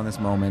right now in this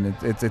moment.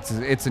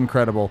 It's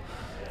incredible.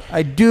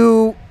 I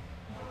do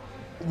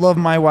love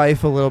my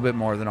wife a little bit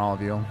more than all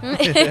of you.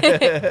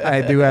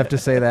 I do have to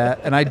say that.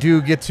 And I do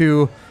get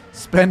to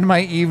spend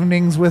my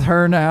evenings with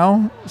her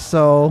now.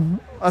 So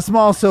a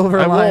small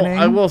silver lining.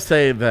 I will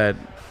say that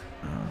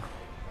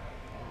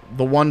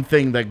the one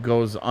thing that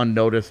goes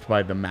unnoticed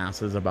by the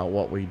masses about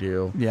what we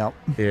do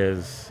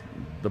is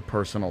the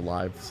personal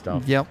life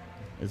stuff.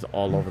 Is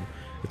all over.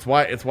 It's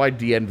why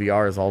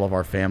DNVR is all of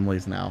our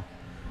families now.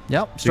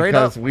 Straight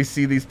because up. We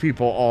see these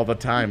people all the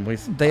time.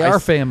 They are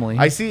family.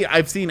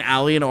 I've seen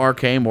Allie and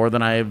RK more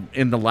than I have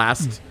in the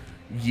last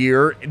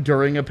year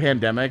during a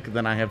pandemic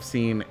than I have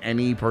seen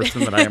any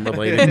person that I am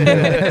related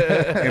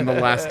to in the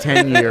last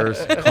 10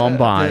 years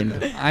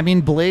combined. I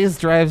mean, Blaze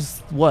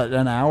drives,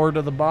 an hour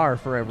to the bar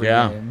for every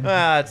game?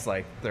 It's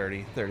like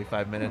 30,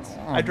 35 minutes.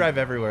 I drive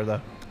everywhere,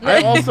 though.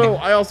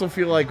 I also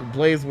feel like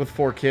Blaze with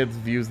 4 kids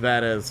views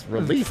that as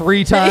relief.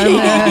 Free time?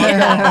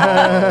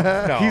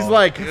 No. He's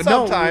like,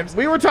 sometimes. No,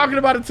 we were talking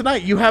about it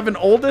tonight. You have an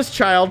oldest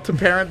child to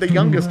parent the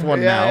youngest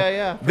one now.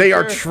 Yeah, they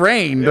are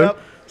trained. Yep.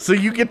 So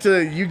you get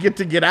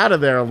to get out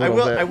of there a little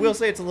bit. I will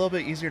say it's a little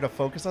bit easier to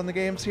focus on the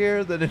games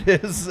here than it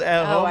is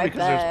at home because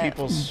there's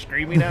people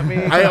screaming at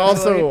me.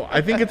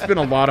 I think it's been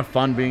a lot of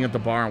fun being at the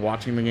bar and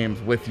watching the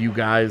games with you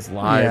guys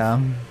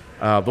live.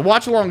 Yeah. The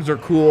watch-alongs are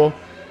cool.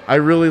 I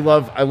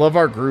love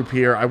our group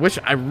here. I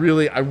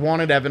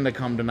wanted Evan to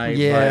come tonight.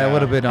 Yeah, it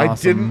would have been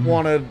awesome.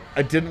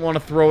 I didn't want to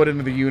throw it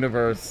into the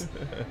universe,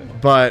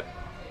 but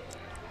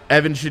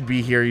Evan should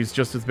be here. He's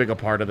just as big a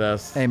part of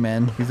this.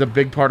 Amen. He's a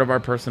big part of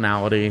our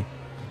personality.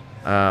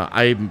 There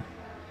aren't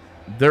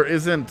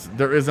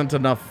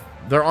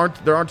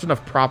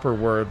enough proper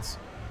words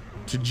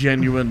to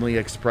genuinely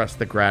express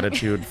the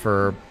gratitude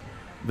for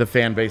the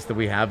fan base that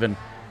we have, and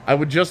I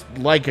would just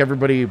like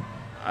everybody.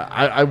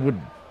 I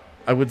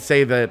would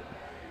say that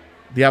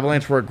the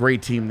Avalanche were a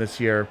great team this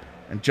year,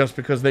 and just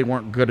because they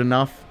weren't good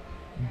enough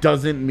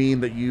doesn't mean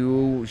that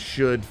you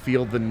should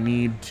feel the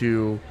need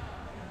to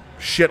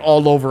shit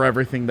all over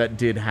everything that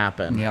did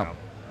happen. Yep.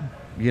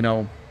 You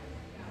know,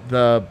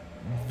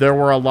 there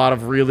were a lot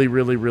of really,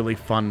 really, really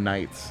fun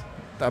nights.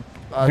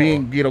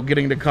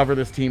 Getting to cover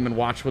this team and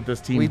watch what this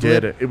team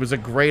did. It was a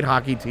great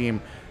hockey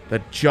team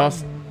that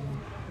just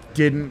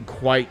didn't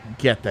quite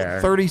get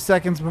there. 30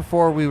 seconds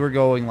before we were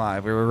going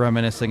live, we were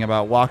reminiscing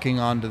about walking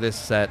onto this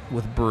set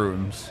with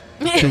brooms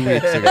 2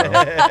 weeks ago.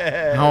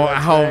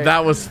 How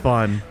that was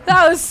fun.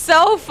 That was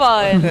so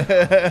fun.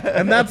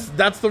 And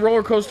that's the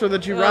roller coaster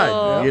that you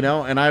ride, you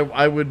know. And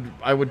I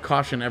would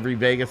caution every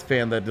Vegas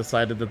fan that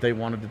decided that they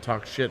wanted to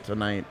talk shit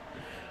tonight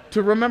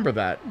to remember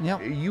that.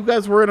 Yep. You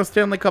guys were in a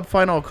Stanley Cup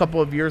final a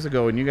couple of years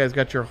ago, and you guys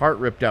got your heart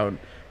ripped out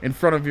in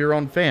front of your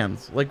own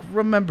fans. Like,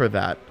 remember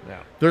that. Yeah.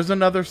 There's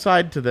another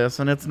side to this,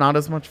 and it's not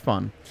as much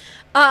fun.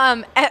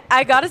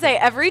 I gotta say,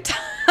 every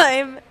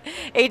time,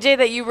 AJ,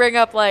 that you bring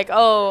up, like,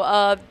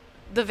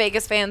 the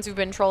Vegas fans who've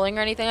been trolling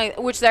or anything, like,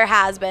 which there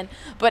has been,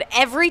 but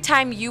every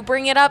time you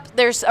bring it up,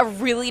 there's a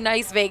really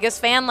nice Vegas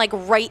fan, like,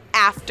 right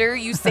after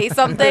you say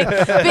something,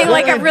 being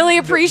like, I really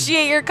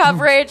appreciate your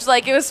coverage,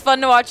 like, it was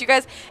fun to watch you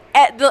guys.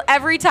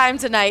 Every time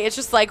tonight, it's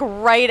just, like,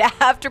 right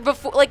after,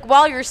 before, like,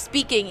 while you're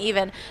speaking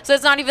even. So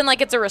it's not even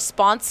like it's a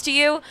response to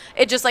you.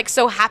 It just, like,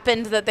 so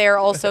happened that they're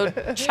also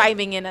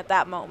chiming in at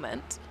that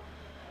moment.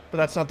 But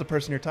that's not the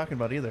person you're talking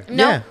about either.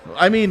 No. Yeah,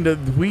 I mean, I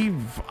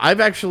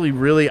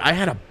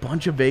had a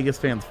bunch of Vegas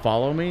fans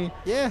follow me,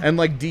 and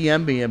like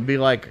DM me and be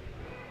like,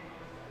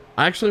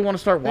 I actually want to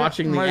start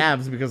watching the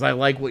Avs because I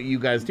like what you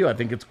guys do. I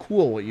think it's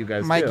cool what you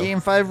guys do. My Game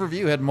 5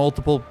 review had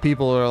multiple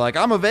people who are like,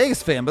 I'm a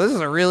Vegas fan, but this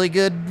is a really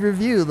good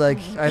review. Like,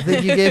 I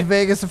think you gave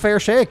Vegas a fair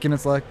shake, and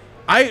it's like,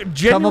 I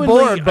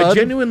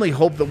genuinely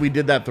hope that we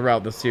did that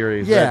throughout the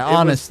series. Yeah,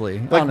 honestly.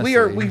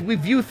 We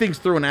view things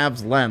through an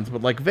Avs lens,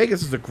 but like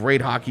Vegas is a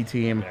great hockey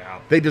team. Yeah.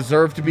 They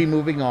deserve to be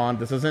moving on.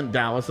 This isn't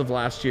Dallas of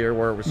last year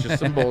where it was just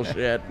some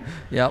bullshit.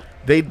 Yep.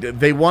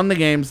 They won the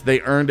games. They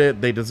earned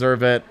it. They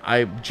deserve it.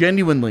 I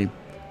genuinely,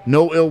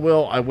 no ill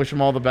will. I wish them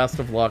all the best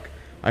of luck.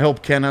 I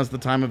hope Ken has the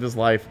time of his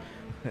life.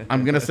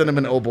 I'm gonna send him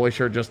an Oh Boy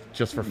shirt just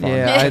for fun.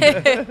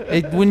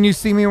 Yeah. When you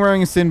see me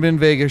wearing a Sinbin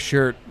Vegas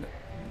shirt,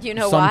 you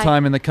know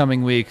sometime in the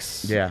coming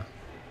weeks. Yeah.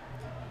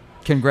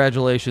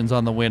 Congratulations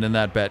on the win in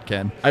that bet,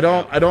 Ken. I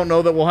don't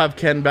know that we'll have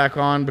Ken back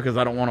on because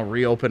I don't want to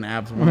reopen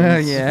Avs wounds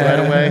right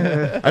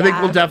away. I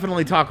think we'll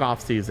definitely talk off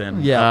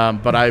season. Yeah.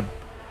 But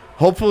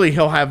hopefully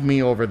he'll have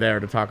me over there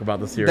to talk about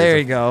the series. There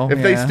you go.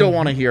 If they still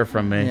want to hear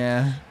from me.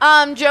 Yeah.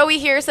 Joey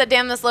here said,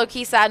 damn, this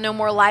low-key sad, no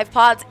more live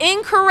pods.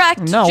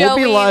 Incorrect, no, Joey. We'll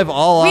be live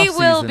all off season,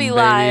 We will be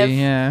live.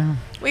 Baby. Yeah.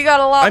 We got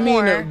a lot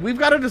more. I mean, we've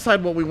got to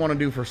decide what we want to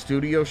do for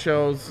studio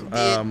shows.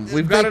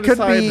 We've got to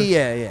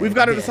decide. We've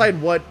got to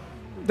decide what.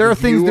 There are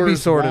things to be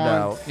sorted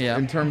out. Yeah.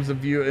 In terms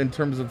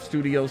of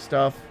studio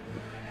stuff.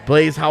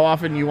 Blaze, how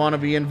often you want to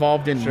be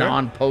involved in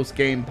non-post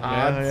game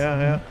pods?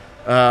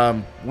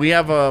 Yeah. We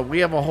have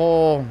a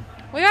whole.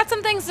 We got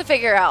some things to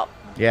figure out.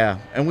 Yeah,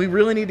 and we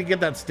really need to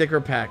get that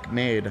sticker pack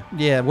made.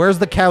 Yeah, where's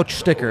the couch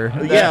sticker?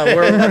 Yeah,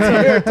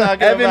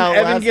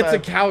 Evan gets a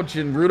couch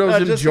and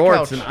Rudo's in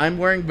jorts, and I'm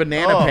wearing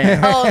banana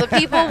pants. Oh, the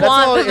people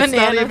want the banana pants. It's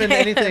not even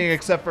anything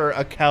except for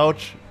a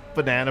couch,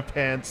 banana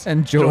pants,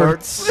 and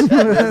jorts.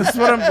 That's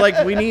what I'm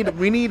like. We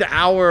need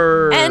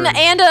our and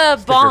a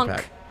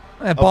bonk.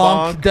 A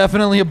bonk,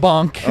 definitely a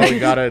bonk. Oh, we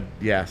gotta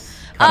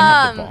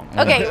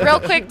Okay, real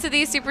quick to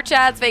these super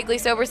chats. Vaguely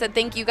Sober said,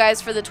 thank you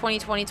guys for the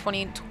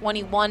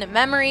 2020-2021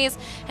 memories.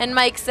 And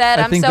Mike said,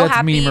 I'm so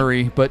happy.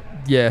 Memory, but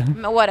yeah.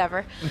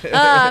 Whatever.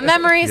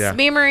 Memories,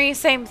 memory,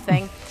 same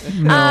thing.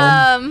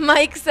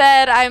 Mike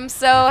said, I'm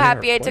so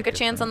happy I took a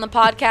chance on the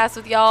podcast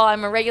with y'all.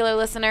 I'm a regular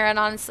listener, and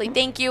honestly,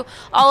 thank you.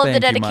 All of the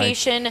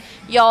dedication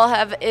y'all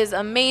have is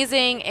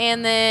amazing.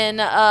 And then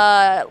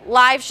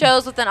live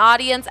shows with an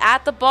audience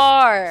at the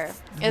bar.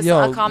 Is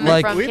a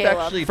comment from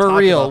Caleb. For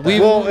real,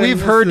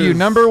 we've heard you.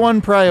 Number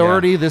one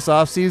priority this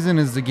off season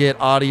is to get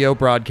audio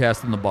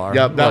broadcast in the bar.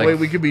 Yep, that way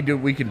we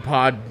can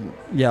pod.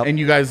 Yep. And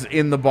you guys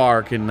in the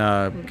bar can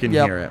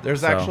hear it.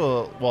 There's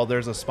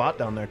there's a spot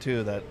down there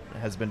too that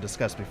has been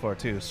discussed before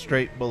too,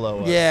 straight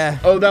below us. Yeah.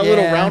 Oh, that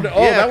little round.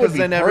 Oh, that would be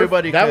then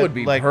everybody. That would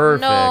be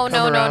perfect.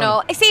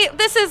 No. See,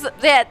 this is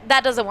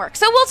that doesn't work.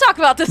 So we'll talk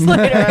about this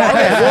later.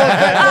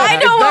 I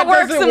know what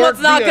works and what's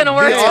not going to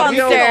work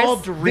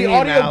downstairs. The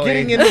audio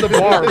getting into the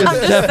bar is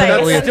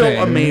definitely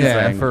still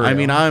amazing. Yeah, I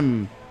mean,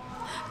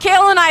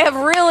 Kale and I have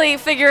really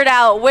figured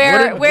out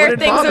where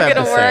things are going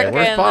to work.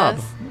 Where's Bob?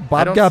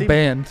 Bob got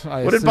banned.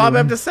 What did Bob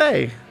have to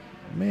say?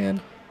 Man.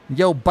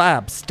 Yo,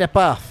 Bob, step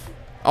off.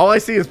 All I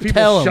see is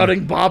people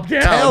shutting Bob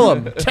down. Tell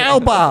him. Tell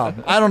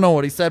Bob. I don't know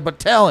what he said, but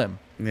tell him.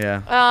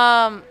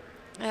 Yeah.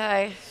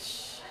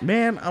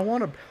 Man, I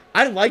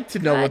like to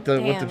know what the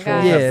trolls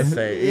have to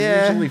say.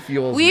 It usually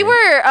fuels me. We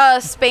were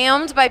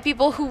spammed by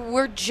people who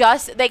were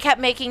they kept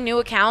making new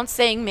accounts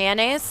saying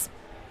mayonnaise.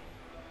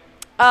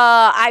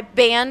 I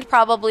banned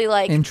probably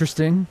like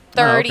interesting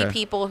 30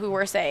 people who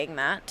were saying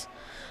that.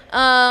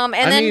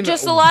 Then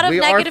just a lot of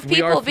negative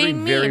people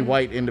being mean. Very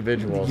white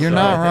individuals. You're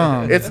not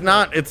wrong. It's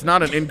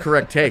not an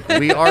incorrect take.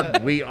 We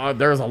are.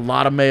 There's a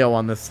lot of mayo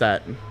on this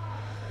set.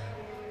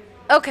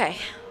 Okay.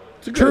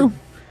 True.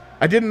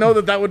 I didn't know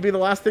that would be the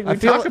last thing we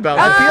talk about.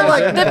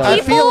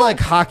 I feel like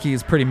hockey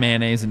is pretty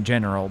mayonnaise in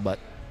general, but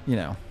you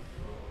know.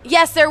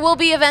 Yes, there will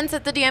be events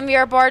at the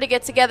DNVR bar to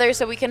get together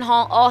so we can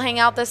all hang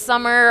out this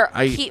summer.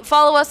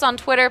 Follow us on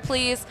Twitter,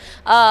 please.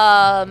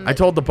 I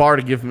told the bar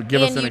to give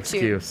us an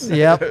excuse.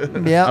 Yep.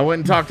 I went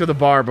and talked to the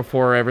bar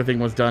before everything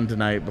was done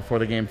tonight, before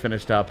the game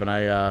finished up, and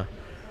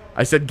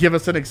I said, give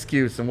us an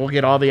excuse, and we'll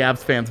get all the Avs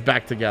fans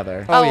back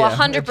together. Oh, yeah.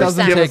 100%. It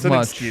doesn't give take us an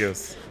much.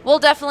 excuse. We'll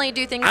definitely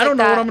do things like that. I don't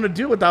know what I'm going to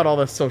do without all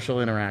this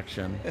social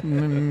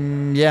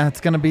interaction. Yeah, it's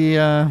going to be...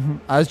 I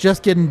was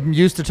just getting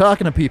used to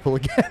talking to people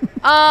again.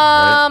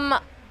 Right?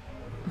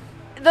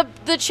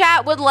 The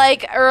chat would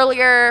like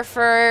earlier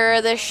for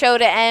the show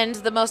to end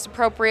the most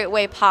appropriate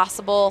way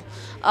possible.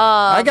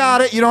 I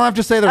got it. You don't have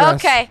to say the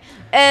rest. Okay.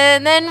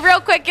 And then real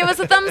quick, give us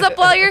a thumbs up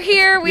while you're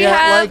here. We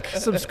have like,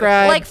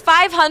 subscribe. Like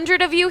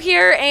 500 of you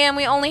here, and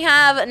we only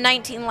have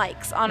 19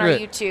 likes on our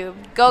YouTube.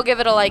 Go give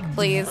it a like,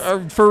 please.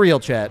 For real,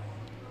 chat.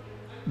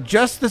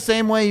 Just the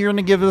same way you're going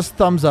to give us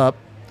thumbs up,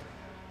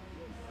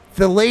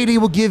 the lady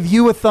will give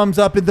you a thumbs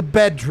up in the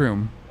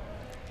bedroom.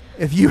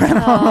 If you head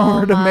on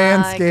over to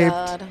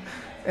Manscaped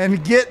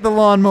and get the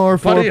Lawnmower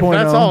 4.0. Buddy, if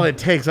that's all it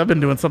takes, I've been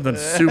doing something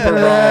super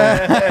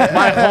wrong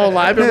my whole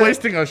life. I've been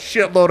wasting a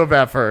shitload of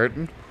effort.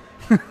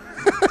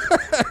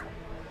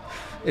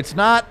 It's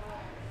not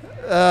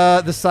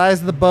the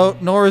size of the boat,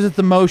 nor is it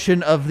the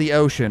motion of the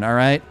ocean, all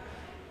right?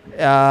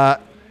 I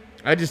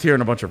just hearing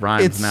a bunch of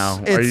rhymes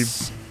now.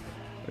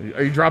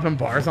 Are you dropping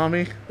bars on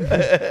me?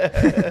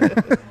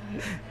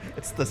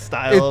 It's the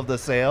style of the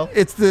sail.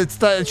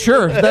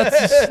 Sure,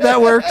 that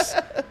works.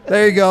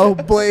 There you go.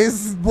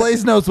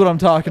 Blaze knows what I'm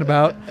talking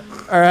about.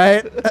 All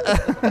right.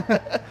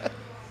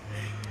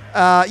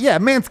 Yeah,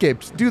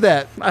 Manscaped. Do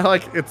that. I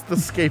like it's the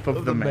scape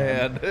of the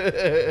man.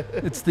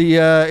 It's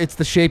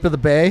the shape of the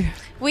bay.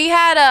 We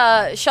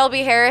had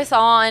Shelby Harris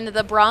on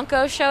the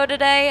Broncos show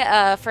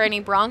today for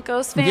any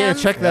Broncos fans. Yeah,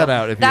 check that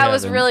out. That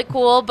was really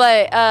cool,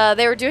 but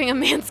they were doing a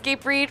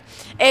Manscaped read,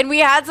 and we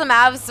had some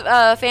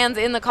Avs fans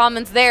in the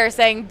comments there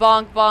saying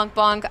bonk, bonk,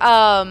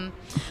 bonk.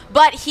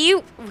 But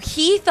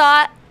he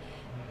thought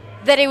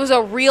that it was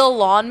a real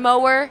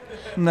lawnmower,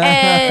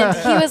 and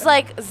he was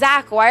like,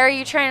 Zach, why are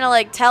you trying to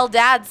like tell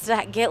dads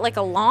to get like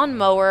a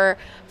lawnmower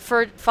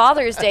for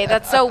Father's Day?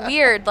 That's so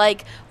weird.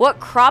 Like, what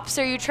crops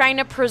are you trying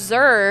to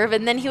preserve?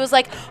 And then he was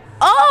like,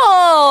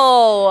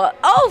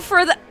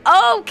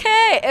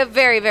 okay.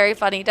 Very, very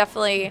funny.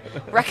 Definitely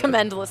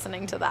recommend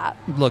listening to that.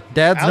 Look,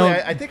 dads know.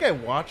 I think I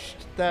watched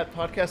that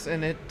podcast,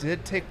 and it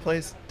did take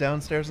place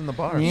downstairs in the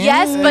bar.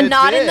 Yes, but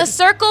not in the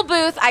circle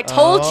booth. I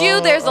told you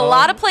there's a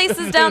lot of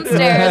places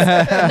downstairs,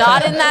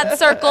 not in that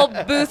circle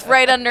booth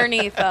right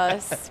underneath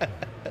us.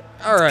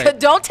 All right.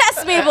 Don't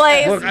test me,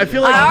 Blaze. Look, I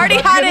feel like I already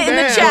had it in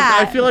the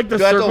chat. I feel like the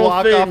Do I have to circle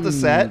walk thing. off the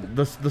set?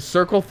 The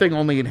circle thing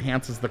only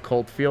enhances the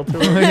cult feel to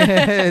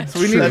it. So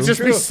we need to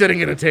just be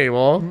sitting at a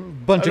table.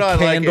 Bunch of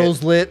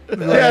candles lit. Yeah,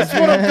 this is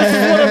what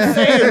I'm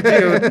saying,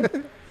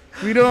 dude.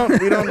 We don't.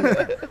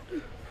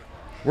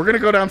 We're gonna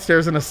go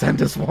downstairs and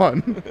ascend as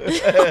one.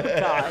 Oh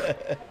God.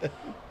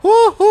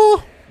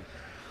 Woo-hoo.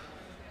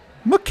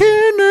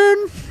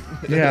 McKinnon.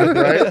 Yeah,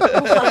 right?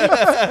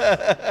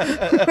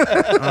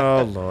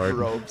 Oh, Lord.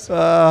 Robes.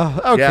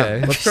 Okay.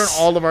 Yeah, let's turn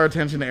all of our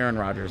attention to Aaron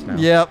Rodgers now.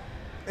 Yep.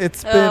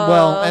 It's been,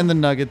 and the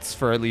Nuggets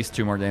for at least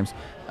 2 more games.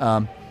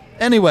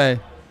 Anyway,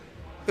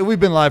 we've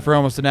been live for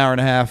almost an hour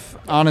and a half.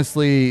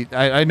 Honestly,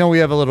 I know we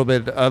have a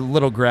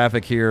little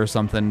graphic here or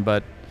something,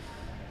 but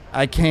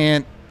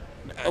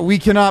we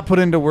cannot put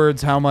into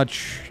words how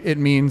much it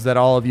means that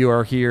all of you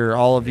are here,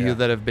 all of you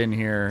that have been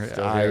here.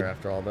 Still here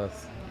after all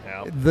this.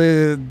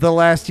 The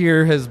last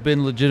year has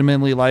been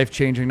legitimately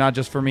life-changing, not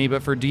just for me,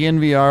 but for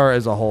DNVR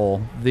as a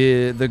whole.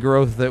 The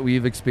growth that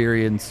we've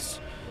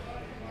experienced,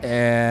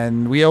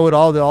 and we owe it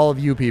all to all of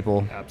you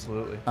people.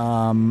 Absolutely.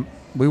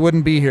 We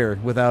wouldn't be here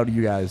without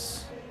you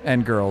guys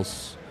and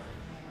girls.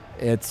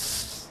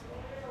 It's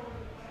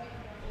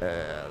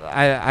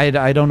I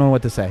don't know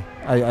what to say.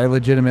 I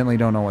legitimately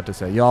don't know what to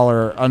say. Y'all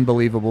are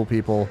unbelievable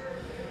people,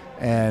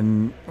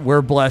 and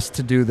we're blessed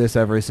to do this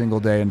every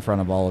single day in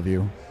front of all of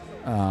you.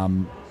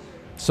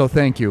 So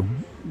thank you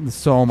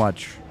so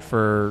much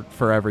for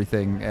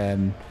everything,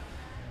 and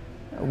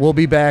we'll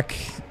be back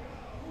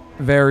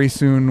very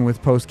soon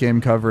with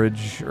post-game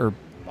coverage or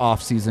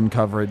off-season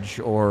coverage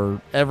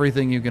or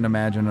everything you can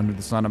imagine under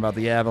the sun about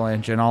the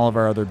Avalanche and all of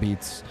our other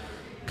beats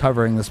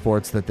covering the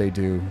sports that they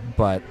do.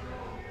 But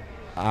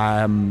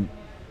I'm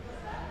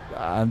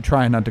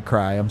trying not to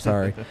cry. I'm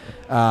sorry.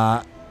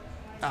 I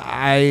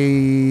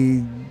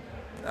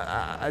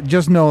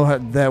just know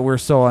that we're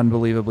so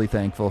unbelievably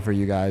thankful for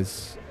you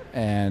guys,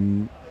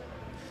 and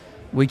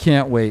we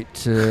can't wait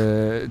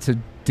to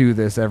do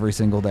this every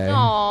single day.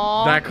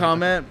 Aww. That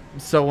comment.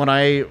 So when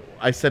I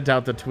sent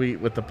out the tweet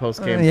with the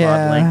post game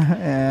pod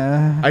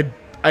link,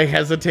 I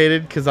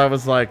hesitated because I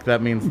was like,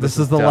 that means this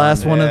is the done.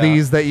 last one of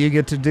these that you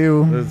get to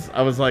do.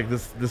 I was like,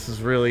 this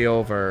is really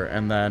over,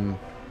 and then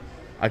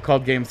I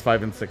called games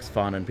 5 and 6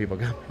 fun, and people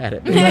got mad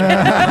at me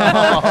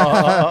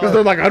because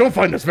they're like, I don't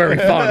find this very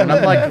fun, and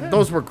I'm like,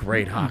 those were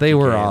great hockey. They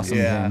were games. awesome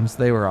games.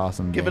 They were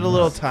awesome. Give it a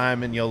little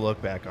time, and you'll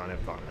look back on it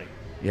fondly.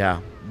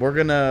 Yeah, we're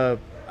gonna.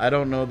 I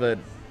don't know that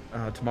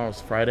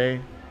Tomorrow's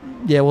Friday.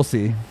 Yeah, we'll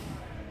see.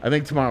 I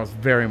think tomorrow's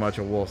very much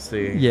a we'll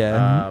see.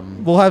 Yeah.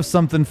 We'll have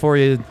something for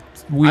you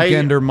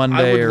weekend or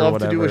Monday or whatever. I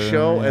would love to do a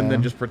show and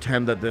then just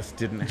pretend that this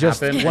didn't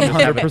just happen.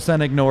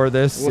 100% ignore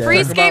this.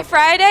 Free Skate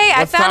Friday.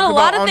 I found a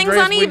lot of things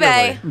on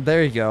eBay.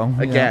 There you go.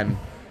 Again.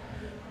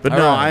 But no,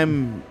 right.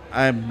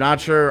 I'm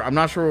not sure. I'm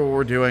not sure what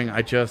we're doing.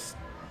 I just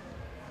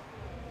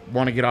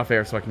want to get off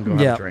air so I can go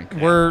have a drink.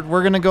 We're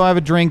going to go have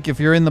a drink. If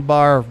you're in the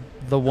bar,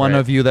 the one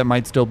of you that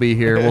might still be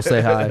here, we'll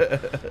say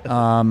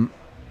hi.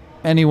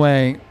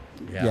 Anyway,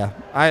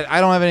 I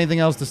don't have anything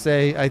else to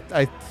say.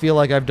 I feel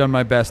like I've done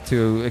my best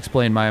to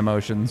explain my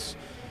emotions.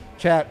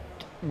 Chat,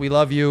 we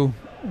love you.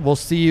 We'll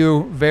see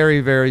you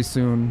very, very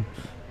soon.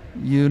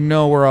 You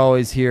know we're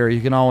always here.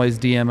 You can always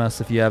DM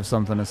us if you have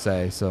something to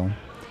say. So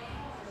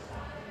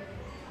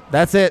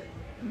that's it.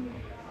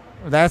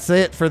 That's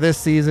it for this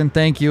season.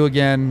 Thank you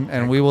again,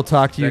 and we will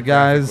talk to you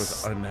guys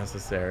was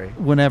unnecessary.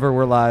 Whenever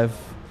we're live.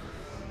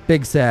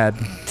 Big sad.